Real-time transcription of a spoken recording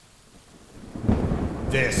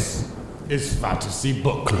This is Fantasy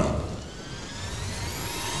Book Club.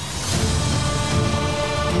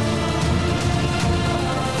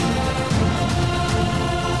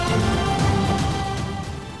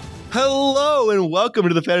 Hello and welcome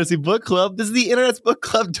to the Fantasy Book Club. This is the Internet's Book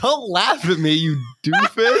Club. Don't laugh at me, you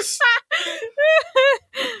doofus.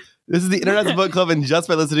 This is the Internet's Book Club, and just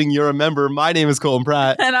by listening, you're a member. My name is Colin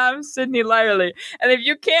Pratt. And I'm Sydney Lyerly. And if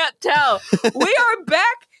you can't tell, we are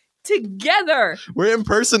back together. We're in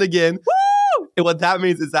person again. Woo! And what that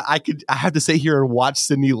means is that I have to sit here and watch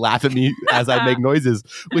Sydney laugh at me as I make noises,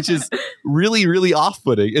 which is really, really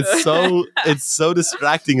off-putting. It's so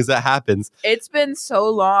distracting as that happens. It's been so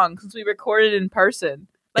long since we recorded in person.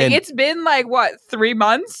 It's been 3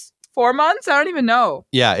 months? 4 months? I don't even know.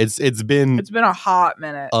 Yeah, it's been a hot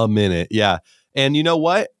minute. A minute, yeah. And you know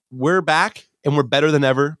what? We're back and we're better than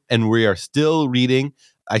ever, and we are still reading.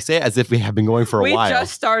 I say it as if we have been going for a while. We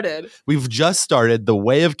just started. We've just started The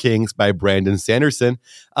Way of Kings by Brandon Sanderson.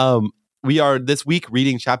 We are this week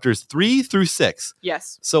reading chapters 3 through 6.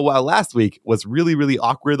 Yes. So while last week was really, really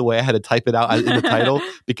awkward the way I had to type it out in the title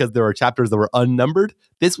because there were chapters that were unnumbered,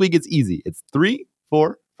 this week it's easy. It's 3,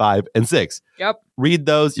 4, 5, and 6. Yep. Read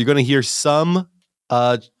those. You're going to hear some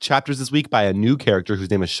chapters this week by a new character whose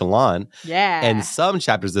name is Shallan. Yeah. And some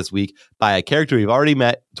chapters this week by a character we've already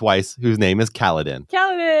met twice whose name is Kaladin.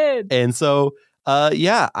 And so,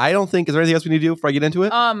 I don't think, is there anything else we need to do before I get into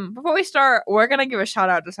it? Before we start, we're going to give a shout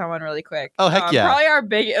out to someone really quick. Oh, heck yeah.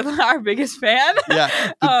 Probably our biggest fan.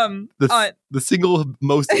 Yeah. The single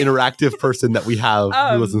most interactive person that we have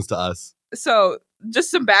who listens to us. So,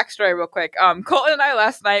 just some backstory real quick. Colton and I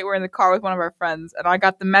last night were in the car with one of our friends, and I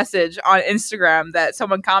got the message on Instagram that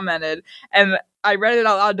someone commented, and I read it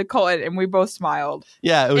out loud to Colton, and we both smiled.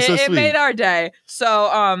 Yeah, it was so sweet. It made our day.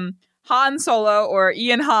 So, Han Solo, or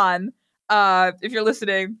Ian Han, if you're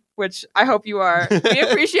listening, which I hope you are, we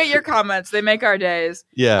appreciate your comments. They make our days.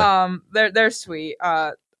 Yeah. They're sweet.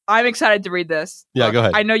 I'm excited to read this. Yeah, go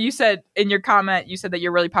ahead. I know you said in your comment, you said that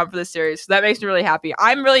you're really pumped for this series. So that makes me really happy.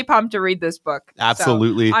 I'm really pumped to read this book.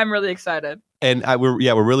 Absolutely. So I'm really excited. And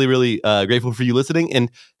we're really, really grateful for you listening.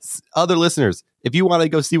 And other listeners, if you want to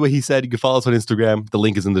go see what he said, you can follow us on Instagram. The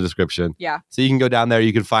link is in the description. Yeah. So you can go down there.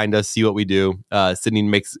 You can find us, see what we do. Sydney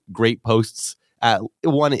makes great posts at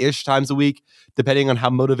 1-ish times a week, depending on how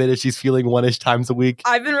motivated she's feeling 1-ish times a week.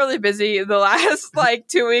 I've been really busy the last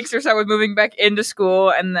 2 weeks or so with moving back into school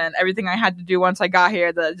and then everything I had to do once I got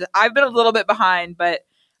here. I've been a little bit behind, but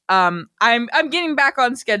I'm getting back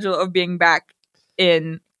on schedule of being back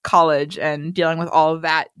in college and dealing with all of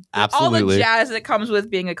that. Absolutely. All the jazz that comes with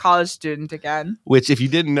being a college student again. Which, if you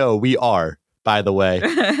didn't know, we are. By the way,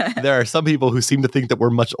 there are some people who seem to think that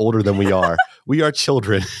we're much older than we are. We are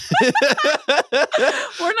children. We're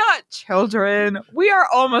not children. We are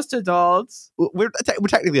almost adults. We're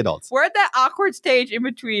technically adults. We're at that awkward stage in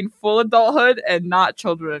between full adulthood and not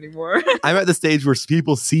children anymore. I'm at the stage where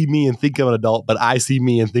people see me and think I'm an adult, but I see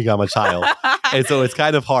me and think I'm a child. And so it's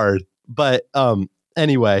kind of hard. But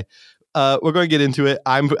anyway, we're going to get into it.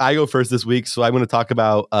 I go first this week, so I'm going to talk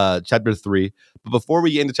about chapter 3. But before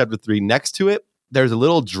we get into chapter 3, next to it, there's a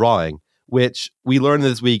little drawing, which we learned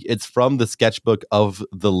this week. It's from the sketchbook of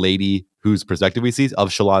the lady whose perspective we see, of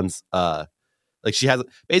Shallan's.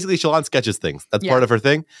 Shallan sketches things. That's part of her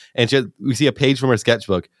thing. And we see a page from her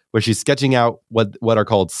sketchbook where she's sketching out what are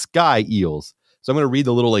called sky eels. So I'm going to read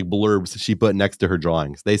the little blurbs she put next to her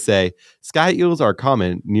drawings. They say, sky eels are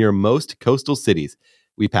common near most coastal cities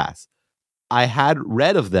we pass. I had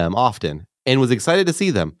read of them often and was excited to see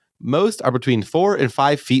them. Most are between 4 and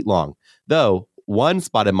 5 feet long, though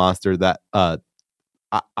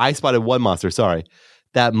I spotted one monster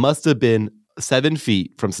that must have been 7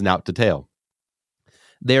 feet from snout to tail.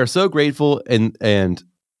 They are so grateful and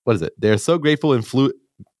what is it? They are so grateful and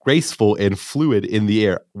graceful and fluid in the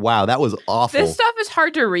air. Wow, that was awful. This stuff is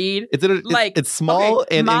hard to read. It's small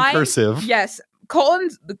and in cursive. Yes.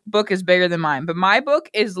 Colton's book is bigger than mine, but my book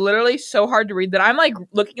is literally so hard to read that I'm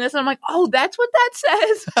looking at this and I'm like, oh, that's what that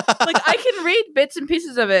says. I can read bits and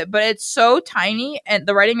pieces of it, but it's so tiny and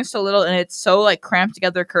the writing is so little and it's so cramped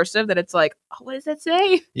together cursive that it's like, oh, what does that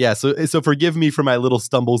say? Yeah, so forgive me for my little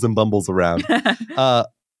stumbles and bumbles around.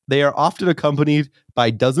 They are often accompanied by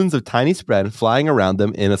dozens of tiny spread flying around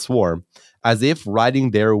them in a swarm, as if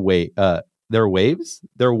riding their wakes.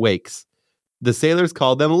 The sailors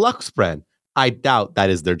call them luckspren. I doubt that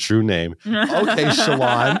is their true name. Okay,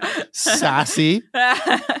 Shallan, sassy.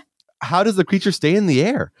 How does the creature stay in the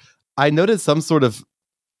air? I noticed some sort of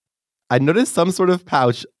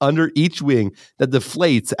pouch under each wing that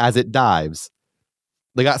deflates as it dives.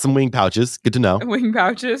 They got some wing pouches. Good to know. Wing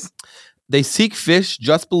pouches. They seek fish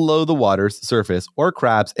just below the water's surface or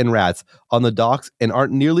crabs and rats on the docks and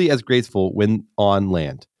aren't nearly as graceful when on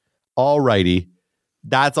land. Alrighty.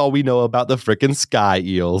 That's all we know about the frickin' sky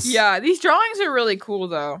eels. Yeah, these drawings are really cool,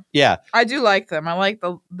 though. Yeah. I do like them. I like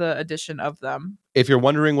the addition of them. If you're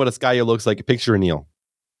wondering what a sky eel looks like, picture an eel.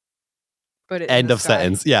 But End of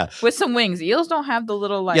sentence. Yeah. With some wings. Eels don't have the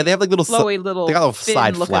little Yeah, they have like little flowy little they got little fin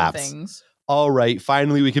side looking flaps. things. All right,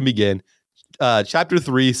 finally we can begin. Chapter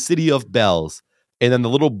 3, City of Bells. And then the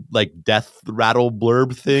little like death rattle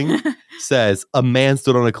blurb thing says, a man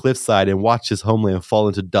stood on a cliffside and watched his homeland fall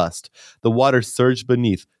into dust. The water surged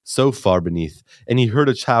beneath, so far beneath, and he heard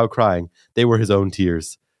a child crying. They were his own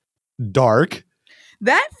tears. Dark.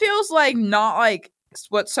 That feels like not like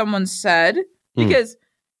what someone said, because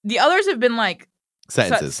the others have been like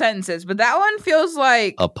sentences, but that one feels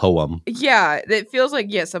like a poem. Yeah, it feels like,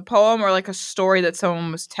 yes, a poem or like a story that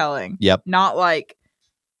someone was telling. Yep. Not like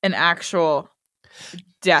an actual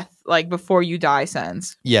death, like before you die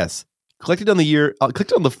sentence. Yes. Collected on the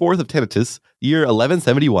 4th of Tanatus, year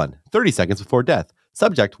 1171, 30 seconds before death.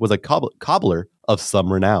 Subject was a cobbler of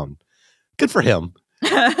some renown. Good for him.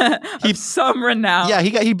 Some renown. Yeah,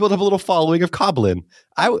 he built up a little following of cobbling.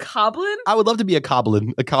 Cobbling? I would love to be a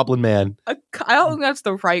cobbling man. I don't think that's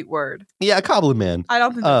the right word. Yeah, a cobbling man. I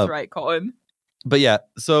don't think that's right, Colin. But yeah,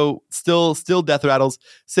 so still death rattles.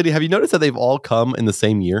 City, have you noticed that they've all come in the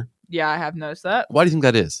same year? Yeah, I have noticed that. Why do you think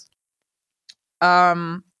that is?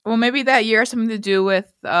 Well, maybe that year has something to do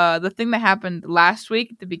with the thing that happened last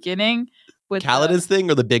week at the beginning with Kaladin's thing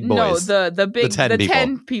or the big boys? No, the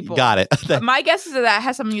 10 people. Got it. My guess is that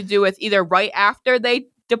has something to do with either right after they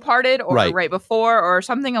departed or right before or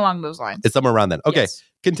something along those lines. It's somewhere around then. Okay, yes.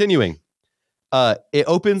 Continuing. It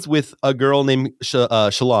opens with a girl named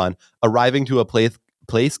Shalon arriving to a place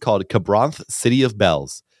called Cabronth, City of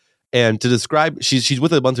Bells. And to describe, she's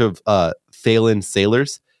with a bunch of Thaylen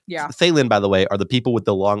sailors. Yeah. Thaylen, by the way, are the people with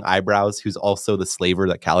the long eyebrows who's also the slaver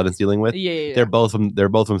that Kaladin's dealing with. Yeah. They're both from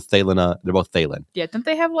Thaylen. They're both Thaylen. Yeah, don't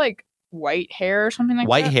they have like white hair or something like that?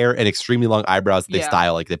 White hair and extremely long eyebrows that they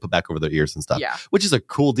style, like they put back over their ears and stuff. Yeah. Which is a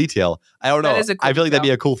cool detail. I don't know. That is a cool I feel like that'd be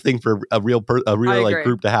a cool thing for a real like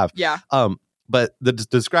group to have. Yeah. But to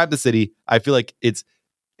describe the city, I feel like it's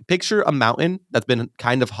picture a mountain that's been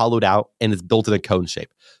kind of hollowed out and it's built in a cone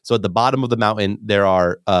shape. So at the bottom of the mountain, there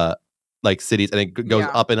are like cities, and it goes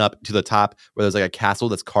up and up to the top where there's like a castle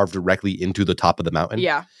that's carved directly into the top of the mountain.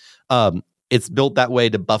 Yeah. It's built that way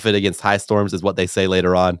to buffet against high storms, is what they say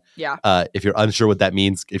later on. Yeah. If you're unsure what that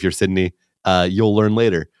means, if you're Sydney, you'll learn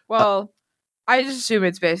later. Well, I just assume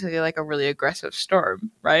it's basically like a really aggressive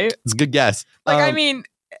storm, right? It's a good guess. Like, I mean,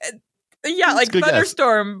 yeah, like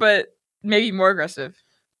thunderstorm, but maybe more aggressive.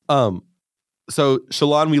 So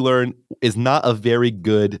Shalon, we learn, is not a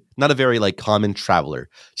very like common traveler.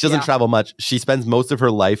 She doesn't travel much. She spends most of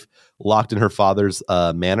her life locked in her father's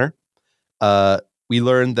manor. We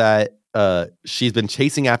learned that she's been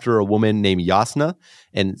chasing after a woman named Yasna.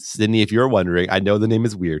 And Sydney, if you're wondering, I know the name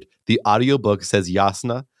is weird. The audiobook says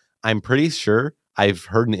Yasna. I'm pretty sure I've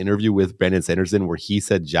heard an interview with Brandon Sanderson where he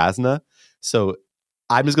said Jasna. So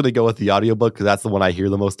I'm just going to go with the audiobook because that's the one I hear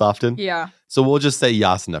the most often. Yeah. So we'll just say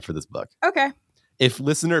Yasna for this book. Okay. If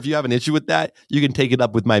you have an issue with that, you can take it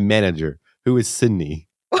up with my manager, who is Sydney.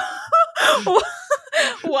 Why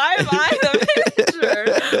am I the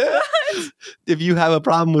manager? What? If you have a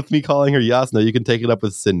problem with me calling her Yasna, you can take it up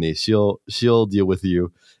with Sydney. She'll deal with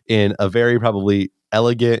you in a very probably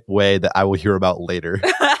elegant way that I will hear about later.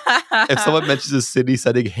 If someone mentions Sydney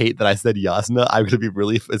sending hate that I said Yasna,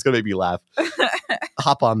 it's gonna make me laugh.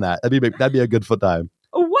 Hop on that. That'd be a good time.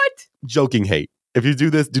 What? Joking hate. If you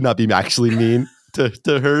do this, do not be actually mean to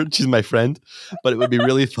her. She's my friend. But it would be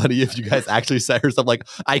really funny if you guys actually said her stuff like,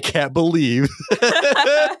 I can't believe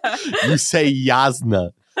you say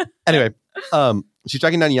Yasna. Anyway, she's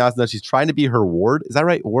tracking down Yasna. She's trying to be her ward. Is that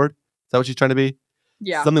right? Ward? Is that what she's trying to be?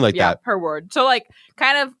 Yeah. Something like that. Her ward. So like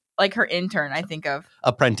kind of like her intern, I think of.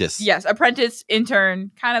 Apprentice. Yes. Apprentice, intern,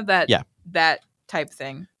 kind of that type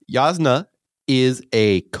thing. Yasna is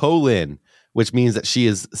a Kholin, which means that she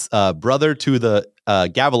is brother to the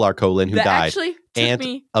Gavilar Kholin who died. Actually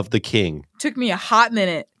aunt of the king. Took me a hot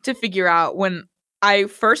minute to figure out when I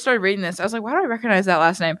first started reading this. I was like, why do I recognize that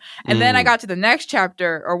last name? And then I got to the next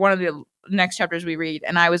chapter, or one of the next chapters we read,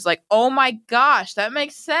 and I was like, oh my gosh, that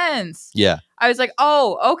makes sense. Yeah. I was like,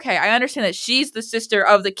 oh, okay, I understand that she's the sister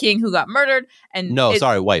of the king who got murdered. And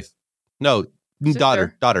wife. No,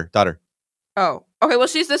 daughter. Oh, okay. Well,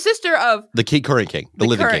 she's the sister of the current king, the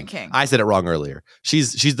living king. I said it wrong earlier.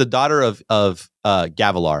 She's the daughter of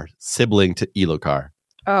Gavilar, sibling to Elokar.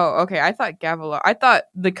 Oh, okay. I thought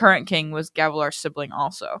the current king was Gavilar's sibling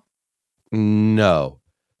also. No.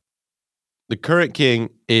 The current king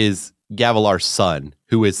is Gavilar's son,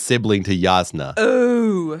 who is sibling to Yasna.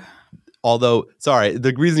 Ooh. Although, sorry,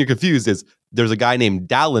 the reason you're confused is there's a guy named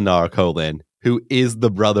Dalinar Kholin, who is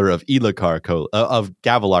the brother of of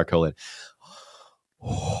Gavilar Kholin.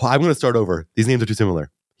 I'm going to start over. These names are too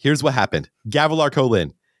similar. Here's what happened. Gavilar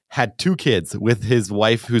Kholin had 2 kids with his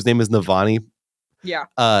wife, whose name is Navani. Yeah.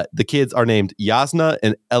 The kids are named Yasna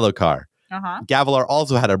and Elokar. Uh-huh. Gavilar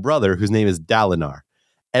also had a brother whose name is Dalinar.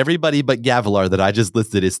 Everybody but Gavilar that I just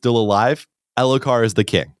listed is still alive. Elokar is the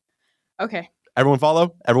king. Okay. Everyone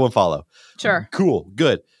follow? Everyone follow. Sure. Cool.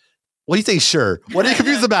 Good. What do you say, sure? What are you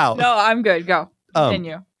confused about? No, I'm good. Go.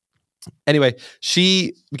 Continue. Anyway, because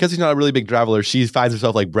she's not a really big traveler, she finds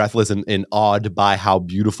herself like breathless and awed by how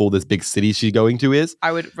beautiful this big city she's going to is.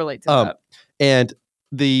 I would relate to that. And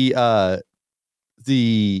the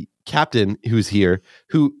captain who's here,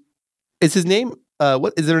 who is his name?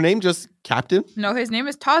 What is her name? Just Captain? No, his name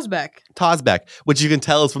is Tozbek. Tozbek, which you can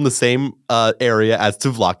tell is from the same area as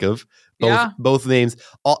Tuvlakov. Both names.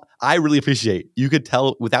 I really appreciate. You could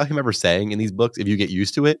tell without him ever saying in these books, if you get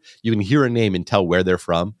used to it, you can hear a name and tell where they're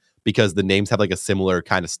from because the names have like a similar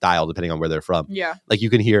kind of style depending on where they're from. Yeah. Like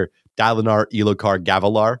you can hear Dalinar, Elokar,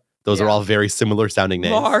 Gavilar. Those are all very similar sounding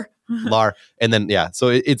names. Lar. And then, so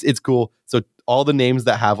it's cool. So all the names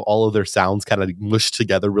that have all of their sounds kind of mushed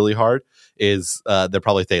together really hard is they're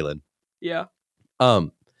probably Thalen. Yeah.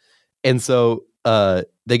 And so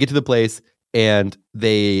they get to the place and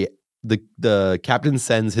the captain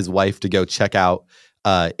sends his wife to go check out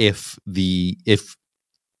if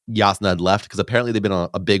Yasna had left, because apparently they've been on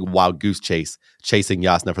a big wild goose chase chasing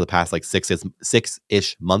Yasna for the past like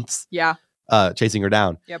six-ish months. Yeah. Chasing her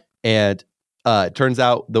down. Yep. And it turns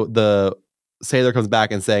out the sailor comes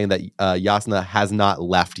back and saying that Yasna has not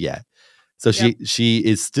left yet. So she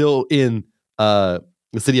is still in the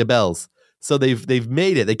City of Bells. So they've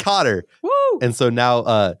made it. They caught her. Woo! And so now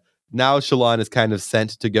Shallan is kind of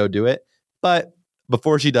sent to go do it. But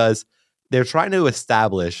before she does, they're trying to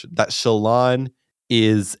establish that Shallan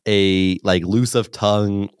is a like loose of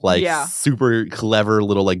tongue, like super clever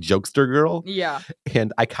little like jokester girl. Yeah.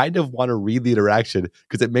 And I kind of want to read the interaction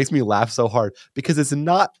because it makes me laugh so hard because it's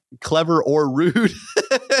not clever or rude.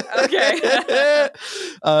 Okay.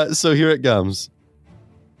 So here it comes.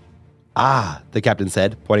 Ah, the captain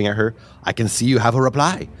said, pointing at her. I can see you have a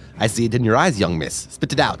reply. I see it in your eyes, young miss.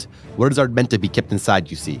 Spit it out. Words are meant to be kept inside,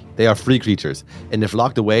 you see. They are free creatures, and if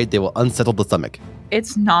locked away, they will unsettle the stomach.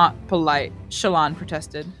 It's not polite, Shallan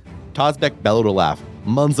protested. Tozbek bellowed a laugh.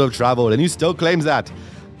 Months of travel, and you still claims that.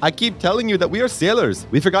 I keep telling you that we are sailors.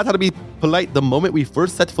 We forgot how to be polite the moment we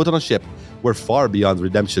first set foot on a ship. We're far beyond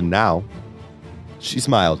redemption now. She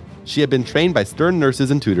smiled. She had been trained by stern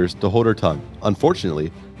nurses and tutors to hold her tongue.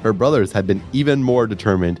 Unfortunately, her brothers had been even more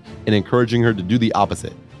determined in encouraging her to do the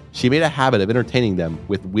opposite. She made a habit of entertaining them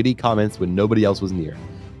with witty comments when nobody else was near.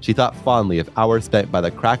 She thought fondly of hours spent by the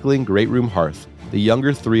crackling great room hearth. The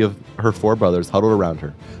younger 3 of her 4 brothers huddled around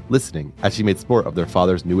her, listening as she made sport of their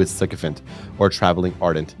father's newest sycophant or traveling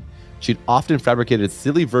ardent. She'd often fabricated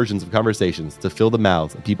silly versions of conversations to fill the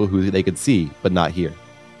mouths of people who they could see but not hear.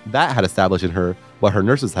 That had established in her what her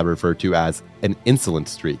nurses had referred to as an insolent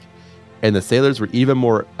streak, and the sailors were even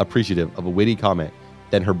more appreciative of a witty comment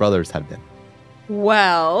than her brothers had been.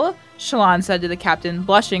 Well, Shallan said to the captain,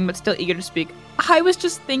 blushing but still eager to speak, I was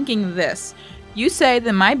just thinking this. You say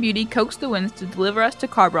that my beauty coaxed the winds to deliver us to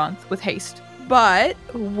Kharbranth with haste. But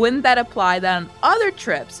wouldn't that apply that on other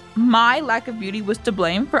trips, my lack of beauty was to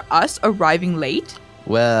blame for us arriving late?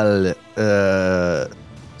 Well,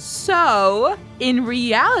 So, in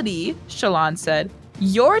reality, Shallan said,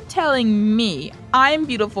 you're telling me I'm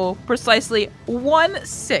beautiful precisely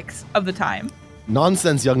 1/6 of the time.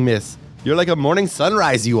 Nonsense, young miss. You're like a morning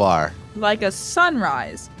sunrise, you are. Like a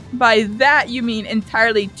sunrise. By that you mean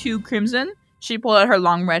entirely too crimson? She pulled out her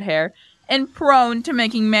long red hair. And prone to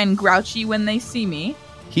making men grouchy when they see me.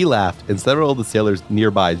 He laughed, and several of the sailors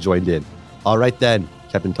nearby joined in. All right then,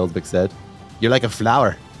 Captain Tozbek said. You're like a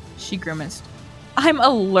flower. She grimaced. I'm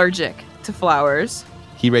allergic to flowers.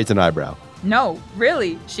 He raised an eyebrow. No,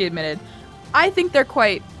 really, she admitted. I think they're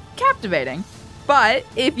quite captivating. But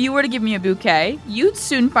if you were to give me a bouquet, you'd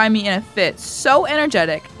soon find me in a fit so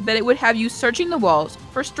energetic that it would have you searching the walls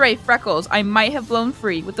for stray freckles I might have blown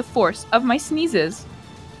free with the force of my sneezes.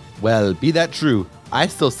 Well, be that true, I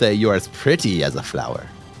still say you're as pretty as a flower.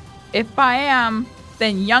 If I am,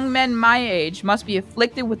 then young men my age must be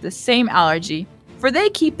afflicted with the same allergy, for they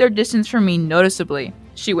keep their distance from me noticeably.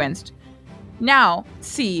 She winced. Now,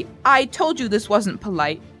 see, I told you this wasn't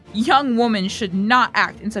polite. Young women should not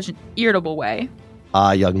act in such an irritable way.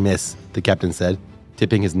 Ah, young miss, the captain said.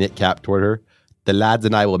 tipping his knit cap toward her. The lads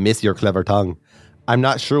and I will miss your clever tongue. I'm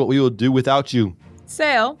not sure what we will do without you.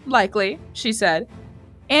 Sail, likely, she said,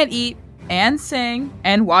 and eat, and sing,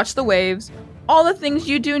 and watch the waves. All the things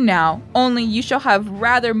you do now, only you shall have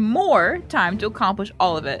rather more time to accomplish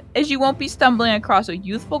all of it, as you won't be stumbling across a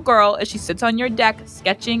youthful girl as she sits on your deck,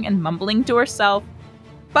 sketching and mumbling to herself.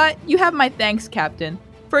 But you have my thanks, Captain,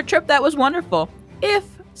 for a trip that was wonderful, if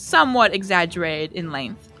somewhat exaggerated in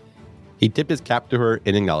length. He tipped his cap to her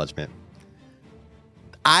in acknowledgement.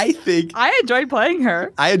 I think I enjoyed playing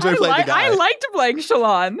her. I enjoyed playing the guy. I liked playing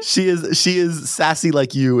Shalon. She is sassy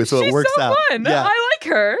like you, so it works She's so out. fun. Yeah. I like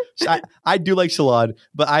her. I do like Shalon,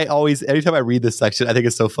 but I always, anytime I read this section, I think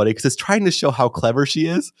it's so funny because it's trying to show how clever she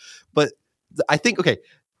is. But I think, okay,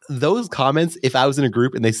 those comments, if I was in a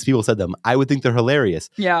group and people said them, I would think they're hilarious.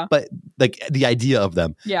 Yeah. But like the idea of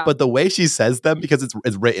them. Yeah. But the way she says them, because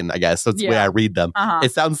it's written, I guess, so it's the way I read them.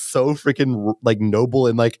 It sounds so freaking like noble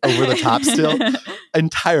and like over the top still.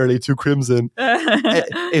 Entirely too crimson.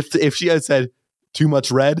 If she had said too much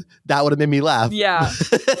red, that would have made me laugh. Yeah.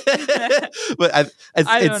 But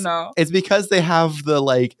I don't know. It's because they have the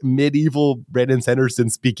like medieval Brandon Sanderson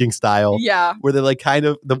speaking style. Yeah. Where they're like kind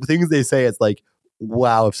of the things they say. It's like,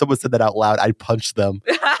 wow, if someone said that out loud, I'd punch them.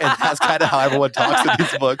 And that's kind of how everyone talks in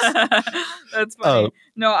these books. That's funny.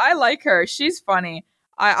 No, I like her. She's funny.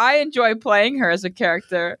 I enjoy playing her as a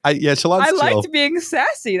character. Shalon's chill. Liked being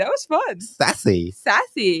sassy. That was fun.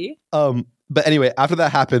 Sassy. But anyway, after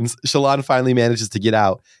that happens, Shalon finally manages to get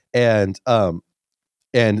out, and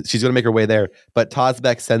she's going to make her way there. But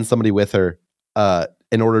Tozbek sends somebody with her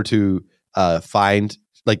in order to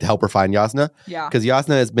to help her find Jasnah. Yeah. Because Jasnah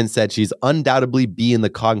has been said she's undoubtedly be in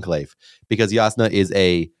the conclave, because Jasnah is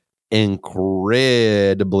a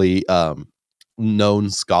incredibly known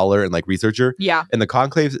scholar and like researcher. Yeah. And the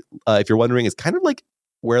conclave, if you're wondering, is kind of like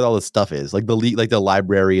where all this stuff is, like the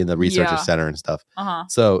library and the researcher center and stuff.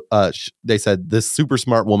 So they said this super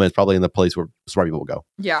smart woman is probably in the place where smart people will go.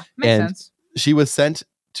 Yeah, makes sense. She was sent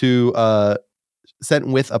with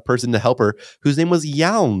a person to help her whose name was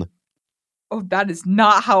Yalm. Oh, that is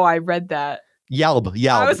not how I read that. Yalb.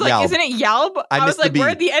 I was like, isn't it Yalb? I was like,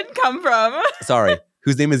 where'd the N come from? Sorry.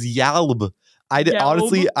 Whose name is Yalb.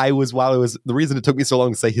 Honestly, the reason it took me so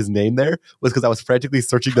long to say his name there was because I was frantically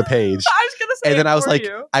searching the page. I was gonna say, and then I was like,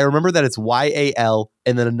 I remember that it's YAL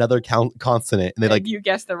and then another consonant, and you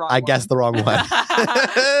guessed the wrong. I guessed the wrong one.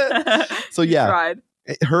 So yeah, tried.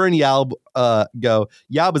 Her and Yalb go.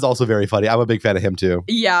 Yalb is also very funny. I'm a big fan of him too.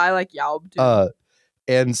 Yeah, I like Yalb too.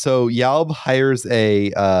 And so Yalb hires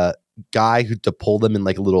a guy to pull them in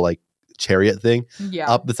like a little like chariot thing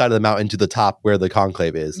up the side of the mountain to the top where the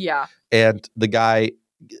conclave is. Yeah. And the guy,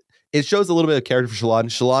 it shows a little bit of character for Shalon.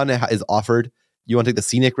 Shalon is offered, you want to take the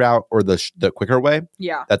scenic route or the quicker way?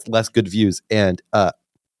 Yeah. That's less good views. And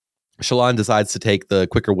Shalon decides to take the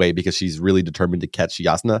quicker way because she's really determined to catch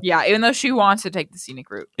Jasnah. Yeah, even though she wants to take the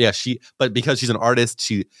scenic route. Yeah, but because she's an artist,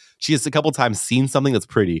 she has a couple times seen something that's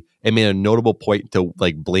pretty and made a notable point to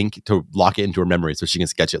like blink to lock it into her memory so she can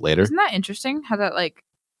sketch it later. Isn't that interesting? How that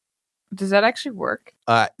does that actually work?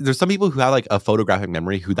 There's some people who have like a photographic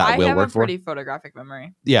memory who that will work for. I have a pretty photographic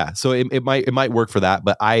memory. Yeah, so it might work for that,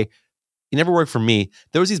 but it never worked for me.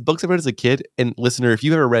 There was these books I read as a kid, and listener, if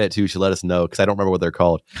you've ever read it too, you should let us know because I don't remember what they're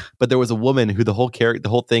called. But there was a woman who the whole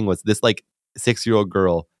thing was this like 6-year-old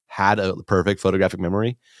girl had a perfect photographic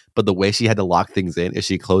memory, but the way she had to lock things in is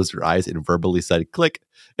she closed her eyes and verbally said click.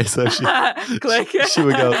 And so she click. She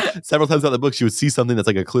would go several times out the book. She would see something that's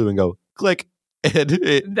like a clue and go click.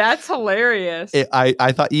 And that's hilarious.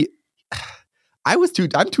 I thought I'm too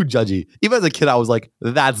judgy. Even as a kid, I was like,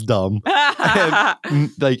 that's dumb. And,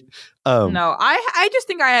 like, no, I just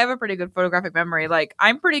think I have a pretty good photographic memory. Like,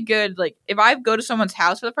 I'm pretty good. Like, if I go to someone's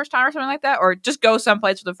house for the first time or something like that, or just go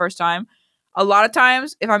someplace for the first time, a lot of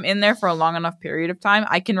times, if I'm in there for a long enough period of time,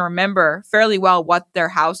 I can remember fairly well what their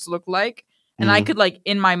house looked like. And I could, like,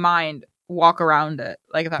 in my mind, walk around it.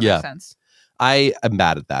 Like, if that makes sense. I am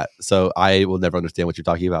bad at that. So I will never understand what you're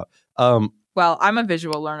talking about. Well, I'm a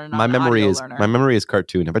visual learner, not my memory an is audio learner. my memory is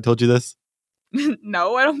cartoon. Have I told you this?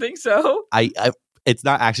 No, I don't think so. It's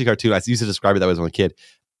not actually cartoon. I used to describe it that way as a kid.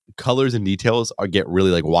 Colors and details get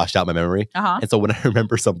really like washed out in my memory, and so when I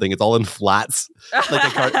remember something, it's all in flats.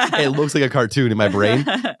 Like it looks like a cartoon in my brain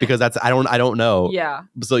because I don't know. Yeah.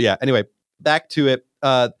 So yeah. Anyway, back to it.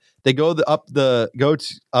 They go up the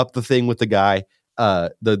thing with the guy.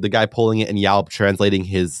 The guy pulling it and Yalb translating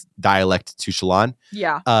his dialect to Shalon.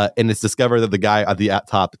 Yeah. And it's discovered that the guy at the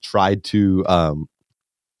top tried to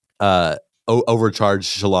overcharge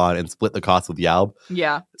Shalon and split the cost with Yalb.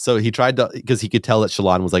 Yeah. So he tried to, because he could tell that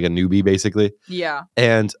Shalon was like a newbie basically. Yeah.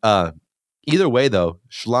 And Either way, though,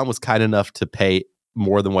 Shallan was kind enough to pay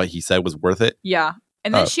more than what he said was worth it. Yeah.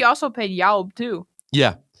 And then she also paid Yaub too.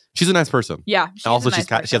 Yeah. She's a nice person. Yeah. Also, she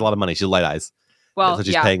has a lot of money. She has light eyes. Well, so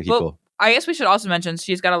she's paying people. Well, I guess we should also mention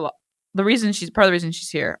she's got a lot. Part of the reason she's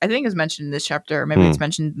here, I think is mentioned in this chapter. Or maybe it's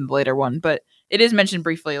mentioned in the later one, but it is mentioned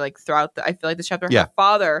briefly, like throughout I feel like this chapter. Yeah. Her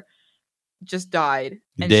father just died,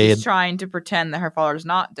 and she's trying to pretend that her father's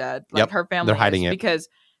not dead. Like her family, they're hiding it because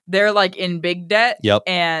they're like in big debt. Yep.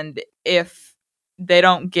 And if they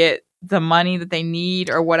don't get the money that they need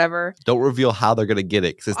or whatever, don't reveal how they're gonna get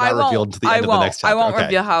it because it's not revealed until the end of the next chapter. I won't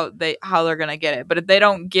reveal how they're gonna get it, but if they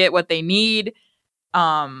don't get what they need,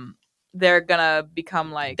 they're gonna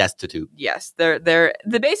become like destitute. Yes, they're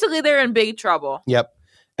basically they're in big trouble. Yep.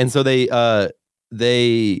 And so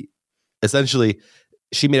they essentially,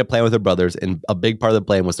 she made a plan with her brothers, and a big part of the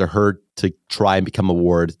plan was for her to try and become a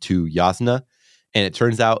ward to Jasnah. And it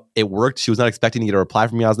turns out it worked. She was not expecting to get a reply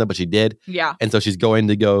from Jasnah, but she did. Yeah. And so she's going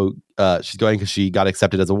to go. She's going because she got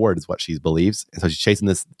accepted as a ward, is what she believes. And so she's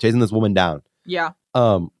chasing this woman down. Yeah.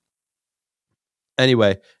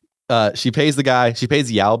 Anyway, she pays the guy. She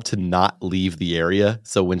pays Yaub to not leave the area,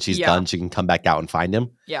 so when she's done, she can come back out and find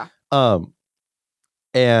him. Yeah.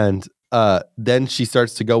 And then she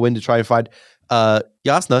starts to go in to try and find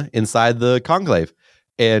Jasnah inside the conclave.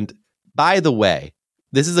 And by the way,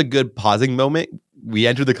 this is a good pausing moment. We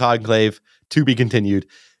enter the conclave, to be continued.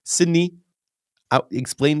 Sydney,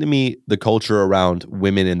 explain to me the culture around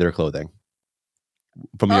women in their clothing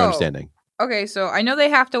from your understanding. Okay, so I know they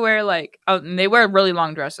have to wear they wear really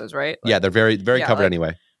long dresses, right? Yeah, they're very, very covered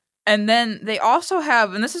anyway. And then they also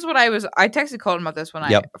have, and this is what I texted Colton about this when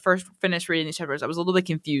I first finished reading these chapters. I was a little bit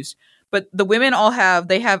confused. But the women all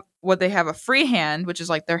have a free hand, which is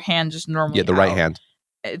like their hand just normally. Yeah, the right hand.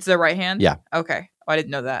 It's their right hand? Yeah. Okay. I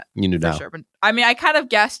didn't know that. You knew now. Sure. But I mean, I kind of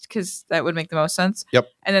guessed because that would make the most sense. Yep.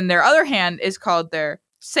 And then their other hand is called their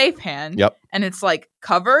safe hand. Yep. And it's like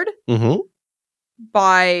covered mm-hmm.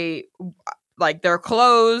 by like their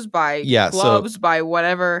clothes, by gloves, by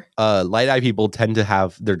whatever. Light eye people tend to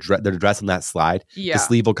have their dress on that slide. Yeah. The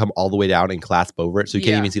sleeve will come all the way down and clasp over it, so you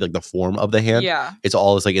can't even see like the form of the hand. Yeah. It's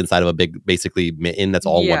all just like inside of a big, basically mitten that's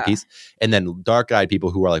all one piece. And then dark eyed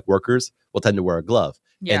people who are like workers will tend to wear a glove.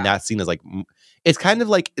 Yeah. And that's seen as like, it's kind of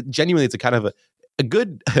like, genuinely, it's a kind of a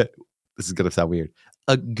good, this is going to sound weird.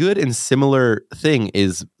 A good and similar thing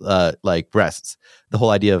is like breasts. The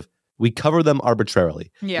whole idea of we cover them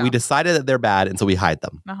arbitrarily. Yeah. We decided that they're bad, and so we hide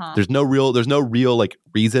them. Uh-huh. There's no real like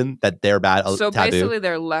reason that they're bad. So taboo. basically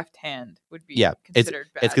their left hand would be considered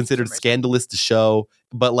bad. It's considered scandalous to show,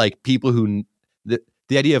 but like people who,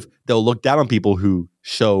 the idea of they'll look down on people who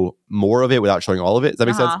show more of it without showing all of it. Does that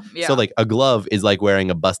make sense? Yeah. So like a glove is like wearing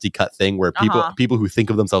a busty cut thing where people who think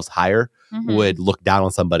of themselves higher would look down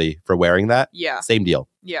on somebody for wearing that. Yeah. Same deal.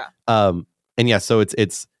 Yeah. And yeah, so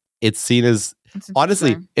it's seen as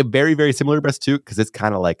honestly a very, very similar to breast too, because it's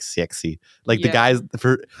kind of like sexy. Like the guys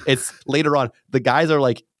it's later on, the guys are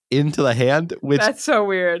like into the hand, which that's so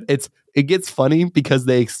weird. It gets funny because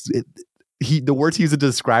the words he uses to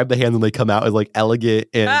describe the hands when they come out is like elegant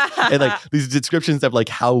and like these descriptions of like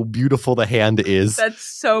how beautiful the hand is. That's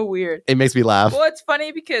so weird. It makes me laugh. Well, it's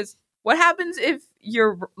funny because what happens if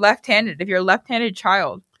you're left-handed? If you're a left-handed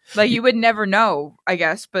child, like you would never know, I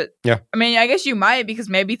guess. But yeah, I mean, I guess you might because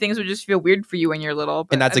maybe things would just feel weird for you when you're little.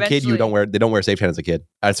 But and as a kid, they don't wear safe hand as a kid.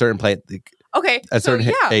 At a certain point, okay. At a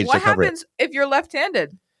certain age, what happens if you're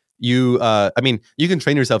left-handed? You, I mean, you can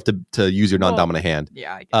train yourself to use your non-dominant hand.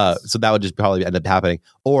 Yeah, I guess. So that would just probably end up happening.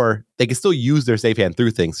 Or they can still use their safe hand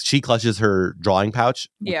through things. She clutches her drawing pouch.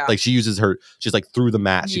 Yeah. Like she's like through the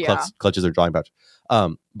mat. She clutches her drawing pouch.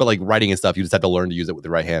 But like writing and stuff, you just have to learn to use it with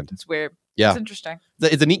the right hand. It's weird. Yeah. It's interesting.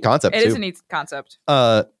 It's a neat concept, It is a neat concept.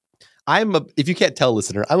 If you can't tell,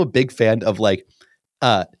 listener, I'm a big fan of like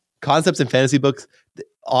concepts in fantasy books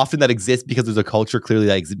often that exist because there's a culture clearly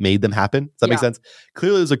that made them happen. Does that make sense?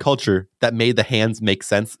 Clearly there's a culture that made the hands make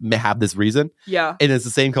sense, have this reason. Yeah. And it's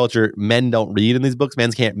the same culture. Men don't read in these books.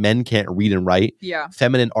 Men can't read and write. Yeah.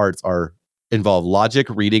 Feminine arts involve logic,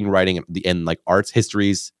 reading, writing, and like arts,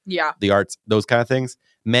 histories. Yeah. The arts, those kind of things.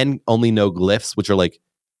 Men only know glyphs, which are like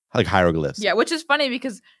hieroglyphs. Yeah, which is funny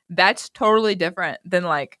because that's totally different than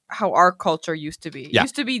like how our culture used to be. It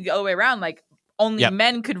used to be the other way around. Like only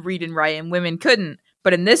men could read and write and women couldn't.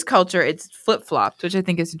 But in this culture, it's flip-flopped, which I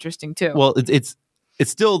think is interesting too. Well, it's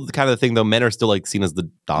still the kind of thing though. Men are still like seen as the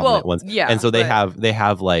dominant ones. Yeah. And so they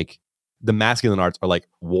have like the masculine arts are like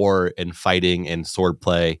war and fighting and sword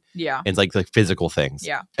play. Yeah. And it's like physical things.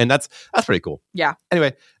 Yeah. And that's pretty cool. Yeah.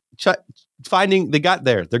 Anyway, finding they got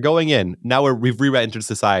there. They're going in. Now we've re-entered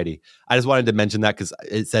society. I just wanted to mention that because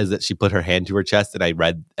it says that she put her hand to her chest, and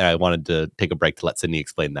I wanted to take a break to let Sydney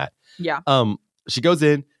explain that. Yeah. She goes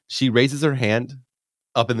in, she raises her hand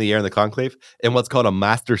up in the air in the conclave, and what's called a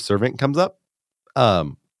master servant comes up.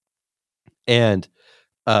 And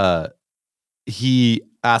he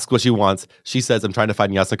asks what she wants. She says, I'm trying to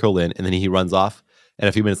find Yasna Kholin, and then he runs off. And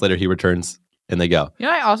a few minutes later, he returns, and they go. You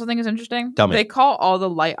know what I also think is interesting? Tell me. They call all the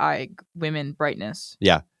light-eyed women brightness.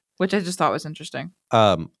 Yeah. Which I just thought was interesting.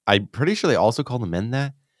 I'm pretty sure they also call the men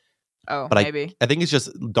that. Oh, But maybe. I think it's just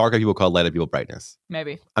dark-eyed people call light-eyed people brightness.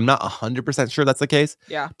 Maybe. I'm not 100% sure that's the case.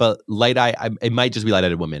 Yeah. But light-eye, it might just be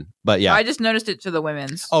light-eyed women. But yeah. I just noticed it to the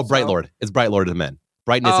women's. Oh, Bright Lord. It's Bright Lord to men.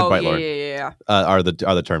 Brightness and Bright Lord yeah. are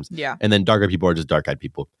the terms. Yeah. And then dark-eyed people are just dark-eyed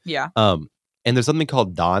people. Yeah. And there's something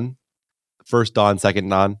called Dawn. First Dawn, second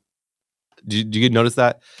Dawn. Do you notice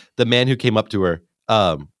that? The man who came up to her,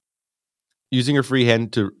 using her free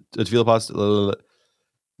hand to feel a pulse.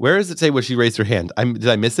 Where does it say when she raised her hand? Did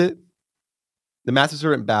I miss it? The master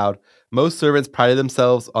servant bowed. Most servants prided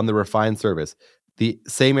themselves on the refined service. The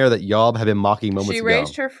same air that Yob had been mocking moments ago. She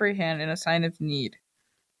raised her free hand in a sign of need.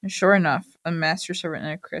 And sure enough, a master servant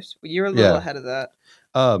and a crisp. You were a little ahead of that.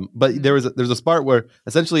 But there's a part where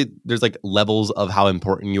essentially there's like levels of how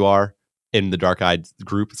important you are in the dark-eyed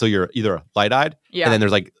group. So you're either light-eyed, and then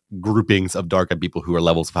there's like groupings of dark-eyed people who are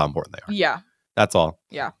levels of how important they are. Yeah. That's all.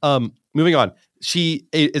 Yeah. Moving on. She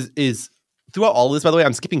is throughout all of this, by the way,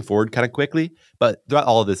 I'm skipping forward kind of quickly, but throughout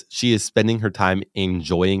all of this, she is spending her time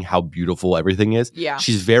enjoying how beautiful everything is. Yeah.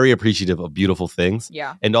 She's very appreciative of beautiful things.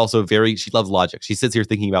 Yeah. And also she loves logic. She sits here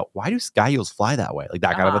thinking about, why do sky eagles fly that way? Like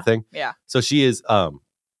that kind of a thing. Yeah. So she is,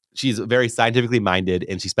 she's very scientifically minded,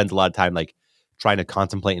 and she spends a lot of time like trying to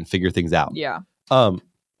contemplate and figure things out. Yeah.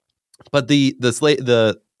 But the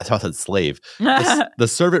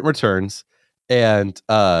servant returns and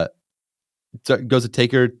goes to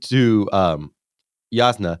take her to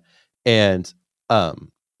Yasna, and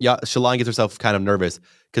Shallan gets herself kind of nervous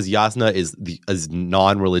because Yasna is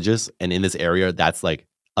non-religious, and in this area that's like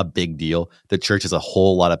a big deal. The church has a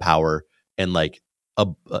whole lot of power, and like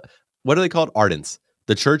what are they called? Ardents.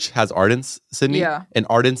 The church has ardents, Sydney. Yeah. And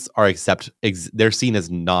ardents are they're seen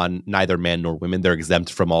as neither man nor women. They're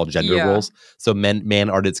exempt from all gender roles. So man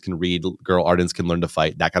ardents can read, girl ardents can learn to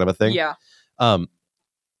fight, that kind of a thing. Yeah.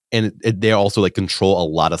 And they also like control a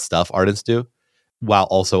lot of stuff, ardents do, while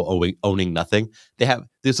also owning nothing.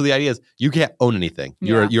 So the idea is you can't own anything.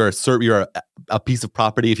 You're a piece of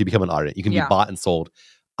property if you become an ardent. You can be bought and sold,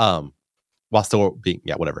 while still being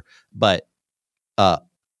whatever. But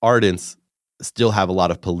ardents still have a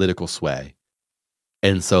lot of political sway,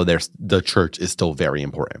 and so the church is still very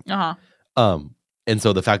important. And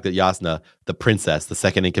so the fact that Yasna, the princess, the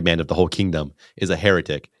second in command of the whole kingdom, is a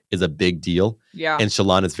heretic is a big deal. Yeah. And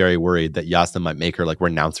Shallan is very worried that Yasna might make her like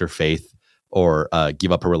renounce her faith or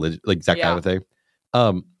give up her religion, like that kind of thing.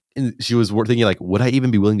 And she was thinking like, would I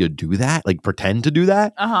even be willing to do that? Like pretend to do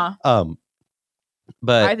that? But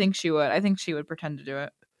I think she would. I think she would pretend to do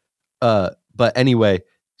it. But anyway,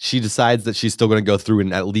 she decides that she's still going to go through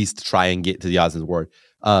and at least try and get to Yasna's word.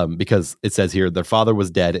 Because it says here, their father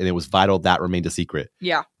was dead and it was vital that remained a secret.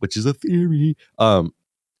 Yeah. Which is a theory.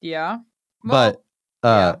 Yeah. Well,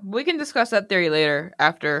 we can discuss that theory later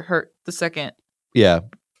after the second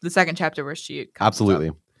chapter where she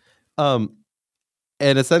absolutely. And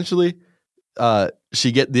essentially,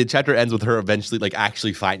 the chapter ends with her eventually like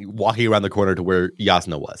actually walking around the corner to where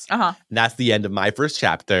Yasna was. And that's the end of my first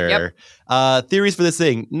chapter. Theories for this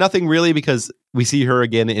thing, nothing really, because we see her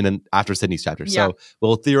again after Sydney's chapter. So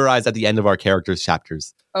we'll theorize at the end of our characters'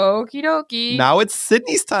 chapters. Okie dokie. Now it's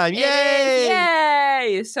Sydney's time. Yay!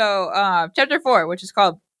 Yay! So chapter 4, which is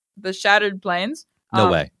called The Shattered Plains. No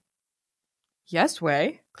way. Yes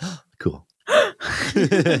way. Cool.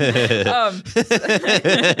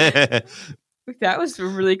 That was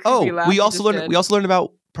really creepy. We also learned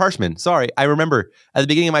about Parshman. Sorry, I remember at the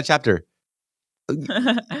beginning of my chapter.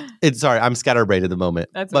 I'm scatterbrained at the moment.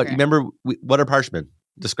 That's but okay. Remember, what are Parshman?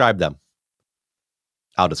 Describe them.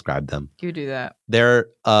 I'll describe them. You do that. They're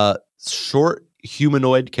short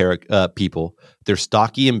humanoid people. They're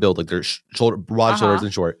stocky in build, like they're broad shoulders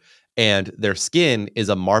and short, and their skin is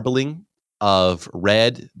a marbling of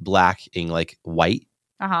red, black, and like white.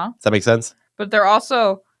 Does that make sense? But they're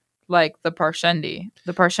also like the Parshendi.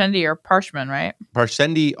 The Parshendi are Parshmen, right?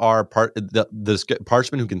 Parshendi are the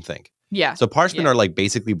Parshmen who can think. Yeah. So Parshmen are like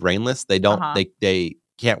basically brainless. They don't. They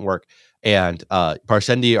can't work. And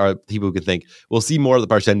Parshendi are people who can think. We'll see more of the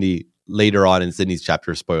Parshendi later on in Sydney's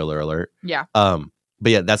chapter. Spoiler alert. Yeah. But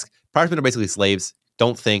yeah, Parshmen are basically slaves.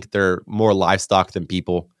 don't think they're more livestock than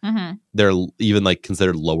people. Mm-hmm. They're even like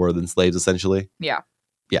considered lower than slaves, essentially. Yeah.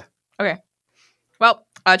 Yeah. Okay. Well,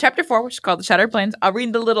 chapter 4, which is called The Shattered Plains. I'll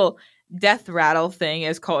read the little death rattle thing,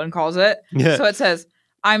 as Colton calls it. Yeah. So it says,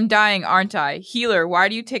 I'm dying, aren't I? Healer, why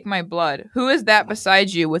do you take my blood? Who is that beside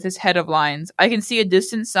you with his head of lines? I can see a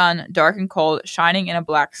distant sun, dark and cold, shining in a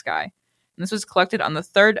black sky. And this was collected on the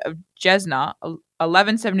 3rd of Jesna,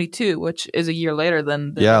 1172, which is a year later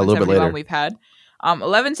than the Yeah, a little bit 1171 later. we've had.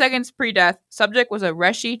 11 seconds pre-death. Subject was a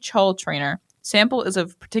Reshi Chul trainer. Sample is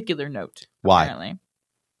of particular note. Why? Apparently.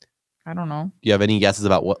 I don't know. Do you have any guesses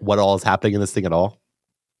about what all is happening in this thing at all?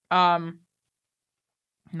 Not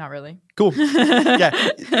really. Cool.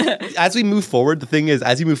 As we move forward, the thing is,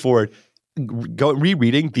 as you move forward, go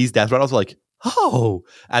rereading these death rattles are like, oh,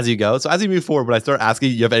 as you go. So as you move forward, when I start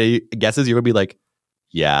asking you have any guesses, you're gonna be like,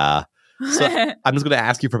 yeah. So I'm just gonna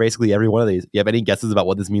ask you for basically every one of these. You have any guesses about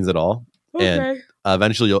what this means at all? Okay. And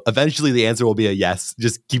eventually the answer will be a yes.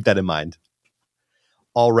 Just keep that in mind.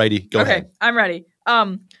 Alrighty, go ahead. Okay, I'm ready.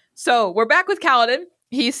 So we're back with Kaladin.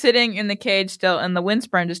 He's sitting in the cage still, and the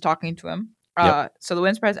Windsprite is talking to him. So the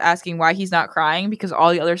Windsprite is asking why he's not crying because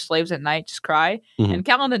all the other slaves at night just cry, and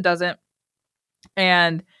Kaladin doesn't.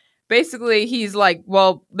 And basically, he's like,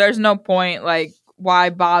 "Well, there's no point. Like,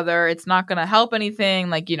 why bother? It's not gonna help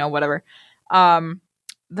anything. Like, whatever."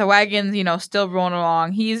 The wagon's, still rolling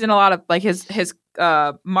along. He's in a lot of like his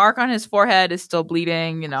mark on his forehead is still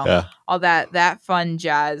bleeding. All that fun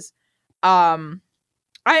jazz.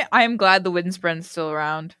 I am glad the Windsprite's still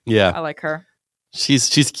around. Yeah, I like her. She's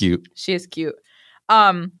cute. She is cute.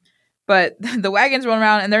 But the wagon's rolling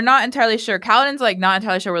around and they're not entirely sure. Kaladin's like not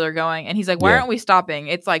entirely sure where they're going, and he's like, "Why aren't we stopping?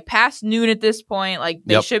 It's like past noon at this point. Like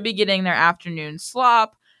they should be getting their afternoon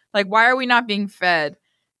slop. Like why are we not being fed?"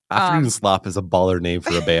 Afternoon Slop is a baller name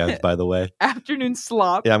for a band, by the way. Afternoon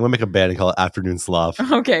slop. Yeah, I'm gonna make a band and call it Afternoon Slop.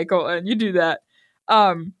 Okay, Colton, you do that.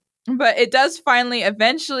 But it does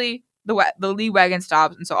eventually the lead wagon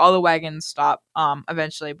stops, and so all the wagons stop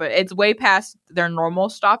eventually, but it's way past their normal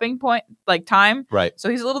stopping point, like time. Right. So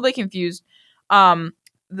he's a little bit confused. The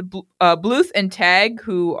Bluth and Tag,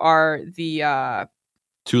 who are the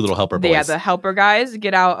two little helper boys. the helper guys,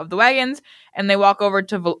 get out of the wagons and they walk over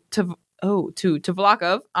to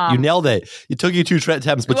Vlakov. You nailed it. It took you 2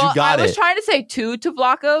 attempts, but you got it. I was trying to say to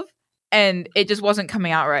Vlakov, and it just wasn't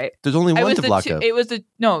coming out right. There's only one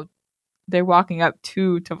Tvlakov. They're walking up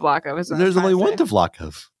to Tvlakov. There's only one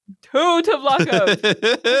Tvlakov. To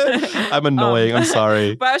Tvlakov. I'm annoying. I'm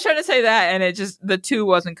sorry. But I was trying to say that, and the 2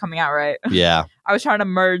 wasn't coming out right. Yeah. I was trying to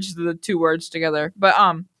merge the 2 words together. But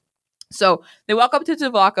so they walk up to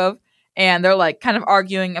Tvlakov, and they're like kind of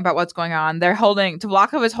arguing about what's going on.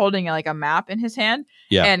 Tvlakov is holding like a map in his hand.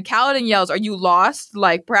 Yeah. And Kaladin yells, "Are you lost?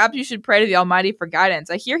 Like, perhaps you should pray to the Almighty for guidance.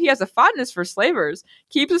 I hear he has a fondness for slavers.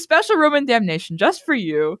 Keeps a special room in damnation just for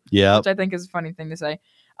you." Yeah. Which I think is a funny thing to say.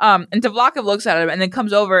 And Tvlakov looks at him and then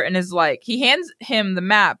comes over and is like, he hands him the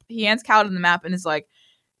map. He hands Kaladin the map and is like,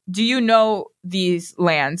 "Do you know these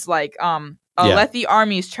lands? Like, let the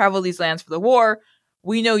armies travel these lands for the war.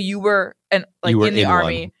 We know you were in the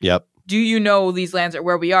army. One. Yep. Do you know these lands are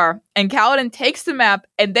where we are?" And Kaladin takes the map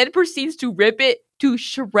and then proceeds to rip it to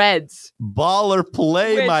shreds. Baller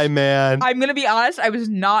play, my man. I'm going to be honest, I was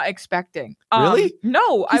not expecting. Really? No, I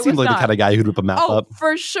was not. He seems like the kind of guy who'd rip a map up. Oh,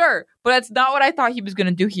 for sure. But that's not what I thought he was going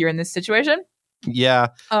to do here in this situation. Yeah.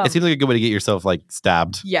 It seems like a good way to get yourself like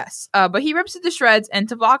stabbed. Yes. But he rips it to shreds, and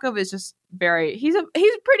Tvlakov is just he's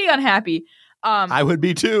pretty unhappy. I would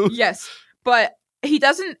be too. Yes. But he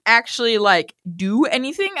doesn't actually like do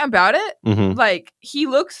anything about it. Mm-hmm. Like he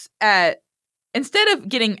looks at, instead of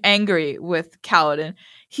getting angry with Kaladin,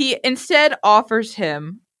 he instead offers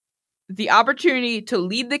him the opportunity to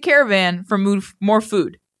lead the caravan for more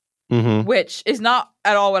food, which is not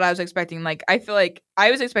at all what I was expecting. Like I feel like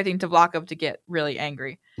I was expecting Tvlakov to get really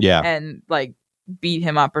angry, and like beat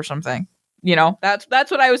him up or something. That's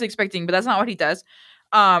what I was expecting, but that's not what he does.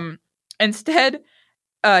 Instead.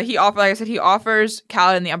 He offers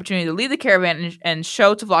Kaladin the opportunity to lead the caravan and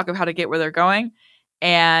show Tvlakov how to get where they're going,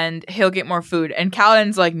 and he'll get more food. And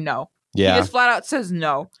Kaladin's like, no. Yeah. He just flat out says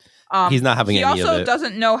no. He's not having any of it. He also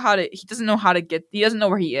doesn't know he doesn't know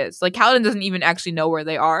where he is. Like Kaladin doesn't even actually know where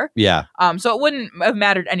they are. Yeah. So it wouldn't have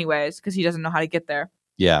mattered anyways because he doesn't know how to get there.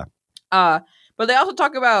 Yeah. But they also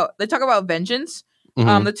talk about vengeance.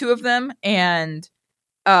 The 2 of them, and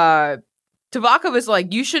Tvlakov is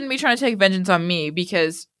like, you shouldn't be trying to take vengeance on me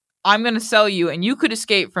because I'm going to sell you and you could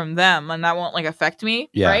escape from them and that won't like affect me.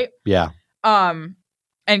 Yeah. Right. Yeah.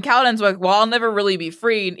 And Kaladin's like, well, I'll never really be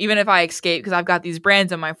freed even if I escape because I've got these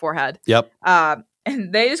brands on my forehead. Yep. And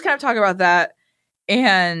they just kind of talk about that.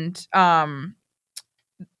 And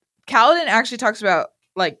Kaladin actually talks about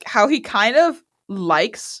like how he kind of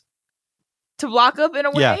likes Tvlakv in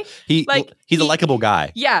a way. Yeah, he's a likable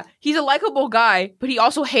guy. Yeah, he's a likable guy, but he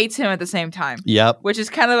also hates him at the same time. Yep. Which is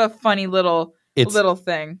kind of a funny little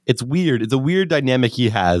thing. It's weird. It's a weird dynamic he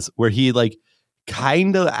has where he like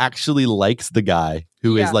kind of actually likes the guy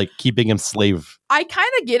who is like keeping him slave. I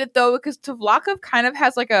kind of get it though, because Tvlakv kind of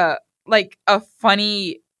has like a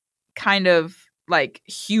funny kind of like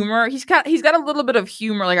humor. He's got a little bit of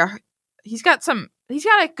humor, he's got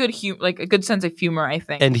a good like a good sense of humor, I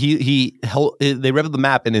think. And they rev up the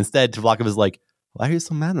map, and instead Tvlakv is like, "Why are you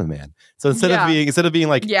so mad at the man?" So instead of being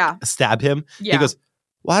like, stab him, he goes,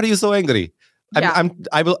 "Why are you so angry?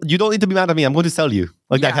 You don't need to be mad at me. I'm going to sell you."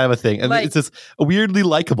 Like that kind of a thing. And like, it's just weirdly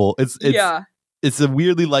likable. It's a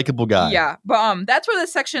weirdly likable guy. Yeah. But that's where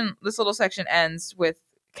this little section ends, with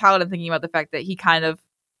Kaladin thinking about the fact that he kind of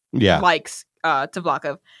likes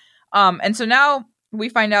Tvlakv. And so now we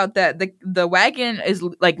find out that the wagon is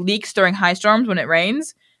like leaks during high storms when it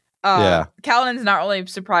rains. Kaladin's not really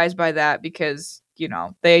surprised by that because,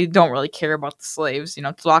 they don't really care about the slaves.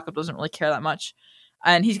 Tvlakv doesn't really care that much.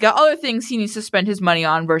 And he's got other things he needs to spend his money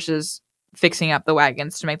on versus fixing up the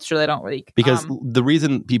wagons to make sure they don't leak. Because the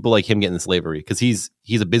reason people like him get into slavery, because he's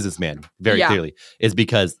a businessman, very clearly, is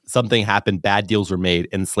because something happened, bad deals were made,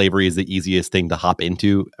 and slavery is the easiest thing to hop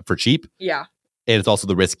into for cheap. Yeah. And it's also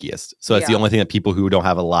the riskiest. So it's the only thing that people who don't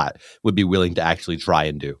have a lot would be willing to actually try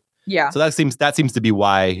and do. Yeah. So that seems to be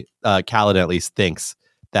why Kaladin at least thinks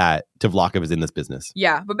that Tvlakv is in this business.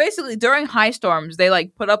 Yeah, but basically during high storms, they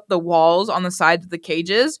like put up the walls on the sides of the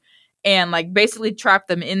cages and like basically trap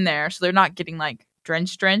them in there so they're not getting like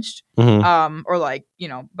drenched. Mm-hmm. Or like,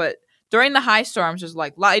 but during the high storms there's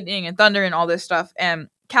like lightning and thunder and all this stuff, and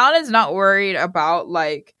Kaladin's not worried about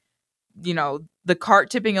like, the cart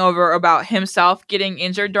tipping over, about himself getting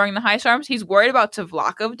injured during the high storms. He's worried about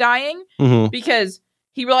Tvlakv dying because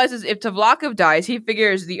he realizes if Tvlakv dies, he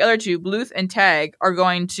figures the other two, Bluth and Tag, are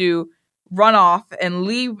going to run off and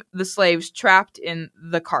leave the slaves trapped in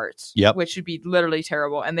the carts, which would be literally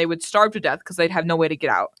terrible, and they would starve to death because they'd have no way to get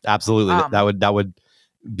out. Absolutely, that would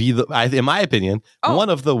be in my opinion, one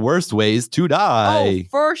of the worst ways to die. Oh,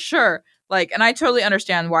 for sure. Like, and I totally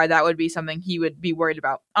understand why that would be something he would be worried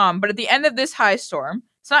about. But at the end of this high storm,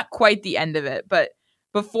 it's not quite the end of it, but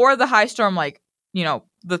before the high storm, like,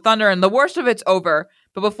 the thunder and the worst of it's over,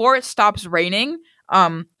 but before it stops raining,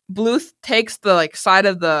 Bluth takes the like side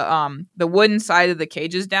of the wooden side of the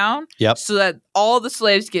cages down, so that all the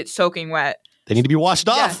slaves get soaking wet. They need to be washed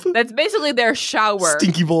off. That's basically their shower.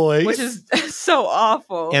 Stinky boys, which is so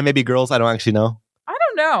awful. And maybe girls. I don't actually know. I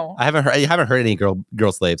don't know. I haven't heard any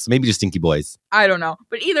girl slaves. So maybe just stinky boys. I don't know,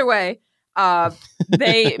 but either way,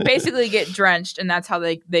 they basically get drenched, and that's how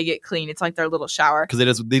they get clean. It's like their little shower because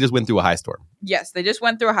they just went through a high storm. Yes, they just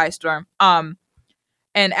went through a high storm.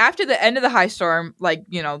 And after the end of the high storm, like,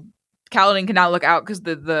 Kaladin can now look out because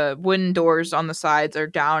the wooden doors on the sides are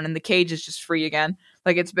down and the cage is just free again.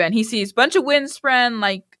 Like it's been. He sees a bunch of windspren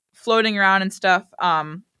like floating around and stuff.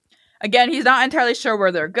 Again, he's not entirely sure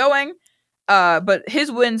where they're going. But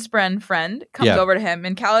his windspren friend comes over to him,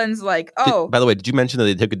 and Kaladin's like, "Oh." By the way, did you mention that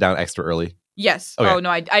they took it down extra early? Yes. Okay. Oh no,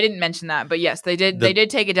 I didn't mention that, but yes, they did. They did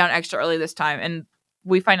take it down extra early this time, and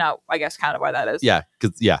we find out, I guess, kind of why that is. Yeah,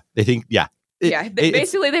 because they think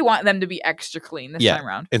basically they want them to be extra clean this time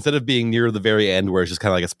around. Instead of being near the very end where it's just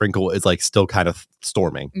kind of like a sprinkle, it's like still kind of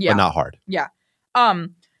storming, but not hard. Yeah.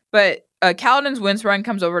 But Kaladin's windspren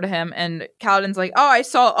comes over to him, and Kaladin's like, "Oh, I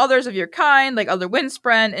saw others of your kind, like other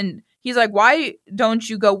windspren," and he's like, "Why don't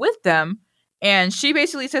you go with them?" And she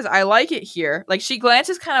basically says, "I like it here." Like she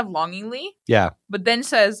glances kind of longingly. Yeah. But then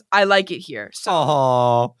says, "I like it here."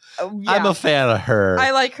 So I'm a fan of her.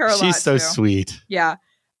 I like her a lot. She's so too. Sweet. Yeah.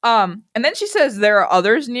 And then she says, "There are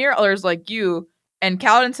others near, others like you." And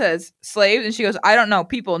Kaladin says, "Slaves?" And she goes, "I don't know,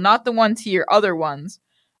 people, not the ones here, other ones."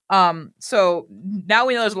 So now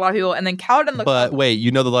we know there's a lot of people. And then Kaladin looks But wait,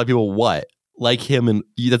 a lot of people what? Like him, and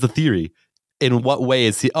that's a theory. In what way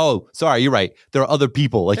is he? Oh, sorry, you're right. There are other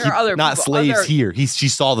people, like not slaves here. She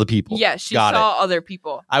saw the people. Yes, she saw other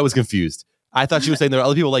people. I was confused. I thought she was saying there are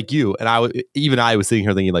other people like you, and I was sitting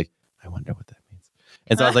here thinking like, I wonder what that means.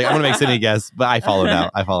 And so I was like, I'm gonna make Sydney guess, but I follow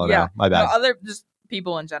now. Now. My bad. No, other just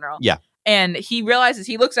people in general. Yeah. And he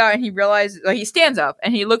looks out, and he stands up,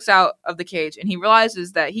 and he looks out of the cage, and he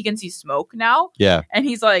realizes that he can see smoke now. Yeah. And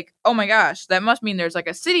he's like, "Oh my gosh, that must mean there's like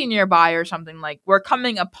a city nearby or something. Like we're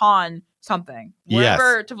coming upon something.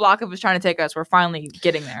 Wherever Tvlakv was trying to take us, we're finally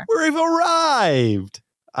getting there. We've arrived."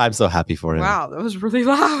 I'm so happy for him. Wow, that was really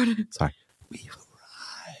loud. Sorry. We've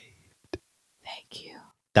arrived. Thank you.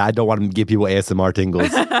 I don't want to give people ASMR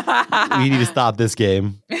tingles. We need to stop this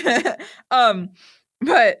game.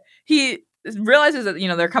 But he realizes that,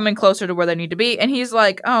 they're coming closer to where they need to be. And he's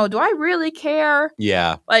like, oh, do I really care?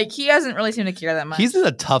 Yeah. Like, he doesn't really seem to care that much. He's in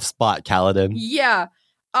a tough spot, Kaladin. Yeah.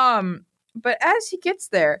 But as he gets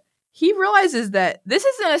there, he realizes that this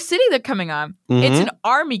isn't a city they're coming on. It's an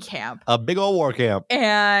army camp. A big old war camp.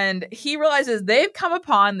 And he realizes they've come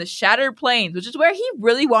upon the Shattered Plains, which is where he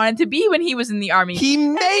really wanted to be when he was in the army. He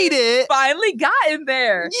made it. Finally gotten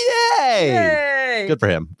there. Yay! Good for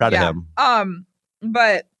him. Proud of him.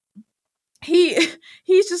 But he's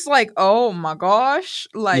just like, oh my gosh.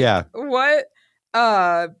 Like, what?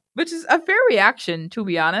 Which is a fair reaction, to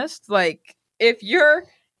be honest. Like, if you're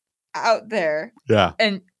out there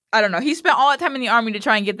and I don't know, he spent all that time in the army to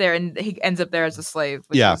try and get there, and he ends up there as a slave,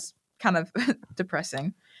 which is kind of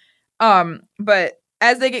depressing. But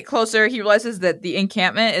as they get closer, he realizes that the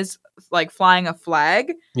encampment is like flying a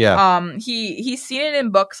flag. He's seen it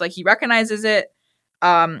in books, like he recognizes it.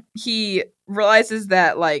 He realizes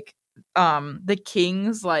that like the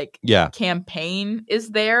king's like campaign is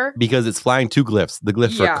there because it's flying two glyphs, the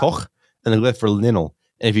glyph for Koch and the glyph for Linel.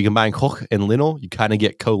 And if you combine Koch and Linel, you kind of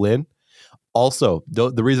get Kolin. Also,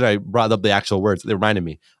 the reason I brought up the actual words, it reminded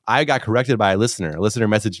me. I got corrected by a listener. A listener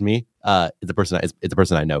messaged me. It's a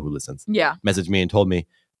person I know who listens. Yeah, messaged me and told me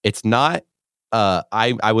it's not.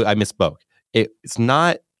 I misspoke. It's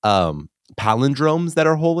not palindromes that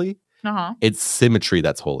are holy. It's symmetry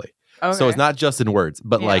that's holy. Okay. So it's not just in words,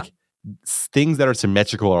 but like things that are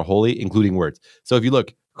symmetrical are holy, including words. So if you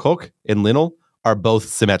look, Koch and Linel are both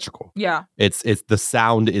symmetrical. Yeah. It's the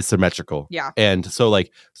sound is symmetrical. Yeah. And so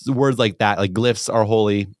like words like that, like glyphs are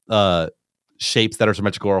holy, shapes that are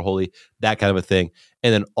symmetrical are holy, that kind of a thing.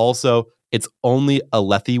 And then also it's only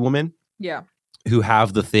Alethi women who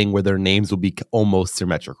have the thing where their names will be almost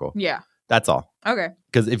symmetrical. Yeah. That's all. Okay.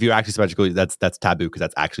 Because if you're actually symmetrical, that's taboo because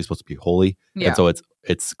that's actually supposed to be holy. Yeah. And so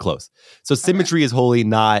it's close. So symmetry is holy,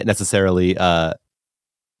 not necessarily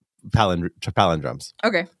palindromes.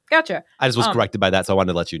 Okay, gotcha. I just was corrected by that, so I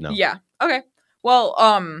wanted to let you know. Yeah. Okay. Well,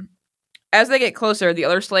 as they get closer, the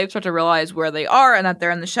other slaves start to realize where they are and that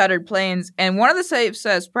they're in the Shattered Plains. And one of the slaves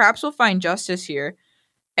says, "Perhaps we'll find justice here."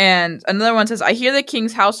 And another one says, "I hear the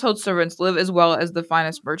king's household servants live as well as the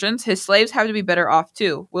finest merchants. His slaves have to be better off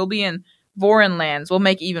too. We'll be in Vorin lands. We'll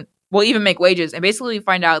even make wages." And basically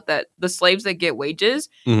find out that the slaves that get wages,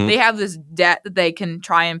 they have this debt that they can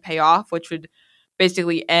try and pay off, which would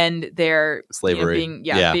basically end their slavery,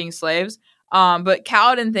 being slaves. But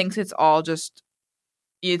Kaladin thinks it's all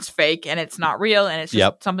it's fake and it's not real, and it's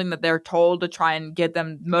just something that they're told to try and get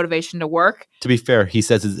them motivation to work. To be fair, he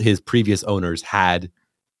says his previous owners had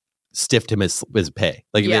stiffed him his pay.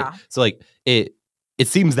 Like so like it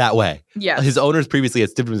seems that way. Yeah, his owners previously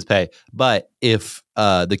had stiffed him his pay, but if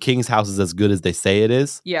the king's house is as good as they say it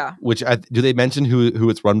is, which do they mention who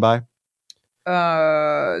it's run by?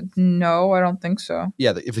 No, I don't think so.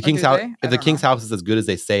 Yeah, if the king's house is as good as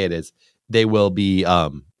they say it is, they will be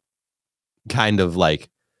kind of like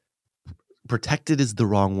protected is the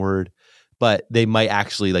wrong word, but they might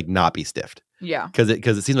actually like not be stiffed. Yeah, because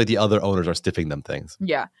it seems like the other owners are stiffing them things.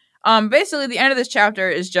 Yeah. Basically, the end of this chapter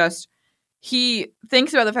is just he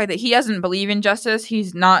thinks about the fact that he doesn't believe in justice.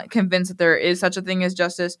 He's not convinced that there is such a thing as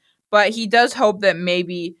justice, but he does hope that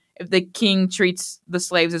maybe if the king treats the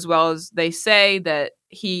slaves as well as they say, that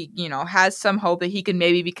he, has some hope that he can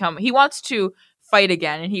maybe he wants to fight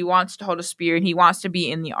again, and he wants to hold a spear, and he wants to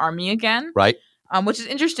be in the army again. Right. Which is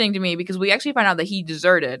interesting to me because we actually find out that he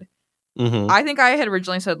deserted. Mm-hmm. I think I had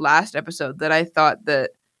originally said last episode that I thought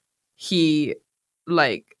that he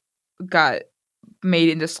got made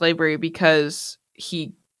into slavery because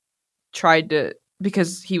he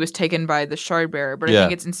because he was taken by the Shardbearer, but I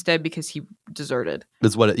think it's instead because he deserted.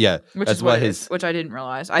 That's what which I didn't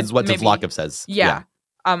realize. That's what Tvlakov says. Yeah.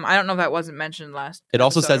 I don't know if that wasn't mentioned last. It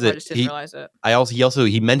also says I just didn't realize it.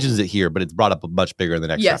 He mentions it here, but it's brought up much bigger in the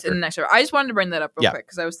next chapter. Yes, in the next chapter. I just wanted to bring that up real quick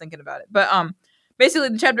because I was thinking about it. But basically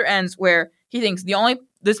the chapter ends where he thinks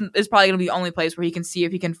this is probably going to be the only place where he can see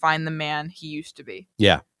if he can find the man he used to be.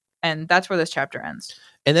 Yeah. And that's where this chapter ends.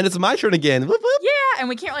 And then it's my turn again. Whoop, whoop. Yeah, and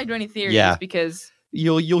we can't really do any theories because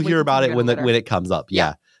you'll hear about it when it comes up.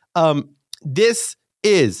 Yeah. This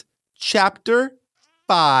is chapter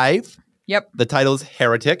 5. Yep. The title is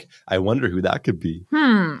Heretic. I wonder who that could be.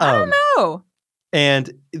 I don't know.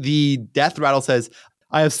 And the death rattle says,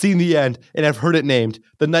 "I have seen the end and have heard it named,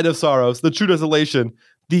 the night of sorrows, the true desolation,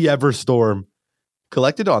 the Everstorm."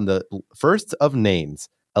 Collected on the first of names,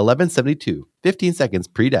 1172, 15 seconds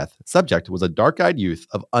pre-death. Subject was a dark-eyed youth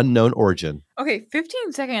of unknown origin. Okay,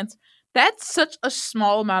 15 seconds. That's such a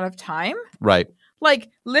small amount of time. Right. Like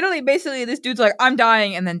literally, basically, this dude's like, I'm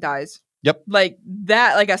dying, and then dies. Yep. Like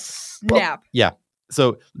that, like a snap.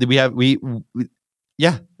 So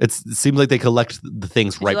it seems like they collect the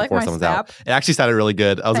things Did right you like before my someone's snap? out. It actually sounded really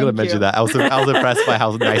good. I was going to Thank mention you. that. I was impressed by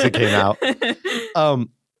how nice it came out.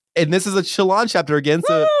 And this is a Shallan chapter again.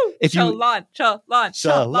 So Woo! if you Shallan.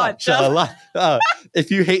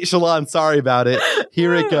 if you hate Shallan, sorry about it.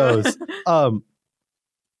 Here it goes.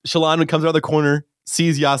 Shallan comes around the corner,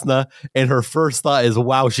 sees Yasna, and her first thought is,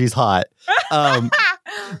 "Wow, she's hot,"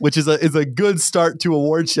 which is a good start to a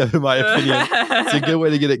wardship, in my opinion. It's a good way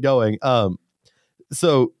to get it going.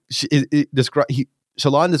 So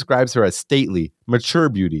Shallan describes her as stately, mature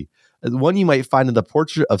beauty, as one you might find in the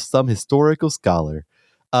portrait of some historical scholar.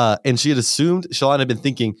 And she had assumed, Shallan had been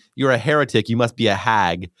thinking, "You're a heretic, you must be a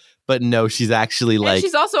hag." But no, she's actually And like,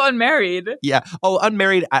 she's also unmarried. yeah. Oh,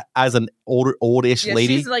 unmarried as an oldish Yeah,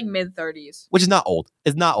 lady, she's like mid-30s. which is not old.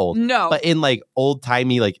 It's not old. No. But in like old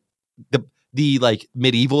timey, like the like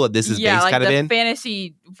medieval that this is based like kind of the in,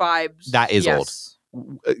 fantasy vibes. That is old.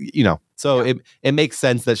 So Yeah. it makes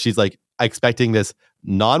sense that she's like expecting this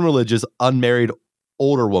non-religious, unmarried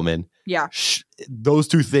older woman. Yeah. Those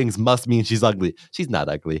two things must mean she's ugly. She's not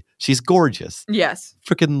ugly. She's gorgeous. Yes.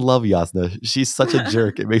 Freaking love Yasna. She's such a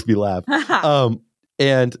jerk. It makes me laugh.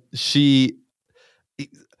 And Shallan,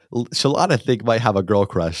 I think, might have a girl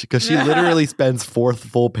crush because she literally spends 4th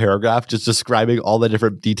full paragraph just describing all the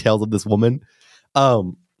different details of this woman.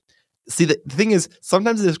 See, the thing is,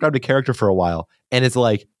 sometimes they describe a character for a while, and it's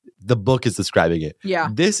like the book is describing it. Yeah.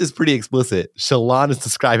 This is pretty explicit. Shallan is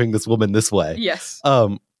describing this woman this way. Yes.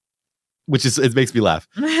 Which is, it makes me laugh.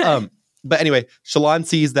 But anyway, Shallan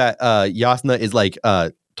sees that Yasna is like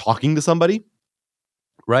talking to somebody,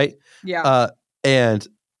 right? Yeah. And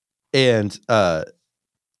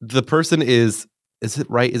the person is it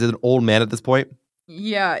right? Is it an old man at this point?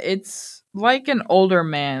 Yeah, it's like an older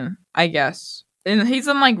man, I guess. And he's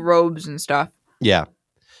in like robes and stuff. Yeah.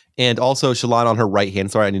 And also Shallan on her right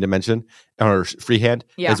hand, sorry, I need to mention, on her free hand,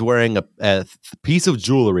 is wearing a piece of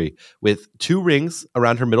jewelry with 2 rings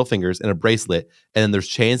around her middle fingers and a bracelet. And then there's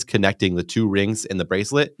chains connecting the 2 rings in the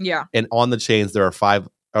bracelet. Yeah. And on the chains, there are 5,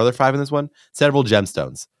 are there 5 in this one? Several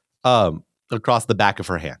gemstones across the back of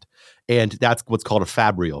her hand. And that's what's called a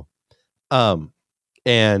fabrial. As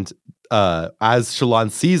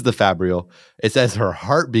Shallan sees the fabrial, it says her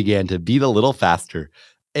heart began to beat a little faster.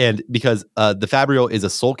 And because the fabrial is a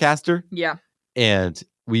soul caster. Yeah. And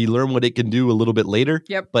we learn what it can do a little bit later.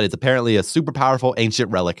 Yep. But it's apparently a super powerful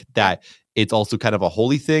ancient relic that it's also kind of a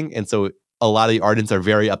holy thing. And so a lot of the Ardents are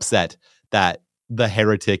very upset that the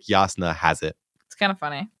heretic Yasna has it. It's kind of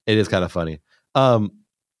funny. It is kind of funny. And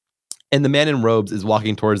the man in robes is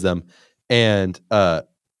walking towards them. And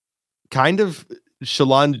kind of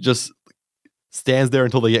Shallan just stands there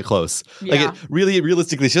until they get close. Yeah. Like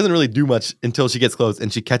realistically, she doesn't really do much until she gets close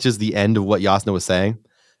and she catches the end of what Yasna was saying.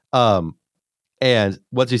 And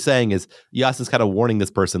what she's saying is Yasna's kind of warning this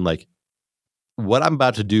person, like, what I'm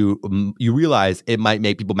about to do, you realize it might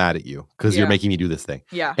make people mad at you because you're making me do this thing.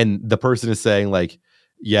 Yeah. And the person is saying like,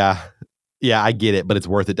 yeah, I get it, but it's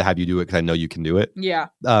worth it to have you do it because I know you can do it. Yeah.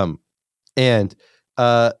 And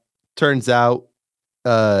turns out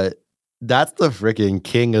that's the freaking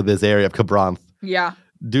king of this area of Kharbranth. Yeah.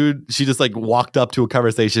 Dude, she just like walked up to a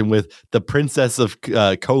conversation with the princess of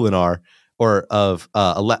Kholinar, or of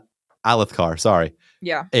Alethkar, sorry.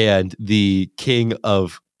 Yeah. And the king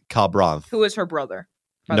of Kharbranth. Who is her brother,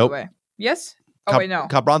 by Nope. the way? Yes? Oh, wait, no.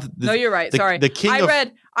 Kharbranth. No, you're right. Sorry. The king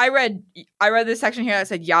I read this section here that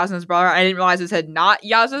said Yasna's brother. I didn't realize it said not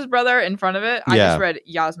Yasna's brother in front of it. I Yeah. just read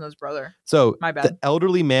Yasna's brother. So My bad. the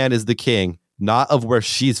elderly man is the king, not of where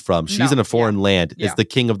she's from. She's No, in a foreign land. Yeah. It's the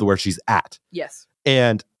king of where she's at. Yes.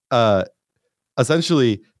 And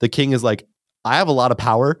essentially, the king is like, I have a lot of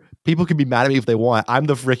power. People can be mad at me if they want. I'm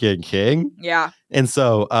the freaking king. Yeah. And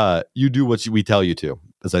so you do what we tell you to,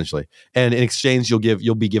 essentially. And in exchange,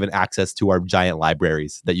 you'll be given access to our giant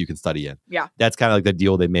libraries that you can study in. Yeah. That's kind of like the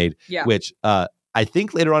deal they made. Yeah. Which I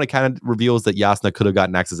think later on it kind of reveals that Yasna could have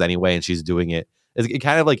gotten access anyway, and she's doing it. It's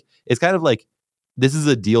kind of like this is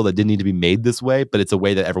a deal that didn't need to be made this way, but it's a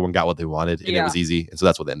way that everyone got what they wanted, and it was easy, and so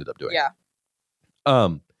that's what they ended up doing. Yeah.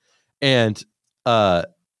 And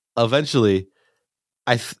eventually,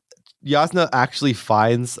 Yasna actually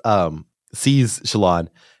sees Shallan.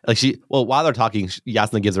 Like while they're talking,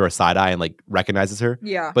 Yasna gives her a side eye and like recognizes her.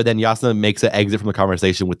 Yeah. But then Yasna makes an exit from the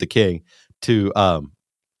conversation with the king to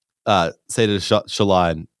say to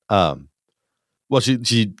Shallan. Well,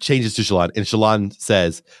 she changes to Shallan, and Shallan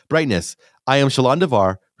says, "Brightness, I am Shallan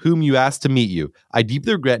Devar, whom you asked to meet you. I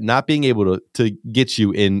deeply regret not being able to get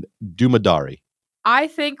you in Dumadari." I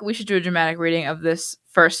think we should do a dramatic reading of this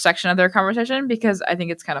first section of their conversation because I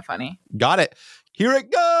think it's kind of funny. Got it. Here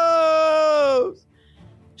it goes.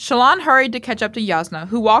 Shallan hurried to catch up to Yasna,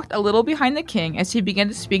 who walked a little behind the king as he began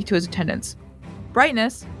to speak to his attendants.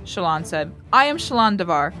 Brightness, Shallan said, I am Shallan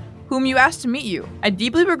Davar, whom you asked to meet you. I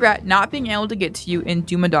deeply regret not being able to get to you in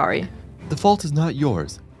Dumadari. The fault is not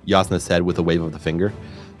yours, Yasna said with a wave of the finger.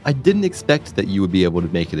 I didn't expect that you would be able to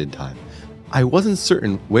make it in time. I wasn't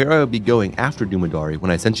certain where I would be going after Dumadari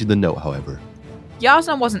when I sent you the note, however.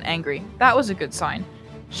 Yasna wasn't angry. That was a good sign.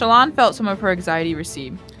 Shallan felt some of her anxiety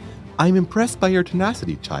recede. I'm impressed by your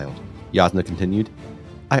tenacity, child, Yasna continued.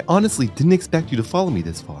 I honestly didn't expect you to follow me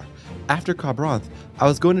this far. After Kharbranth, I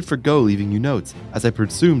was going to forgo leaving you notes, as I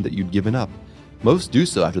presumed that you'd given up. Most do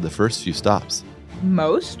so after the first few stops.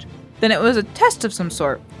 Most? Then it was a test of some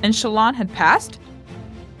sort, and Shallan had passed?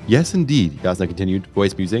 Yes, indeed, Yasna continued,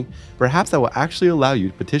 voice musing. Perhaps I will actually allow you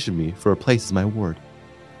to petition me for a place as my ward.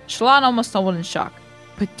 Shallan almost stumbled in shock.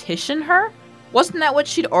 Petition her? Wasn't that what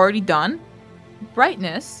she'd already done?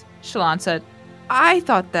 Brightness, Shallan said. I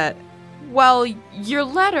thought that, well, your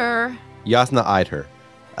letter... Yasna eyed her.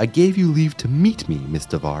 I gave you leave to meet me, Miss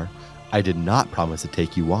Davar. I did not promise to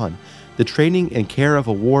take you on. The training and care of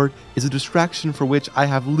a ward is a distraction for which I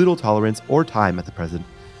have little tolerance or time at the present.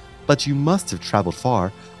 But you must have traveled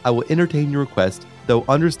far. I will entertain your request, though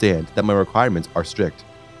understand that my requirements are strict.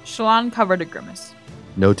 Shallan covered a grimace.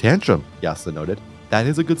 No tantrum, Yasna noted. That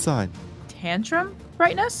is a good sign. Tantrum,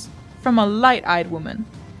 Brightness? From a light-eyed woman.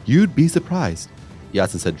 You'd be surprised,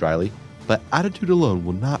 Yasna said dryly, but attitude alone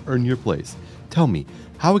will not earn your place. Tell me,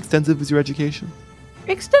 how extensive is your education?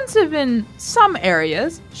 Extensive in some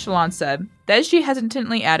areas, Shallan said. Then she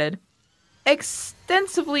hesitantly added,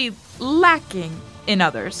 extensively lacking in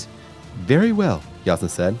others. Very well, Yasna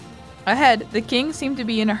said. Ahead, the king seemed to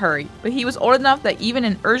be in a hurry, but he was old enough that even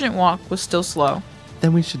an urgent walk was still slow.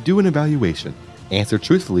 Then we should do an evaluation. Answer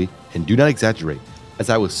truthfully and do not exaggerate, as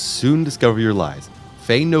I will soon discover your lies.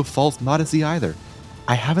 Feign no false modesty either.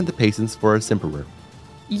 I haven't the patience for a simperer.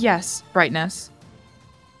 Yes, Brightness.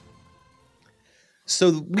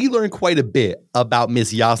 So we learned quite a bit about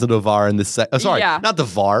Miss Yasna Davar in this section. Yeah. Not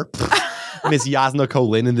Davar. Miss Yasna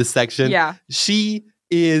Kholin in this section. Yeah. She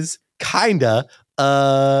is kinda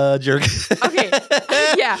a jerk. Okay.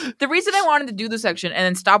 Yeah. The reason I wanted to do this section and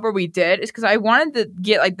then stop where we did is because I wanted to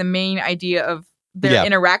get like the main idea of their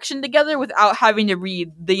interaction together without having to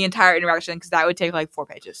read the entire interaction because that would take like 4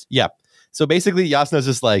 pages. Yeah. So basically Yasna's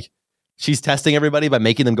just like, she's testing everybody by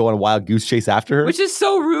making them go on a wild goose chase after her. Which is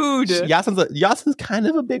so rude. Yasna's kind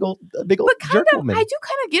of a big old but jerk woman. I do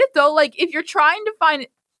kind of get it though. Like if you're trying to find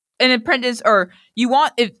an apprentice or you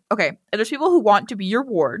want, if there's people who want to be your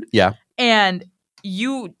ward. Yeah. And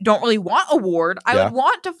you don't really want a ward. I would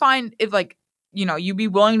want to find if like, you know, you'd be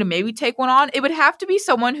willing to maybe take one on. It would have to be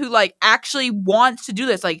someone who like actually wants to do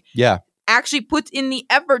this. Like, actually puts in the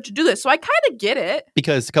effort to do this. So I kind of get it.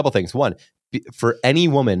 Because a couple things. One, for any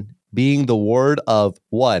woman being the ward of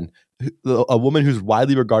one, a woman who's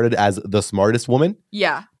widely regarded as the smartest woman.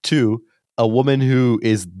 Yeah. 2, a woman who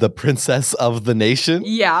is the princess of the nation.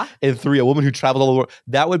 Yeah. And 3, a woman who travels all over the world.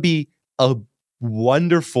 That would be a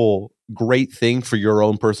wonderful, great thing for your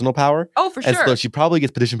own personal power. Oh, for and sure. so she probably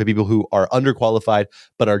gets petitioned by people who are underqualified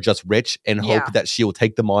but are just rich and hope that she will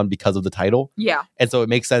take them on because of the title. Yeah. And so it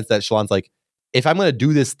makes sense that Shallan's like, if I'm going to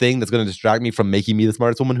do this thing that's going to distract me from making me the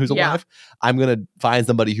smartest woman who's alive, I'm going to find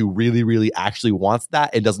somebody who really, really actually wants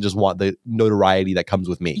that and doesn't just want the notoriety that comes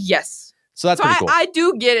with me. Yes. So that's pretty cool. I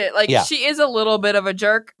do get it. Like she is a little bit of a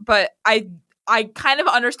jerk, but I kind of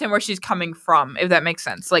understand where she's coming from, if that makes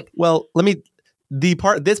sense. Like, well,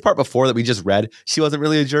 this part before that we just read, she wasn't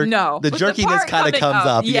really a jerk. No. The jerkiness kind of comes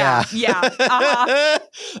up. Yeah.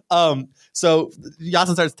 Uh-huh. So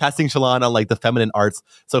Yasna starts testing Shallan on like the feminine arts.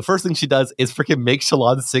 So first thing she does is freaking make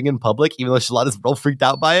Shallan sing in public, even though Shallan is real freaked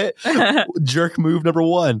out by it. Jerk move number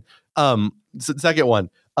 1. Second one,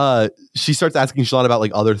 she starts asking Shallan about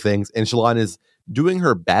like other things, and Shallan is doing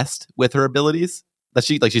her best with her abilities. That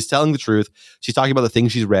she's telling the truth. She's talking about the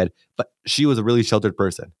things she's read, but she was a really sheltered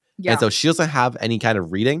person. Yeah. And so she doesn't have any kind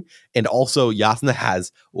of reading. And also Yasna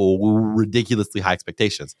has ridiculously high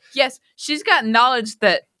expectations. Yes. She's got knowledge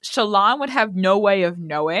that Shallan would have no way of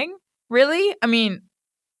knowing. Really? I mean,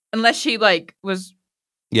 unless she like was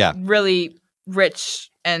really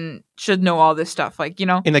rich and should know all this stuff. Like, you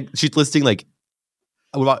know? And like she's listing like,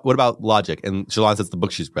 what about logic? And Shallan says the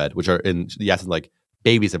books she's read, which are in Yasna's like,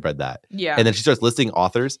 babies have read that. Yeah. And then she starts listing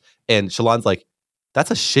authors. And Shallan's like,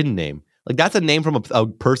 that's a Shin name. Like, that's a name from a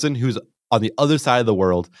person who's on the other side of the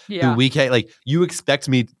world. Yeah. Who we can't, like, you expect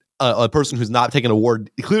me, a person who's not taken an award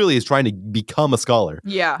clearly is trying to become a scholar.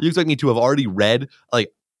 Yeah. You expect me to have already read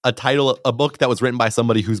like a book that was written by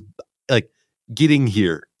somebody who's like getting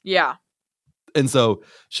here. Yeah. And so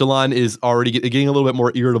Shallan is already getting a little bit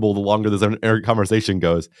more irritable the longer this conversation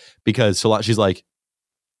goes, because she's like,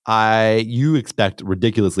 you expect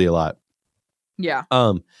ridiculously a lot. Yeah.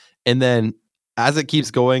 And then as it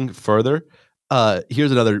keeps going further,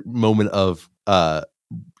 here's another moment of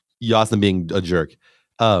Jasnah being a jerk.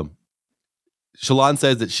 Shallan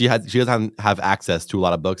says that she doesn't have access to a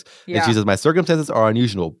lot of books. Yeah. And she says, my circumstances are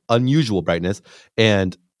unusual brightness.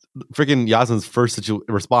 And freaking Jasnah's first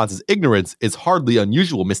response is, ignorance is hardly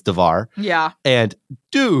unusual, Miss Devar. Yeah. And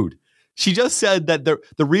dude, she just said that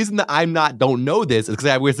the reason that don't know this is because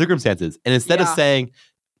I have weird circumstances. And instead of saying,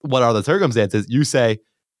 what are the circumstances, you say,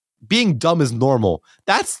 being dumb is normal.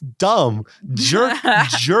 That's dumb.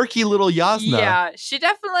 Jerky little Jasnah. Yeah, she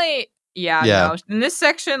definitely. Yeah. Yeah. No, in this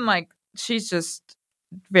section, like, she's just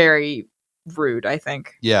very rude, I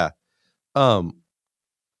think. Yeah. And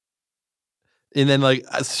then like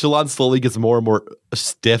Shallan slowly gets more and more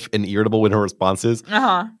stiff and irritable in her responses.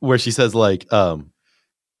 Where she says like, she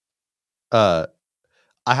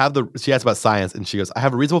asks about science, and she goes, I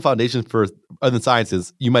have a reasonable foundation for the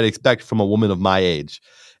sciences you might expect from a woman of my age.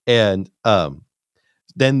 And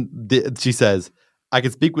then she says, I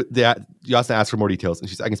can speak with Jasnah asks for more details, and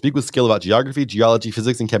she says, I can speak with skill about geography, geology,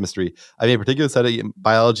 physics, and chemistry. I made a particular study in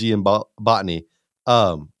biology and botany.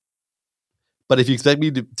 But if you expect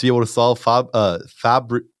me to be able to solve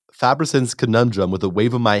Fabricant's conundrum with a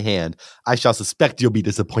wave of my hand, I shall suspect you'll be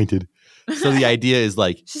disappointed. So the idea is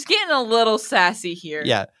like, she's getting a little sassy here.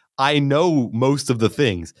 Yeah, I know most of the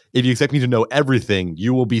things. If you expect me to know everything,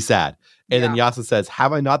 you will be sad. And then Jasnah says,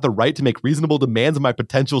 have I not the right to make reasonable demands of my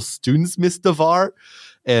potential students, Miss Devar?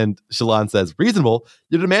 And Shallan says, reasonable?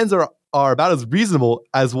 Your demands are about as reasonable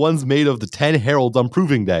as ones made of the 10 heralds on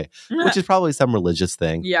proving day, which is probably some religious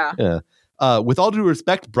thing. Yeah. With all due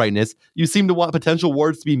respect, Brightness, you seem to want potential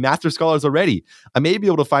wards to be master scholars already. I may be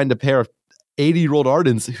able to find a pair of 80-year-old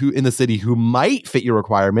Ardens who in the city who might fit your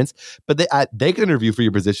requirements, but they can interview for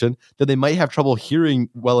your position, that they might have trouble hearing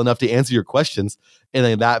well enough to answer your questions. And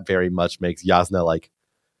then that very much makes Jasnah like,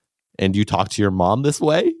 and you talk to your mom this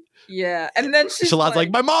way? Yeah. And then Shallan's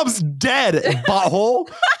like, my mom's dead,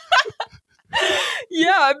 butthole.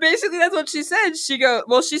 Yeah, basically that's what she said. She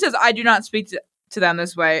says, I do not speak to them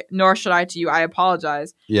this way, nor should I to you. I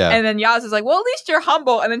apologize. Yeah. And then Yaz is like, well, at least you're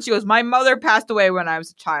humble. And then she goes, my mother passed away when I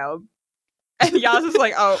was a child. And Yaz is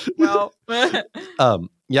like, oh, well.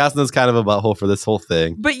 Jasnah's kind of a butthole for this whole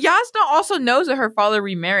thing. But Jasnah also knows that her father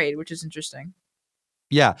remarried, which is interesting.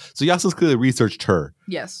 Yeah. So Jasnah's clearly researched her.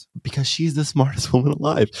 Yes. Because she's the smartest woman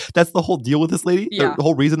alive. That's the whole deal with this lady. Yeah. The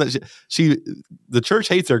whole reason that the church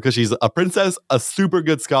hates her because she's a princess, a super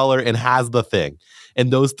good scholar, and has the thing.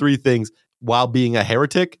 And those three things, while being a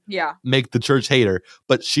heretic, make the church hate her.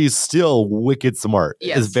 But she's still wicked smart.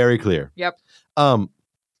 Yes. It's very clear. Yep.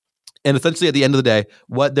 And essentially at the end of the day,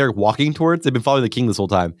 what they're walking towards, they've been following the king this whole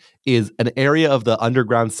time, is an area of the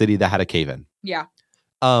underground city that had a cave-in. Yeah.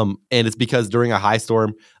 And it's because during a high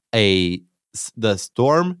storm, the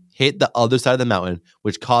storm hit the other side of the mountain,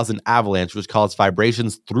 which caused an avalanche, which caused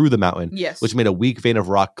vibrations through the mountain, which made a weak vein of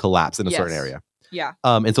rock collapse in a certain area. Yeah.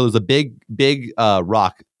 And so there's a big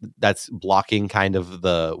rock that's blocking kind of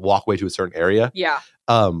the walkway to a certain area. Yeah.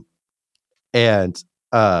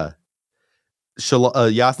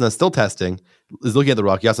 Jasnah, still testing, is looking at the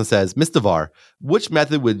rock. Jasnah says, Miss Devar, which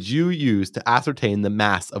method would you use to ascertain the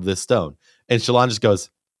mass of this stone? And Shallan just goes,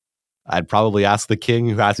 I'd probably ask the king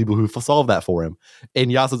who has people who solve that for him. And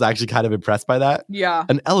Jasnah's actually kind of impressed by that. Yeah.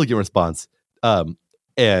 An elegant response. And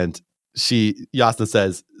Jasnah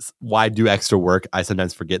says, why do extra work? I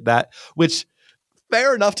sometimes forget that. Which,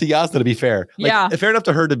 fair enough to Jasnah, to be fair. Fair enough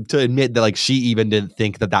to her to admit that like she even didn't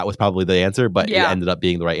think that was probably the answer, but it ended up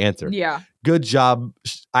being the right answer. Yeah. Good job.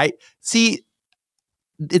 I see.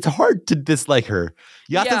 It's hard to dislike her.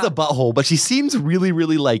 Jasnah's a butthole, but she seems really,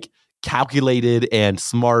 really like calculated and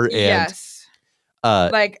smart. And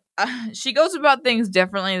she goes about things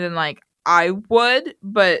differently than like I would,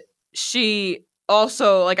 but she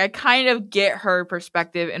also like I kind of get her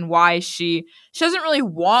perspective and why she doesn't really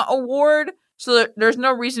want a ward, so there's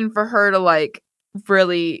no reason for her to like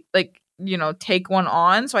really like take one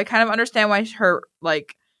on. So I kind of understand why her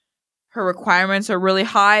requirements are really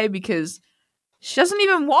high, because she doesn't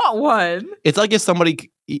even want one. It's like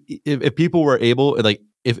if people were able, like,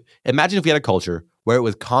 imagine if we had a culture where it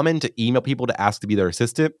was common to email people to ask to be their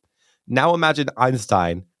assistant. Now imagine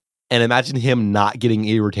Einstein and imagine him not getting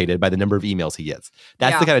irritated by the number of emails he gets.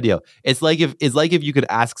 That's the kind of deal. It's like if you could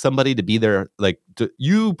ask somebody to be there, like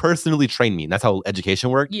you personally train me. And that's how education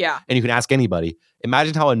works. Yeah. And you can ask anybody.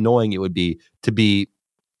 Imagine how annoying it would be to be.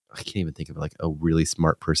 I can't even think of like a really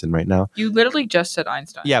smart person right now. You literally just said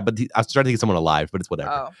Einstein. Yeah, but I was trying to think of someone alive, but it's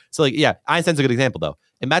whatever. Oh. So like, yeah, Einstein's a good example though.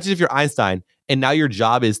 Imagine if you're Einstein and now your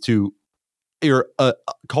job is to your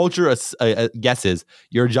culture guesses.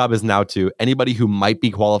 Your job is now to anybody who might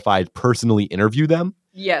be qualified personally interview them.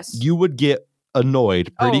 Yes. You would get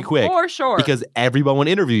annoyed pretty quick for sure. because everyone would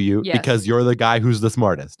interview you because you're the guy who's the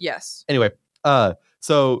smartest. Yes. Anyway,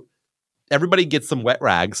 so everybody gets some wet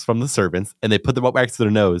rags from the servants and they put the wet rags to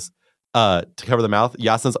their nose to cover their mouth.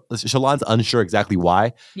 Shallan's unsure exactly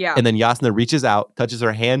why. Yeah. And then Jasnah reaches out, touches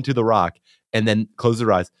her hand to the rock, and then closes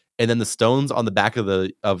her eyes. And then the stones on the back of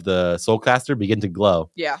the soulcaster begin to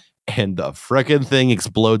glow. Yeah. And the frickin' thing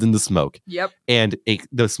explodes into smoke. Yep. And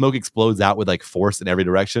the smoke explodes out with like force in every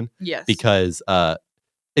direction. Yes. Because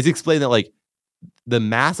it's explained that like the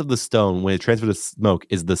mass of the stone when it transfers to smoke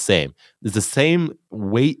is the same. There's the same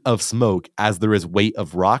weight of smoke as there is weight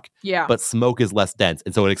of rock. Yeah. But smoke is less dense.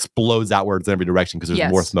 And so it explodes outwards in every direction because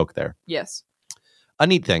there's more smoke there. Yes. A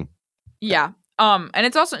neat thing. Yeah. And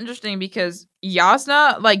it's also interesting because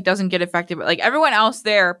Jasnah like doesn't get affected, but like everyone else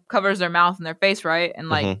there covers their mouth and their face, right? And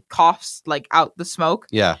like coughs like out the smoke.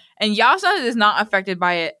 Yeah. And Jasnah is not affected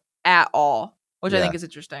by it at all, which I think is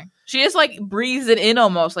interesting. She just like breathes it in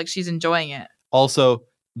almost like she's enjoying it. Also,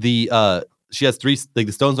 she has three like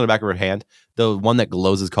the stones on the back of her hand. The one that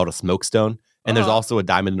glows is called a smoke stone, and there's also a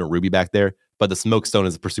diamond and a ruby back there. But the smoke stone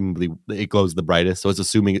is presumably it glows the brightest, so it's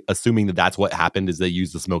assuming that that's what happened is they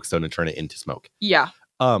used the smoke stone and turn it into smoke. Yeah.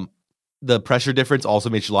 The pressure difference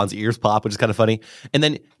also made Shallan's ears pop, which is kind of funny. And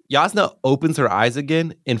then Jasnah opens her eyes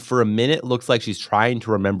again, and for a minute looks like she's trying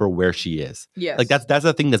to remember where she is. Yes. Like that's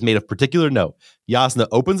a thing that's made of particular note. Jasnah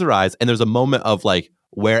opens her eyes, and there's a moment of like,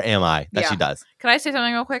 where am I? That she does. Can I say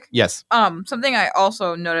something real quick? Yes. Something I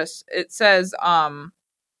also noticed. It says,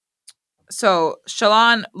 so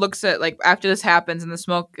Shallan looks at like after this happens and the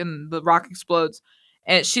smoke and the rock explodes,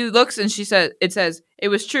 and she looks and she said, it says, it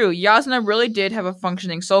was true. Jasnah really did have a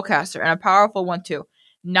functioning soulcaster and a powerful one too.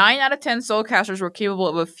 9 out of 10 soulcasters were capable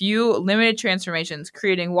of a few limited transformations,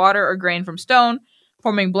 creating water or grain from stone,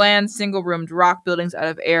 forming bland, single-roomed rock buildings out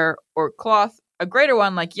of air or cloth. A greater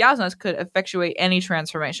one, like Jasnah's, could effectuate any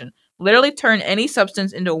transformation, literally turn any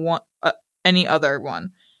substance into any other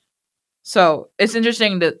one. So it's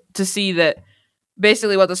interesting to see that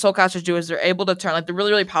basically what the soulcasters do is they're able to turn, like the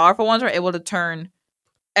really, really powerful ones are able to turn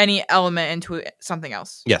any element into something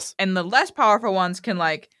else. Yes. And the less powerful ones can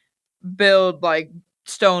like build like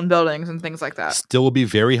stone buildings and things like that. Still will be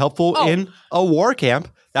very helpful in a war camp.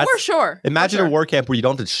 That's, for sure. Imagine a war camp where you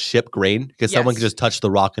don't have to ship grain because someone can just touch the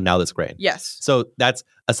rock and now that's grain. Yes. So that's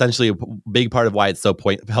essentially a big part of why it's so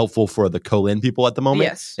helpful for the Kholin people at the moment.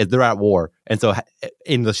 Yes. Is they're at war. And so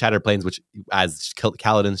in the Shattered Plains, which as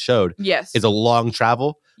Kaladin showed, is a long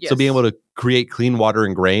travel. Yes. So being able to create clean water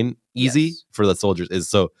and grain easy for the soldiers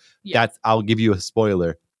is that's, I'll give you a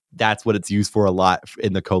spoiler. That's what it's used for a lot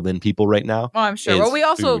in the Kholin people right now. Oh, I'm sure. Well, we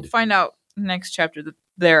also find out next chapter that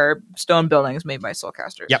there are stone buildings made by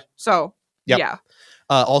soulcasters. Yep. So, yeah.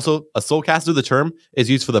 Also, a soulcaster, the term, is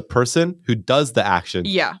used for the person who does the action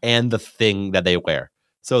and the thing that they wear.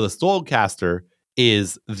 So the soulcaster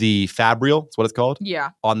is the fabrial, that's what it's called. Yeah.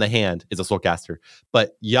 On the hand is a soulcaster.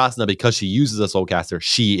 But Jasnah, because she uses a soulcaster,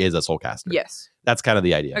 she is a soulcaster. Yes. That's kind of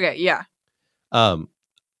the idea. Okay, yeah.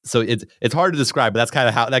 So it's hard to describe, but that's kind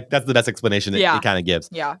of how that's the best explanation it kind of gives.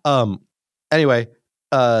 Yeah. Anyway,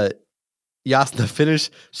 Jasnah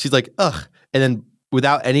finished. She's like, ugh. And then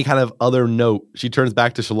without any kind of other note, she turns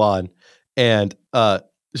back to Shallan and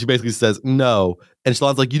she basically says, no. And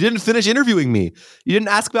Shallan's like, you didn't finish interviewing me. You didn't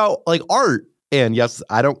ask about like art. And yes,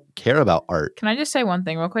 I don't care about art. Can I just say one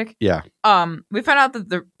thing real quick? Yeah. We found out that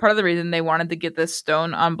the part of the reason they wanted to get this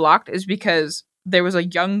stone unblocked is because there was a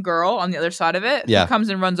young girl on the other side of it who comes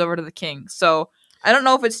and runs over to the king. So I don't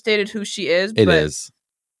know if it's stated who she is. It is.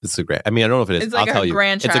 It's a grand. I mean, I don't know if it is. It's like I'll tell you.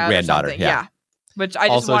 It's a granddaughter. Yeah. Which I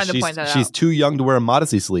just wanted to point that out. She's too young to wear a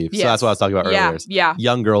modesty sleeve. So that's what I was talking about earlier. Yeah.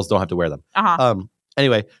 Young girls don't have to wear them.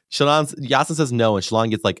 Anyway, Jasnah says no, and Shallan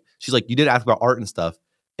gets like, she's like, you did ask about art and stuff.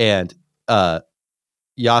 And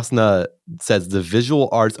Jasnah says, the visual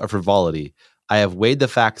arts are frivolity. I have weighed the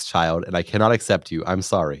facts, child, and I cannot accept you. I'm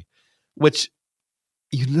sorry. Which,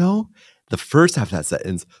 the first half of that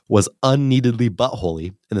sentence was unneededly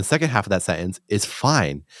buttholy, and the second half of that sentence is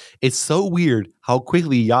fine. It's so weird how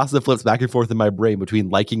quickly Jasnah flips back and forth in my brain between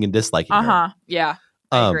liking and disliking her. Yeah,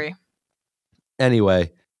 I agree.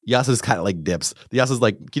 Anyway, Yasna's kind of like dips. Yasna's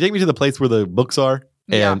like, can you take me to the place where the books are?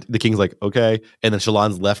 And the king's like, okay. And then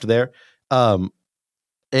Shallan's left there. And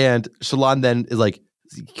Shallan then is like,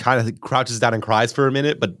 kind of crouches down and cries for a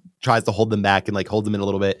minute, but tries to hold them back and like holds them in a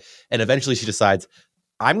little bit. And eventually she decides,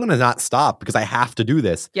 I'm going to not stop because I have to do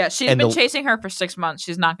this. Yeah, she's been chasing her for 6 months.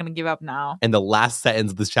 She's not going to give up now. And the last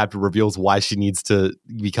sentence of this chapter reveals why she needs to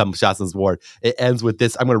become Jasna's ward. It ends with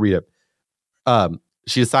this. I'm going to read it.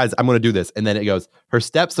 She decides, I'm going to do this. And then it goes, her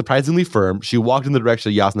steps surprisingly firm, she walked in the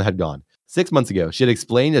direction Jasnah had gone. 6 months ago, she had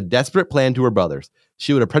explained a desperate plan to her brothers.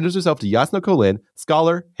 She would apprentice herself to Jasnah Kholin,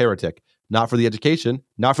 scholar, heretic, not for the education,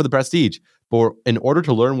 not for the prestige, but in order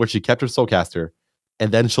to learn where she kept her soulcaster,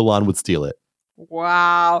 and then Shallan would steal it.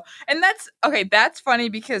 Wow. And that's funny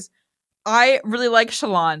because I really like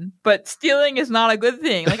Shallan, but stealing is not a good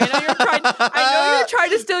thing. Like, I know you're trying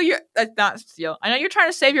to steal your not steal. I know you're trying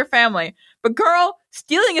to save your family, but girl,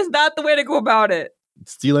 stealing is not the way to go about it.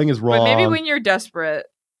 Stealing is wrong. But maybe when you're desperate.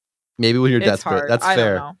 Maybe when you're desperate. Hard. That's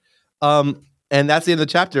fair. I don't know. And that's the end of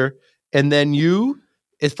the chapter. And then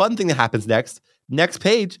a fun thing that happens next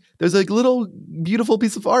page, there's a little beautiful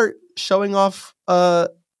piece of art showing off the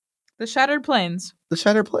Shattered Plains. The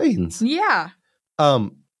Shattered Plains. Yeah.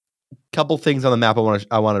 Couple things on the map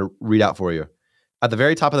I want to read out for you. At the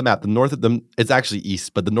very top of the map, it's actually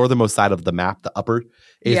east, but the northernmost side of the map, the upper,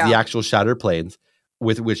 is the actual Shattered Plains,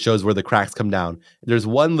 which shows where the cracks come down. There's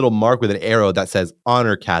one little mark with an arrow that says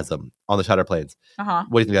Honor Chasm on the Shattered Plains. Uh-huh.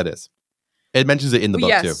 What do you think that is? It mentions it in the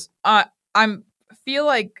book too. I feel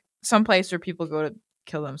like some place where people go to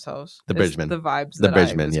kill themselves. The Bridgeman. The vibes the that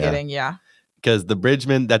Bridgeman, I was getting, yeah. Because the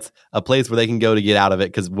Bridgeman, that's a place where they can go to get out of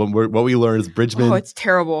it. Because what we learn is Bridgeman. Oh, it's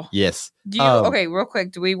terrible. Yes. Okay, real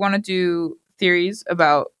quick. Do we want to do theories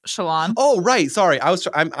about Shallan? Oh, right. Sorry.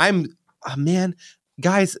 I'm man,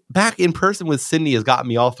 guys, back in person with Sydney has gotten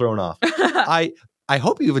me all thrown off. I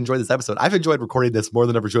hope you've enjoyed this episode. I've enjoyed recording this more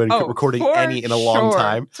than I've enjoyed recording any in a long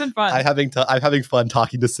time. It's been fun. I'm having fun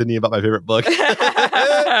talking to Sydney about my favorite book.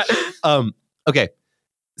 Okay.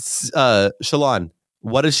 Shallan,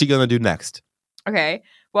 what is she going to do next? Okay.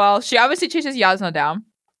 Well, she obviously chases Jasnah down.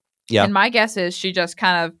 Yeah. And my guess is she just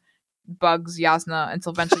kind of bugs Jasnah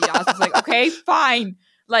until eventually Jasnah's like, okay, fine.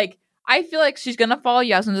 Like, I feel like she's going to follow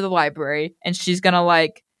Jasnah to the library and she's going to,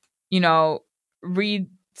 like,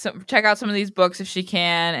 check out some of these books if she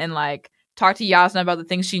can and, like, talk to Jasnah about the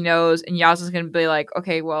things she knows. And Jasnah's going to be like,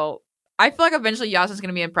 okay, well, I feel like eventually Jasnah's going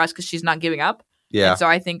to be impressed because she's not giving up. Yeah. And so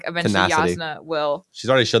I think eventually Tenacity. Jasnah will. She's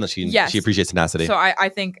already shown that she appreciates tenacity. So I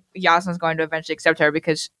think Jasnah's going to eventually accept her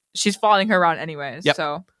because she's following her around anyways. Yep.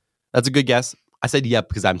 So that's a good guess. I said yep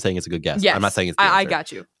because I'm saying it's a good guess. Yes. I'm not saying it's the I answer.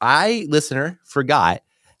 got you. Listener, forgot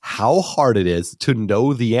how hard it is to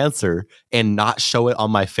know the answer and not show it on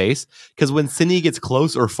my face. Because when Sydney gets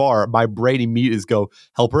close or far, my brain immediately is go,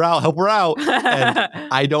 help her out. And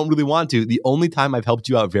I don't really want to. The only time I've helped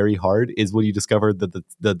you out very hard is when you discovered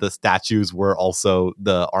that the statues were also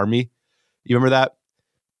the army. You remember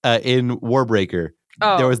that? In Warbreaker.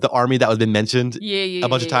 There was the army that was been mentioned a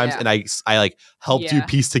bunch of times, and I like helped you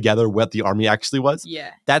piece together what the army actually was. Yeah,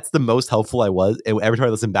 that's the most helpful I was. And every time I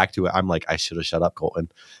listen back to it, I'm like, I should have shut up,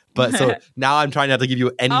 Colton. But so now I'm trying not to give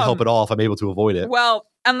you any help at all if I'm able to avoid it. Well,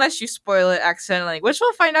 unless you spoil it accidentally, which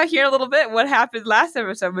we'll find out here in a little bit what happened last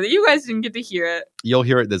episode, but you guys didn't get to hear it. You'll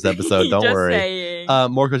hear it this episode. Don't Just worry.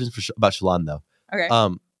 Saying. More questions about Shallan though.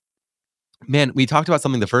 Okay. Man, we talked about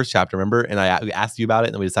something the first chapter, remember? And I asked you about it,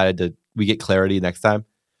 and we decided we get clarity next time.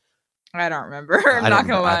 I don't remember. I'm not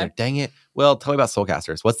gonna lie. Either. Dang it. Well, tell me about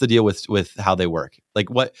soulcasters. What's the deal with how they work? Like,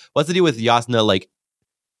 what's the deal with Jasnah? Like,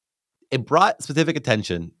 it brought specific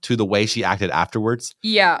attention to the way she acted afterwards.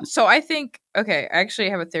 Yeah. So I think, okay, I actually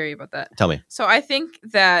have a theory about that. Tell me. So I think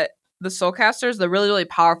that the soulcasters, the really, really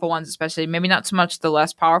powerful ones, especially, maybe not so much the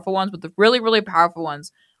less powerful ones, but the really, really powerful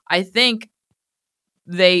ones, I think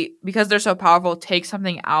because they're so powerful, take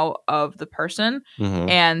something out of the person. Mm-hmm.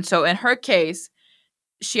 And so in her case,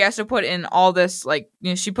 she has to put in all this, like,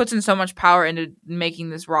 she puts in so much power into making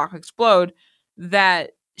this rock explode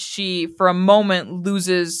that she, for a moment,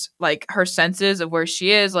 loses, like, her senses of where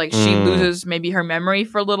she is. Like, she loses maybe her memory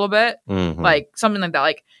for a little bit. Mm-hmm. Like, something like that.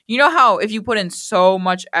 Like, you know how if you put in so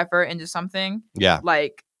much effort into something,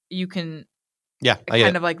 like, you can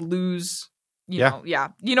kind of, like, lose, you know. Yeah.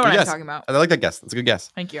 You know what I'm talking about. I like that guess. That's a good guess.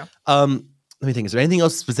 Thank you. Let me think. Is there anything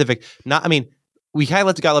else specific? We kind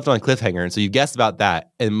of got left on a cliffhanger, and so you guessed about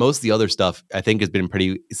that. And most of the other stuff, I think, has been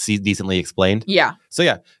pretty decently explained. Yeah. So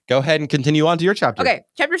yeah, go ahead and continue on to your chapter. Okay,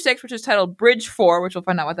 chapter 6, which is titled Bridge 4, which we'll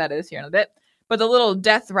find out what that is here in a bit. But the little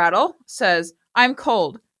death rattle says, I'm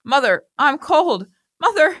cold. Mother, I'm cold.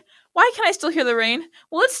 Mother, why can I still hear the rain?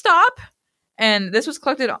 Will it stop? And this was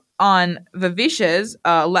collected on Vivicious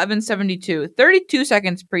 1172, 32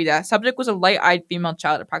 seconds pre-death. Subject was a light-eyed female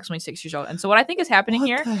child, approximately 6 years old. And so what I think is happening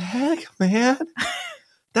here... What the heck, man?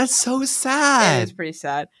 That's so It sad. is pretty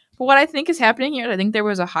sad. But what I think is happening here is I think there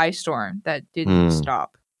was a high storm that didn't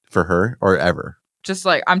stop. For her or ever? Just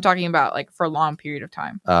like, I'm talking about like for a long period of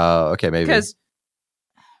time. Okay, maybe. Because,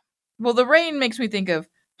 well, the rain makes me think of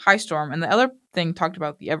high storm. And the other thing talked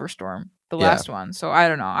about the Everstorm. The last one. So I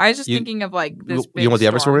don't know. I was just thinking of like this big You know what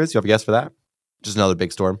the storm. Everstorm is? You have a guess for that? Just another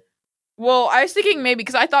big storm. Well, I was thinking maybe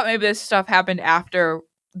because I thought maybe this stuff happened after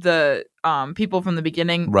the people from the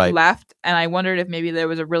beginning left, and I wondered if maybe there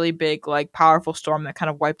was a really big, like, powerful storm that kind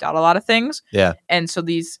of wiped out a lot of things. Yeah. And so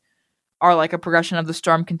these are like a progression of the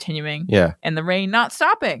storm continuing. Yeah. And the rain not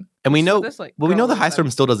stopping. And we know, So this, like, we know the high outside.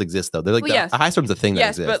 storm still does exist, though. They're like, Well, a high storm's a thing that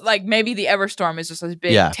Yes, exists. but like maybe the Everstorm is just this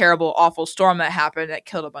big, Yeah. terrible, awful storm that happened that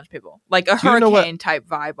killed a bunch of people. Like a Do you know what- hurricane type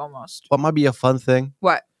vibe almost. What might be a fun thing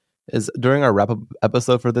What? is during our wrap-up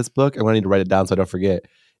episode for this book, I'm going to need to write it down so I don't forget.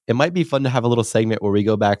 It might be fun to have a little segment where we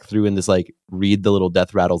go back through and just like read the little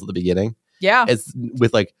death rattles at the beginning. Yeah. It's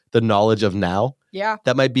with like the knowledge of now. Yeah.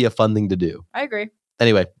 That might be a fun thing to do. I agree.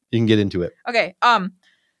 Anyway, you can get into it. Okay.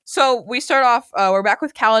 So we start off. We're back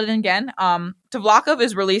with Kaladin again. Tvlakov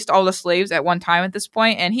has released all the slaves at one time at this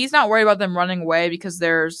point, and he's not worried about them running away because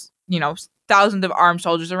there's thousands of armed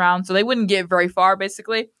soldiers around, so they wouldn't get very far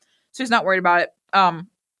basically. So he's not worried about it.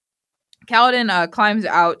 Kaladin climbs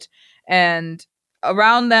out, and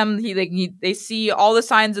around them, they see all the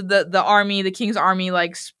signs of the army, the king's army,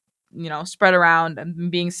 like spread around and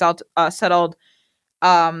being settled.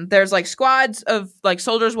 There's like squads of like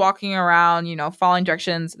soldiers walking around, following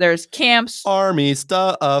directions. There's camps. Army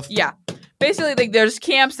stuff. Yeah, basically, like there's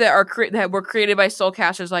camps that are that were created by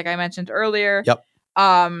soulcasters, like I mentioned earlier. Yep.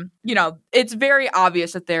 It's very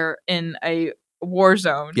obvious that they're in a war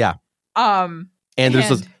zone. Yeah. And there's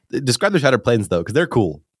those, describe the Shattered Plains though, because they're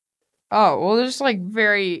cool. Oh, well, they're just like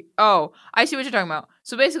very. Oh, I see what you're talking about.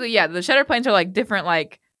 So basically, yeah, the Shattered Plains are like different,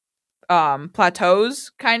 like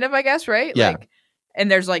plateaus, kind of, I guess, right? Yeah. Like,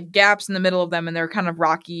 and there's like gaps in the middle of them, and they're kind of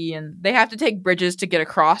rocky, and they have to take bridges to get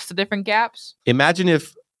across the different gaps. Imagine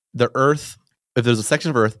if there's a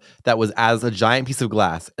section of Earth that was as a giant piece of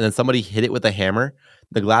glass, and then somebody hit it with a hammer,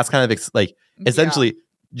 the glass kind of essentially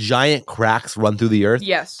giant cracks run through the Earth.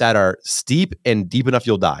 Yes. That are steep and deep enough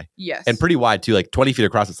you'll die. Yes. And pretty wide too, like 20 feet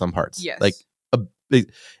across at some parts. Yes. Like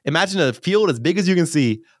imagine a field as big as you can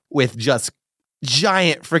see with just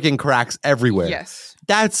giant freaking cracks everywhere. Yes.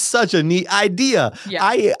 That's such a neat idea. Yeah.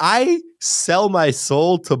 I sell my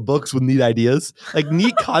soul to books with neat ideas. Like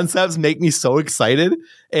neat concepts make me so excited.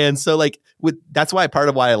 And so like that's why part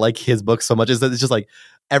of why I like his book so much is that it's just like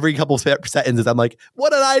every couple sentences I'm like,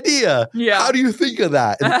 what an idea. Yeah. How do you think of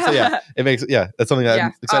that? And so that's something that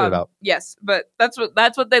I'm excited about. Yes, but that's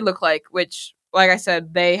what they look like, which, like I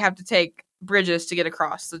said, they have to take bridges to get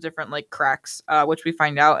across the different like cracks, which we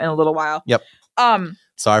find out in a little while. Yep.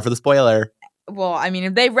 Sorry for the spoiler. Well, I mean,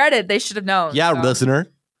 if they read it, they should have known. Yeah, so. listener.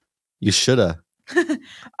 You shoulda.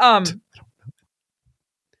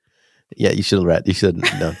 Yeah, you should have read. You should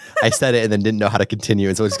have known. I said it and then didn't know how to continue,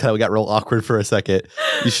 and so it just kind of got real awkward for a second.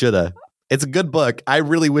 You shoulda. It's a good book. I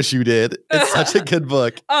really wish you did. It's such a good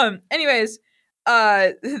book. Anyways,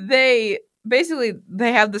 they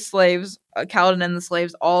have the slaves, Kaladin and the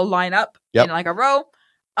slaves all line up in like a row.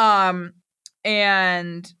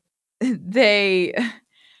 And they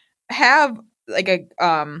have like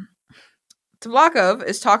Tvlakov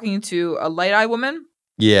is talking to a light-eyed woman.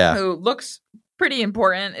 Yeah. Who looks pretty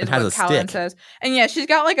important, is what Kaladin says. And yeah, she's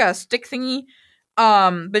got like a stick thingy.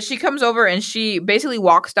 But she comes over and she basically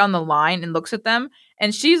walks down the line and looks at them,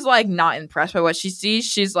 and she's like not impressed by what she sees.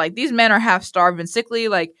 She's like, these men are half starved and sickly.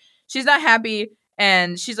 Like, she's not happy,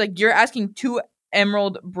 and she's like, you're asking 2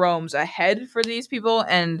 emerald bromes a head for these people.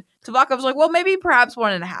 And Tvlakov's like, well, maybe perhaps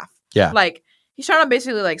 1.5. Yeah. Like, he's trying to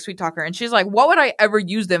basically like sweet talk her, and she's like, what would I ever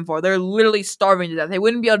use them for? They're literally starving to death. They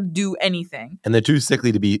wouldn't be able to do anything. And they're too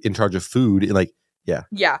sickly to be in charge of food. And like, yeah.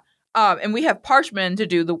 Yeah. And we have Parchman to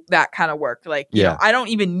do that kind of work. Like, you know, I don't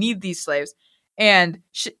even need these slaves. And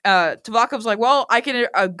Tvlakov's like, well, I can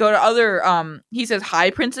go to other, he says,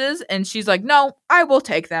 high princes. And she's like, no, I will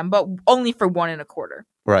take them, but only for 1.25.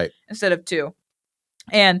 Right. Instead of 2.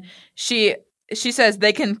 And she says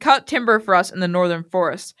they can cut timber for us in the northern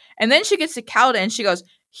forest. And then she gets to Kaladin and she goes,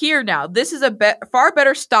 here now, this is a far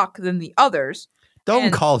better stock than the others. Don't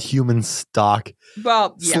And- call humans stock.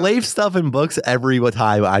 Well, yeah. Slave stuff in books every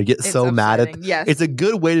time. I get It's so mad at. upsetting, yes. It's a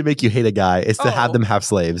good way to make you hate a guy is to have Oh. them have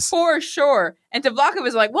slaves. For sure. And Tvlakov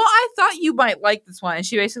is like, well, I thought you might like this one. And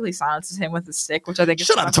she basically silences him with a stick, which I think is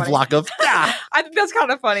Shut kind up, of funny. Tvlakov. Yeah. I think that's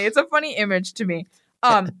kind of funny. It's a funny image to me.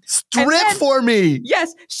 Strip then- for me.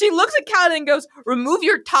 Yes, she looks at Kaladin and goes, remove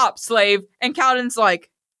your top, slave. And Kaladin's like,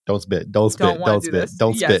 Don't spit. Don't spit. don't want Don't to do spit. this.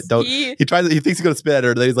 Don't Yes, spit. Don't. He tries. He thinks he's gonna spit at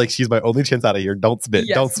her. Then he's like, "She's my only chance out of here. Don't spit.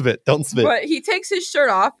 Yes. Don't spit. Don't spit." But he takes his shirt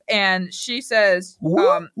off and she says, Woo,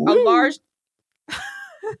 a woo. large.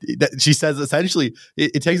 She says essentially,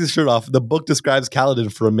 it takes his shirt off. The book describes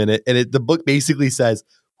Kaladin for a minute, and the book basically says,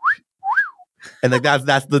 and like that's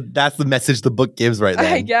the message the book gives right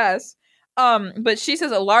then. I guess. But she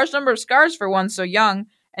says a large number of scars for one so young,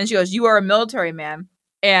 and she goes, "You are a military man,"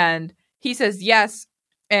 and he says yes,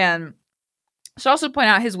 and she also point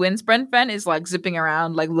out his windspread friend is like zipping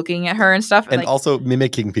around, like looking at her and stuff, And like, also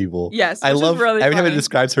mimicking people. yes, I which is love really every time it funny.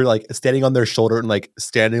 describes her like standing on their shoulder and like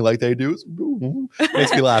standing like they do.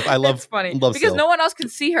 Makes me laugh. I love. It's funny love because Syl. no one else can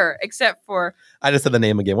see her except for I just said the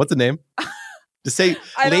name again. What's the name? Just say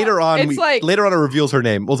I don't- later on. it's like- Later on, it reveals her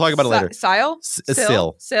name. We'll talk about it later. Sile.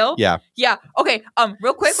 Syl. Syl. Yeah. Yeah. Okay.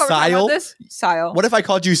 Real quick, while we're talking Sile? about this, Sile. What if I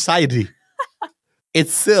called you Saidi?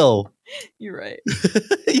 It's Syl. You're right.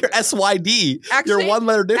 You're SYD. Actually- You're one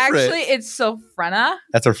letter different. Actually, it's Sylphrena,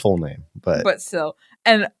 That's her full name. But still.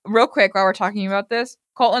 And real quick, while we're talking about this,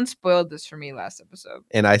 Colton spoiled this for me last episode.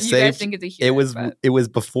 and I You guys saved. didn't get to hear It but- was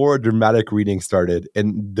before a dramatic reading started,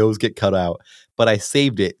 and those get cut out. But I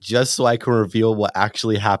saved it just so I can reveal what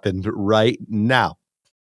actually happened right now.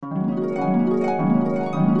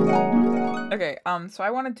 Okay, so I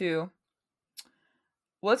want to do.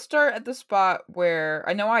 Let's start at the spot where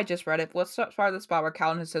I know I just read it. But let's start at the spot where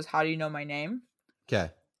Kaladin says, "How do you know my name?"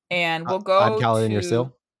 Okay. And we'll go. I'm Kaladin, to you're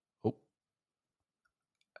Syl.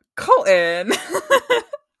 Colton.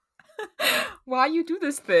 Why you do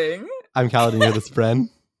this thing? I'm Kaladin, you're this friend.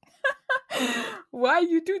 Why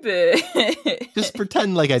you do this? Just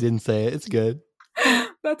pretend like I didn't say it. It's good.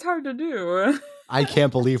 That's hard to do. I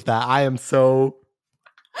can't believe that. I am so.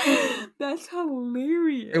 That's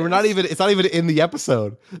hilarious. And it's not even in the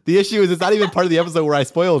episode. The issue is it's not even part of the episode where I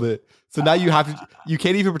spoiled it. So now you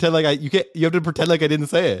can't even pretend like you have to pretend like I didn't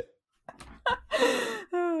say it.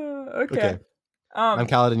 Okay. I'm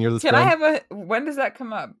Kaladin, you're this Can friend. I have when does that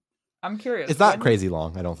come up? I'm curious. It's not When- crazy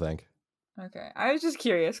long, I don't think. Okay. I was just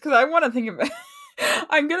curious because I want to think about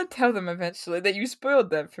I'm going to tell them eventually that you spoiled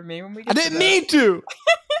that for me when we I get to didn't that. mean to.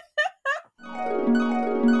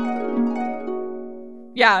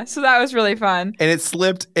 Yeah, so that was really fun. And it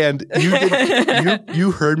slipped, and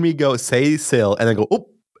you heard me go say Syl and then go oop.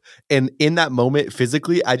 And in that moment,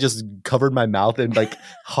 physically, I just covered my mouth and like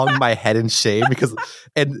hung my head in shame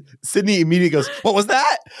and Sydney immediately goes, "What was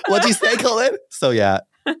that? What'd you say, Colin?" So yeah,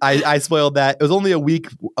 I spoiled that. It was only a week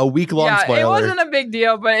long Yeah, spoiler. it wasn't a big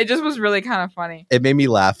deal, but it just was really kind of funny. It made me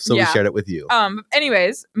laugh, so Yeah. we shared it with you.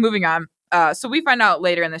 Anyways, moving on. So we find out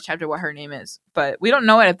later in this chapter what her name is, but we don't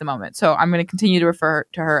know it at the moment. So I'm going to continue to refer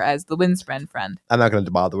to her as the windspread friend. I'm not going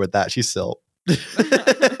to bother with that. She's Syl.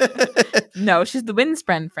 No, she's the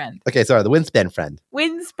windspread friend. Okay, sorry, the windspan friend,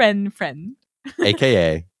 Windspread friend.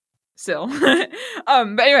 aka Still. But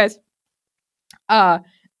anyways,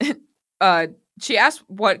 she asked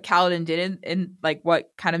what Kaladin did in like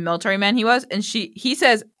what kind of military man he was, and he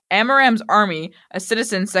says Amaram's army, a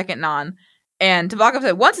citizen second none. And Tvlakov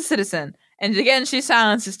said, "What's a citizen?" And again, she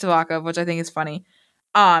silences Tvlakov, which I think is funny.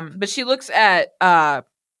 But she looks at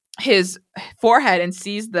his forehead and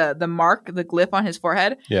sees the mark, the glyph on his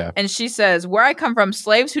forehead, yeah, and she says, "Where I come from,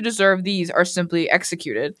 slaves who deserve these are simply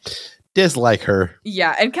executed." dislike her.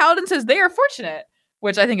 Yeah, and Kaladin says they are fortunate,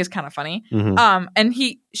 which I think is kind of funny. Mhm. And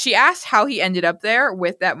she asked how he ended up there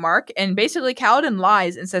with that mark, and basically Kaladin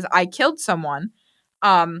lies and says, "I killed someone."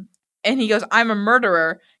 And he goes, "I'm a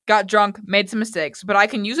murderer, got drunk, made some mistakes, but I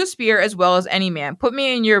can use a spear as well as any man. Put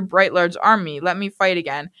me in your Bright Lord's army, let me fight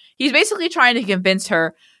again." He's basically trying to convince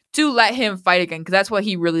her to let him fight again, because that's what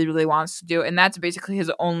he really, really wants to do, and that's basically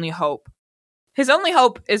his only hope. His only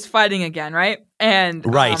hope is fighting again, right? And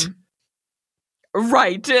Right.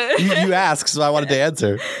 Right. You asked, so I wanted to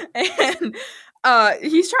answer. And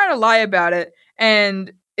he's trying to lie about it,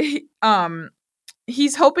 and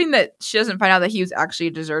he's hoping that she doesn't find out that he was actually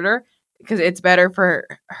a deserter, because it's better for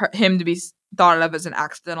him to be thought of as an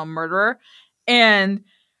accidental murderer. And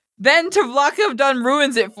then Tvlakov done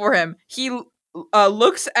ruins it for him. He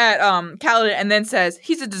looks at Kaladin and then says,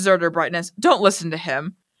 "He's a deserter, Brightness. Don't listen to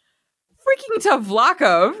him." Freaking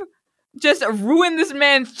Tvlakov just ruined this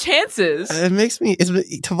man's chances. It makes me.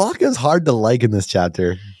 Tvlakov is hard to like in this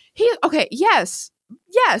chapter. Okay, yes.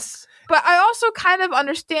 But I also kind of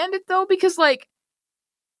understand it though, because like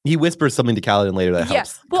He whispers something to Kaladin later that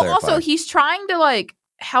helps. Well, clarify. also he's trying to like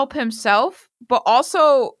help himself, but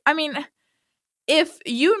also, I mean, if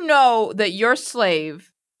you know that your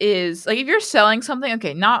slave is like, if you're selling something,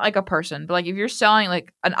 okay, not like a person, but like if you're selling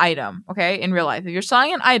like an item, okay, in real life, if you're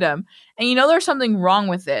selling an item and you know there's something wrong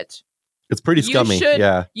with it, it's pretty scummy.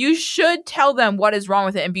 You should tell them what is wrong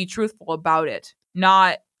with it and be truthful about it,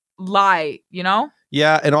 not lie, you know?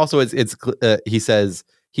 Yeah, and also it's he says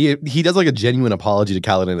he does like a genuine apology to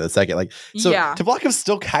Kaladin in a second. Like, so Tvlakov's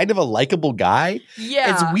still kind of a likable guy.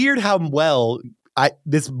 Yeah. It's weird how well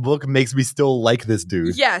this book makes me still like this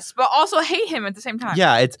dude. Yes, but also hate him at the same time.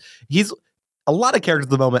 Yeah, he's a lot of characters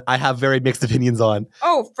at the moment I have very mixed opinions on.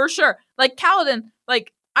 Oh, for sure. Like Kaladin,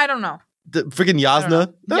 like, I don't know. The freaking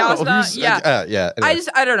Yasna. Yeah. Yeah. Anyway.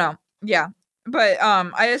 I don't know. Yeah. But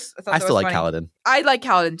I just thought I still like funny. Kaladin. I like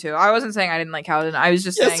Kaladin too. I wasn't saying I didn't like Kaladin. I was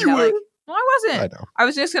just saying that like, no, I wasn't. I know. I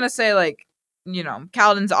was just gonna say like, you know,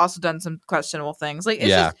 Kaladin's also done some questionable things. Like, it's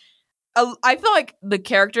just I feel like the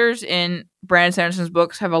characters in Brandon Sanderson's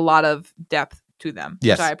books have a lot of depth to them,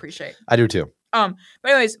 which I appreciate. I do too. But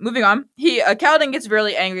anyways, moving on. Kaladin gets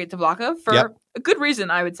really angry at Tvlakov for a good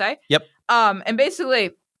reason, I would say. Yep. And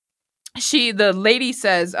basically, the lady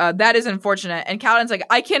says, that is unfortunate. And Kaladin's like,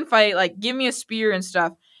 I can fight, like, give me a spear and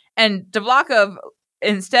stuff. And Tvlakov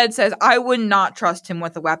instead says, I would not trust him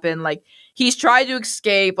with a weapon. Like, he's tried to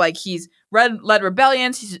escape, like, he's led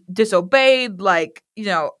rebellions, he's disobeyed, like, you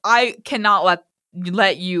know, I cannot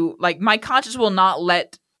let you, like, my conscience will not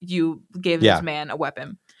let you give this man a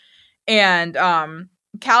weapon. And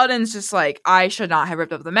Kaladin's just like, I should not have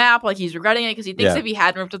ripped up the map. Like, he's regretting it because he thinks if he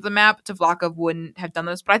hadn't ripped up the map, Tvlakov wouldn't have done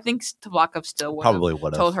this. But I think Tvlakov still would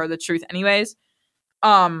have told her the truth anyways.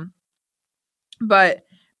 But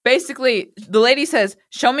basically, the lady says,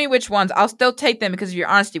 show me which ones. I'll still take them because of your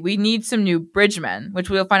honesty. We need some new bridgemen, which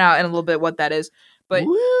we'll find out in a little bit what that is. But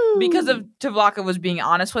because of Tvlakov was being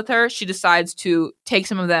honest with her, she decides to take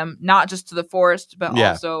some of them, not just to the forest, but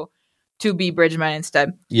also to be bridgemen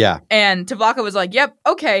instead. Yeah. And Tvlakov was like, yep,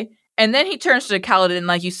 okay. And then he turns to Kaladin,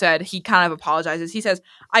 like you said, he kind of apologizes. He says,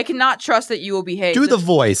 I cannot trust that you will behave. Do the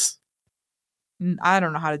voice. I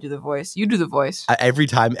don't know how to do the voice. You do the voice.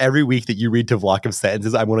 Every week that you read Tvlakov's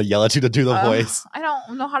sentences, I'm going to yell at you to do the voice. I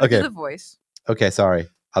don't know how to do the voice. Okay, sorry.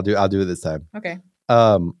 I'll do it this time. Okay.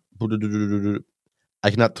 I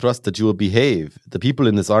cannot trust that you will behave. The people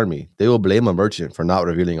in this army, they will blame a merchant for not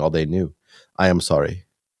revealing all they knew. I am sorry.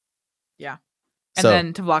 Yeah. And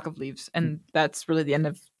then Tvlakov leaves. And that's really the end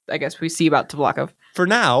of, I guess, we see about Tvlakov. For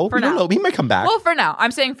now. We don't know. He might come back. Well, for now.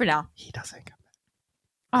 I'm saying for now. He doesn't come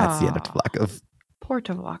back. That's the end of Tvlakov. Poor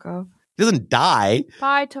Tvlakov. He doesn't die.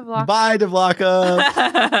 Bye, Tvlakov. Bye,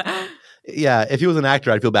 Tvlakov. Yeah, if he was an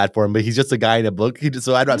actor, I'd feel bad for him. But he's just a guy in a book.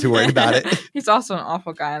 So I'm not too worried about it. He's also an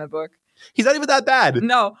awful guy in a book. He's not even that bad.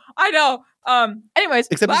 No, I know. Anyways,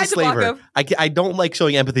 except he's a slaver. I don't like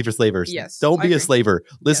showing empathy for slavers. Yes, don't be a slaver,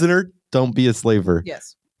 listener. Don't be a slaver.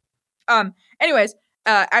 Yes. Anyways,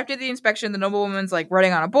 after the inspection, the noblewoman's like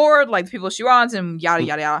writing on a board, like the people she wants, and yada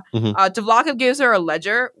yada yada. Tvlakov gives her a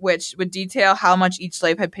ledger, which would detail how much each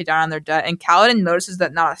slave had paid down on their debt. And Kaladin notices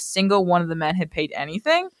that not a single one of the men had paid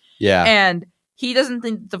anything. Yeah. And he doesn't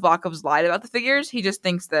think Tvlakov's lied about the figures. He just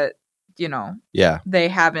thinks that, you know, they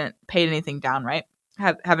haven't paid anything down, right?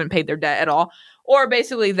 Haven't paid their debt at all. Or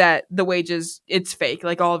basically that the wages, it's fake.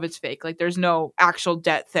 Like, all of it's fake. Like, there's no actual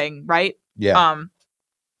debt thing, right? Yeah.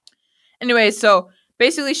 Anyway, so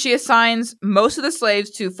basically she assigns most of the slaves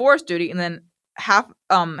to forest duty and then half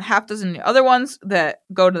dozen other ones that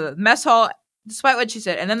go to the mess hall, despite what she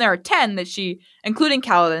said. And then there are 10 that she, including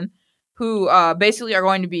Kaladin, who basically are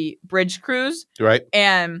going to be bridge crews. Right.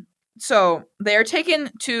 And so they are taken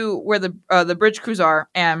to where the bridge crews are,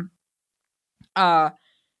 and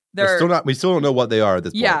we still don't know what they are at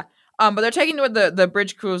this point. Yeah. But they're taken to where the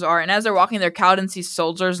bridge crews are, and as they're walking there, Kaladin sees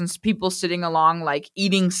soldiers and people sitting along, like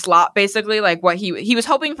eating slop, basically, like what he was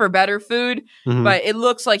hoping for better food, but it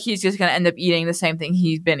looks like he's just gonna end up eating the same thing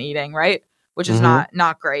he's been eating, right? Which is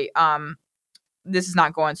not great. This is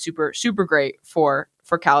not going super super great for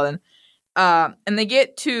Kaladin. And they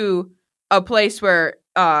get to a place where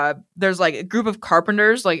there's like a group of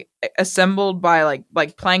carpenters like assembled by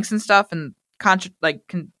like planks and stuff and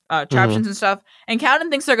contraptions and stuff. And Kaladin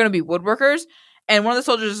thinks they're going to be woodworkers. And one of the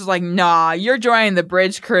soldiers is like, nah, you're joining the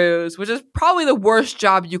bridge crews, which is probably the worst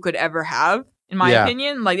job you could ever have, in my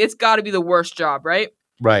opinion. Like, it's got to be the worst job, right?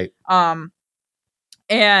 Right.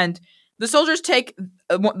 And the soldiers take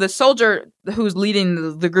the soldier who's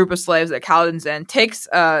leading the group of slaves that Kaladin's in takes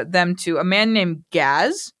them to a man named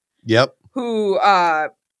Gaz. Yep. Who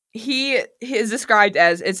he is described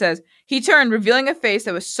as, it says, he turned, revealing a face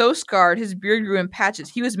that was so scarred his beard grew in patches.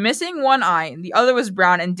 He was missing one eye, and the other was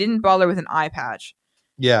brown and didn't bother with an eye patch.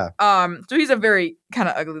 Yeah. So he's a very kind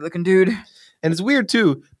of ugly looking dude. And it's weird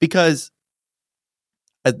too, because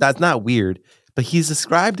that's not weird, but he's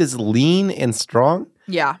described as lean and strong.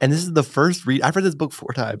 Yeah. And this is the first read. I've read this book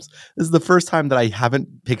 4 times. This is the first time that I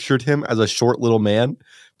haven't pictured him as a short little man.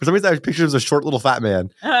 For some reason, I pictured him as a short little fat man,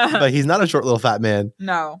 but he's not a short little fat man.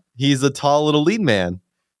 No. He's a tall little lean man.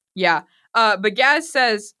 Yeah. But Gaz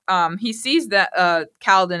says he sees that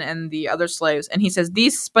Kaladin and the other slaves, and he says,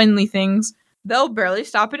 these spindly things, they'll barely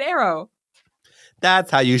stop an arrow.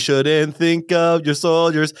 That's how you shouldn't think of your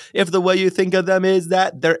soldiers. If the way you think of them is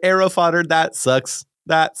that they're arrow fodder, that sucks.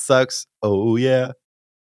 That sucks. Oh, yeah.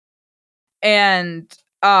 And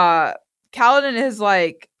Kaladin is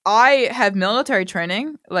like, I have military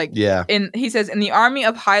training. Like, Yeah. he says, in the army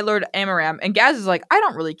of High Lord Amaram. And Gaz is like, I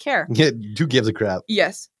don't really care. Yeah, who gives a crap?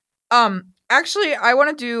 Yes. Actually, I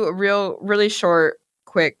want to do a really short,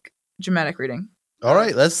 quick, dramatic reading. All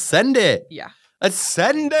right, let's send it. Yeah. Let's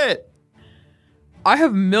send it. I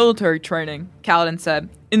have military training, Kaladin said,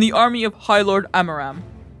 in the army of High Lord Amaram.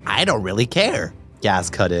 I don't really care. Gaz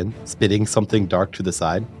cut in, spitting something dark to the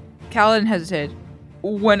side. Kaladin hesitated.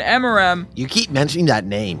 When Amaram... You keep mentioning that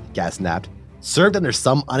name, Gaz snapped. Served under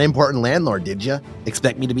some unimportant landlord, did you?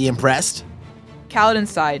 Expect me to be impressed? Kaladin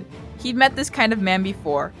sighed. He'd met this kind of man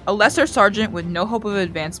before, a lesser sergeant with no hope of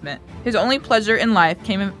advancement. His only pleasure in life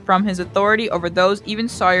came from his authority over those even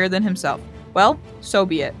sorrier than himself. Well, so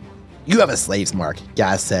be it. You have a slave's mark,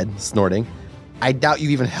 Gaz said, snorting. I doubt you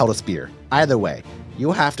even held a spear. Either way,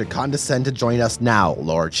 you'll have to condescend to join us now,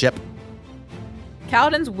 lordship.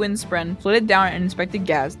 Kaladin's windspren flitted down and inspected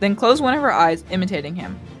Gaz, then closed one of her eyes, imitating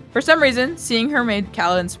him. For some reason, seeing her made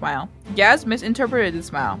Kaladin smile. Gaz misinterpreted the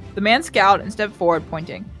smile. The man scowled and stepped forward,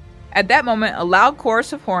 pointing. At that moment, a loud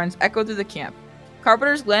chorus of horns echoed through the camp.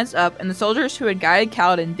 Carpenters glanced up, and the soldiers who had guided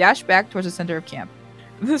Kaladin dashed back towards the center of camp.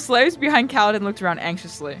 The slaves behind Kaladin looked around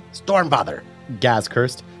anxiously. Stormfather! Gaz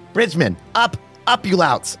cursed. Bridgeman! Up! Up, you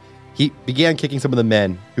louts! He began kicking some of the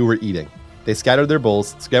men who were eating. They scattered their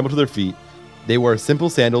bowls, scrambled to their feet. They wore simple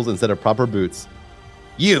sandals instead of proper boots.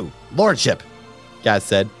 You, lordship! Gaz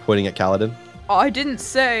said, pointing at Kaladin. Oh, I didn't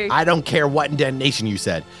say... I don't care what nation you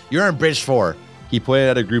said. You're in Bridge 4. He pointed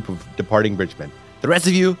at a group of departing bridgemen. The rest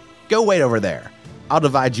of you, go wait over there. I'll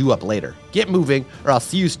divide you up later. Get moving, or I'll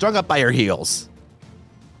see you strung up by your heels.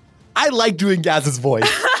 I like doing Gaz's voice.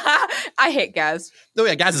 I hate Gaz. Oh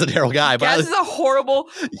yeah, Gaz is a terrible guy. But Gaz is a horrible,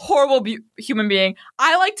 horrible human being.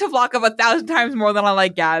 I like Tvlakov 1,000 times more than I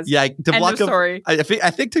like Gaz. yeah, End of Tvlakov. story. I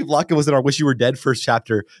think Tvlakov was in our Wish You Were Dead first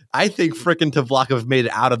chapter. I think frickin' Tvlakov made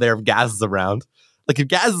it out of there if Gaz is around. Like if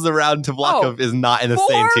Gaz is around, Tvlakov is not in the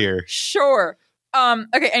same tier. Sure.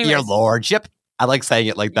 Okay, anyways. Your lordship. I like saying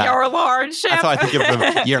it like that. Your lordship. That's how I think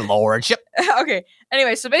of him. Your lordship. Okay.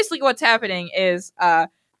 Anyway, so basically what's happening is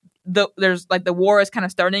there's like the war is kind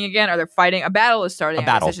of starting again, or they're fighting. A battle is starting, A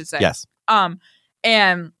battle, I guess I should say. yes.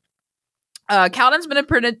 And Kaladin's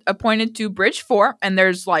been appointed to Bridge 4, and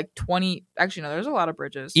there's like 20. Actually, no, there's a lot of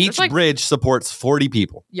bridges. Each There's like, bridge supports 40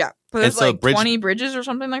 people. yeah, but there's and so like 20 bridges or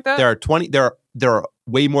something like that. There are 20. There are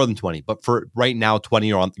way more than 20, but for right now,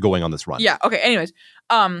 20 are going on this run. Yeah. Okay. Anyways,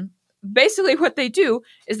 basically what they do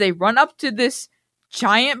is they run up to this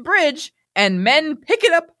giant bridge, and men pick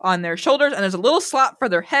it up on their shoulders, and there's a little slot for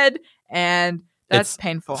their head, and that's It's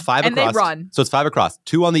painful. 5 and across. they run. So it's 5 across,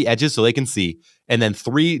 2 on the edges so they can see, and then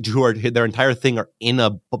 3 who are their entire thing are in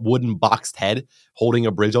a wooden boxed head holding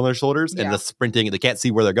a bridge on their shoulders and Yeah. just sprinting. They can't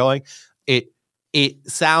see where they're going. It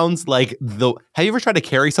sounds like the. Have you ever tried to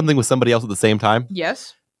carry something with somebody else at the same time?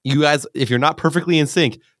 Yes. You guys, if you're not perfectly in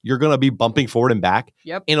sync, you're gonna be bumping forward and back.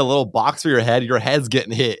 Yep. In a little box for your head, your head's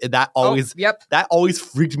getting hit. And that always Yep. that always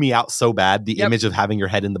freaked me out so bad. The Yep. image of having your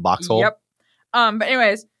head in the box hole. Yep. But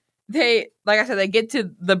anyways, like I said, they get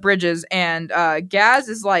to the bridges, and Gaz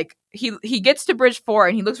is like, he gets to Bridge 4,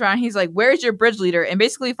 and he looks around, and he's like, where's your bridge leader? And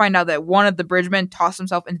basically find out that one of the bridgemen tossed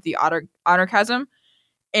himself into the honor chasm.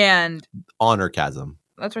 And Honor chasm.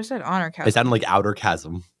 that's what I said, honor chasm. It sounded like outer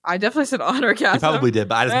chasm. I definitely said honor chasm. You probably did,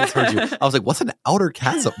 but I just misheard you. I was like, what's an outer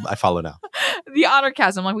chasm? I follow now. The honor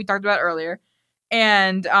chasm, like we talked about earlier.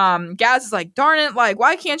 And Gaz is like, darn it, like,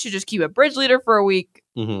 why can't you just keep a bridge leader for a week?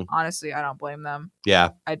 Mm-hmm. Honestly, I don't blame them.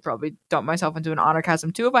 Yeah. I'd probably dump myself into an honor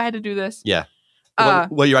chasm too if I had to do this. Yeah.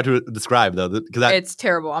 What you're about to describe, though, because It's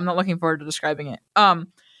terrible. I'm not looking forward to describing it.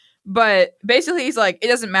 But basically he's like, it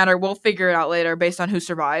doesn't matter. We'll figure it out later based on who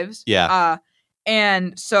survives. Yeah.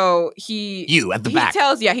 And so he You at the back.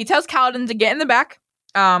 He tells Kaladin to get in the back.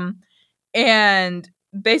 And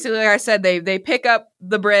basically, like I said, they pick up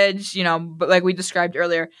the bridge, but like we described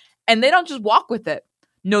earlier, and they don't just walk with it.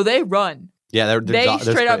 No, they run. Yeah, They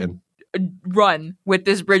straight up sprinting. run with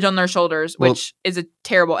this bridge on their shoulders, which is a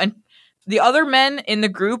terrible. And the other men in the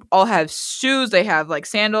group all have shoes. They have like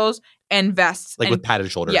sandals and vests, like and, with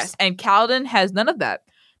padded shoulders. yes. And Kaladin has none of that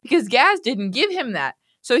because Gaz didn't give him that,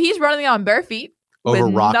 so he's running on bare feet Over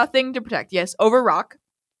with rock. nothing to protect. Yes, over rock.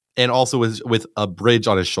 And also with a bridge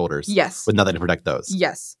on his shoulders. Yes, With nothing to protect those.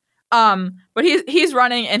 yes. But he's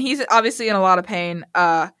running and he's obviously in a lot of pain.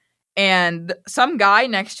 And some guy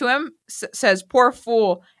next to him says, "Poor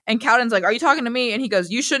fool." And Kaladin's like, "Are you talking to me?" And he goes,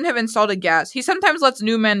 "You shouldn't have insulted Gaz. He sometimes lets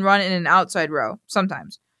new men run in an outside row.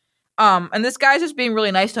 Sometimes." And this guy's just being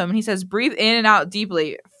really nice to him. And he says, "Breathe in and out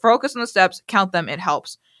deeply. Focus on the steps. Count them. It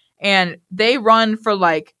helps." And they run for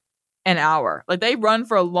like an hour. Like they run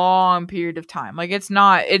for a long period of time. Like it's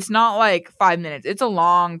not like 5 minutes. It's a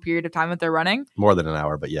long period of time that they're running. More than an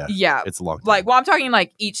hour, but yeah. Yeah. It's a long time. Like, well, I'm talking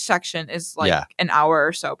like each section is like an hour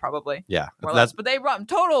or so probably. yeah. More or less. But they run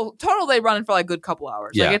total they run for like a good couple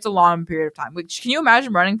hours. Like Yeah. it's a long period of time. Which, can you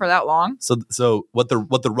imagine running for that long? So what the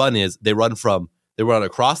run is, they run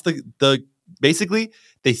across the basically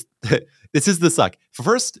they this is the suck.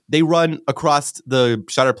 First, they run across the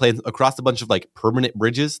Shatter Plains, across a bunch of like permanent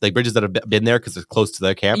bridges, like bridges that have been there because they're close to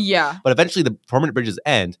their camp. Yeah. But eventually the permanent bridges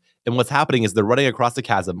end. And what's happening is they're running across the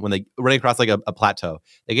chasm. When they running across like a plateau,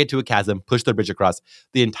 they get to a chasm, push their bridge across.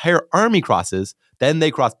 The entire army crosses, then they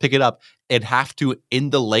cross, pick it up, and have to,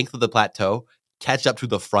 in the length of the plateau, catch up to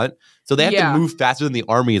the front. So they have to move faster than the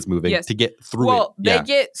army is moving to get through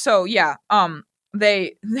it.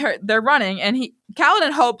 They're running, and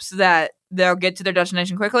Kaladin hopes that they'll get to their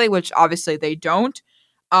destination quickly, which obviously they don't.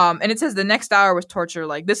 And it says the next hour was torture.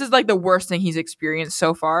 Like this is like the worst thing he's experienced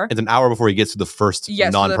so far. It's an hour before he gets to the first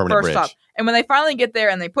non-permanent bridge. Stop. And when they finally get there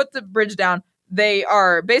and they put the bridge down, they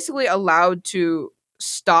are basically allowed to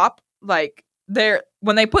stop. Like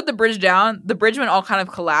when they put the bridge down, the bridgemen all kind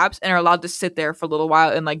of collapse and are allowed to sit there for a little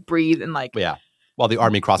while and like breathe and like while the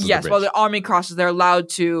army crosses the bridge. Yes, while the army crosses, they're allowed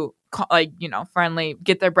to finally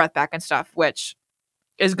get their breath back and stuff, which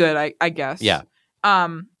is good, I guess. Yeah.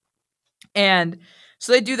 And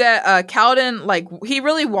so they do that. Kaladin, like, he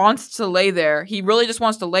really wants to lay there. He really just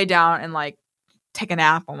wants to lay down and like take a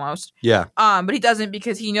nap almost. Yeah. But he doesn't,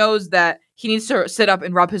 because he knows that he needs to sit up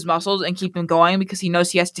and rub his muscles and keep them going, because he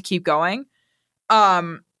knows he has to keep going.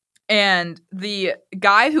 And the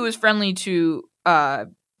guy who was friendly to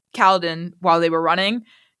Kaladin while they were running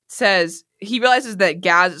says he realizes that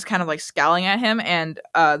Gaz is kind of like scowling at him, and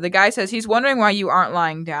the guy says he's wondering why you aren't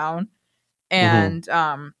lying down. And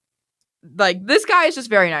like, this guy is just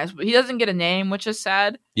very nice, but he doesn't get a name, which is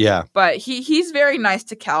sad. Yeah. But he's very nice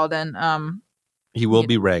to Kaladin. He will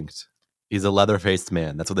be ranked. He's a leather-faced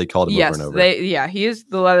man. That's what they called him over and over. He is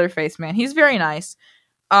the leather-faced man. He's very nice.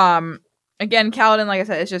 Again, Kaladin, like I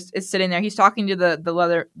said, it's sitting there. He's talking to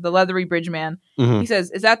the leathery bridge man. He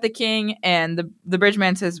says, "Is that the king?" And the bridge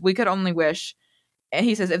man says, "We could only wish." And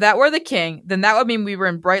he says, "If that were the king, then that would mean we were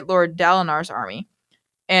in Bright Lord Dalinar's army."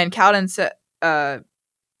 And Kaladin says,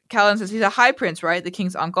 "He's a high prince, right? The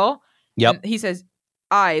king's uncle." Yep. And he says,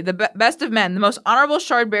 "I, the best of men, the most honorable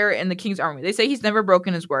shard bearer in the king's army. They say he's never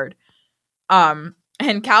broken his word."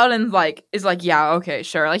 And Kaladin is like, "Yeah, okay,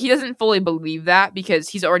 sure." Like, he doesn't fully believe that, because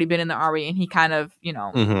he's already been in the army, and he kind of,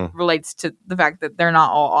 relates to the fact that they're not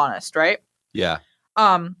all honest, right? Yeah.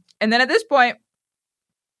 And then at this point,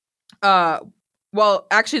 well,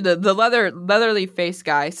 actually, the leatherly face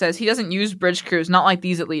guy says he doesn't use bridge crews, not like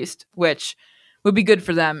these at least, which would be good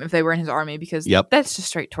for them if they were in his army, because that's just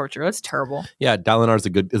straight torture. That's terrible. Yeah, Dalinar's a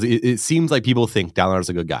good. It seems like people think Dalinar's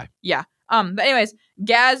a good guy. Yeah. But anyways,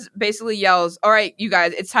 Gaz basically yells, "All right, you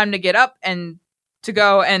guys, it's time to get up and to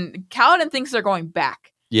go." And Kaladin thinks they're going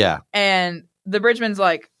back. Yeah. And the bridgeman's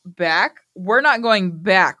like, "Back? We're not going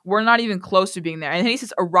back. We're not even close to being there." And then he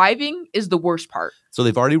says, "Arriving is the worst part." So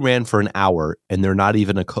they've already ran for an hour, and they're not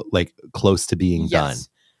even close to being done.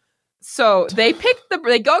 So they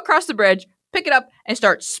go across the bridge, pick it up, and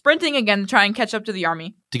start sprinting again to try and catch up to the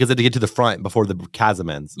army. Because they have to get to the front before the chasm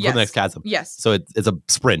ends. Before the next chasm. Yes. So it's a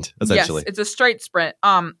sprint, essentially. Yes, it's a straight sprint.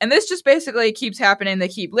 And this just basically keeps happening. They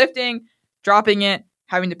keep lifting, dropping it,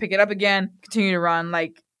 having to pick it up again, continue to run.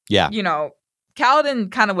 Like, Kaladin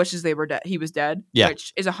kind of wishes he was dead. Yeah.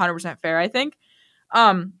 Which is 100% fair, I think.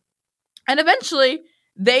 And eventually,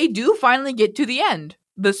 they do finally get to the end.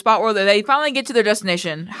 The spot where they finally get to their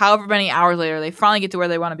destination. However many hours later, they finally get to where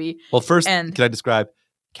they want to be. Well, first, can I describe?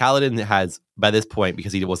 Kaladin has, by this point,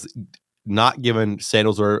 because he was not given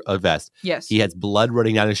sandals or a vest. Yes. He has blood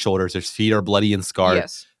running down his shoulders. His feet are bloody and scarred.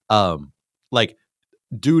 Yes. Like,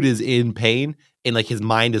 dude is in pain and like his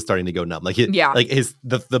mind is starting to go numb. Like like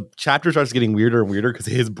the chapter starts getting weirder and weirder because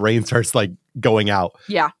his brain starts like going out.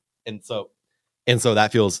 Yeah. And so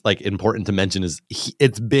that feels like important to mention is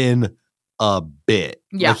it's been a bit.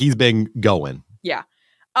 Yeah. Like he's been going. Yeah.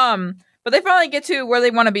 But they finally get to where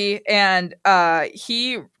they want to be, and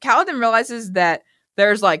Kaladin realizes that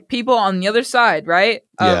there's like people on the other side, right?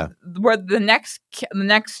 Where the next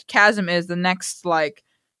chasm is, the next like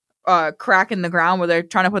crack in the ground where they're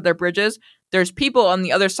trying to put their bridges. There's people on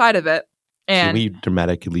the other side of it. And can we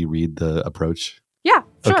dramatically read the approach? Yeah,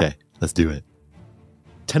 sure. Okay, let's do it.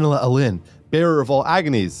 Tenela Alin, bearer of all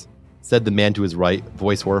agonies, said the man to his right,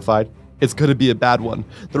 voice horrified. It's going to be a bad one.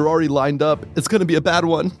 They're already lined up. It's going to be a bad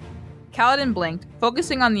one. Kaladin blinked,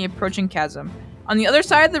 focusing on the approaching chasm. On the other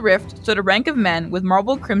side of the rift stood a rank of men with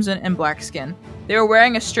marbled crimson and black skin. They were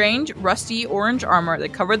wearing a strange, rusty orange armor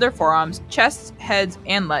that covered their forearms, chests, heads,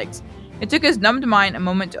 and legs. It took his numbed mind a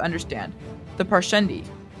moment to understand. The Parshendi.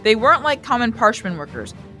 They weren't like common parchment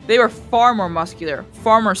workers. They were far more muscular,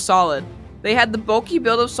 far more solid. They had the bulky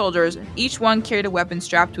build of soldiers, and each one carried a weapon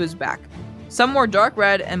strapped to his back. Some wore dark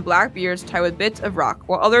red and black beards tied with bits of rock,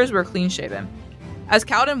 while others were clean-shaven. As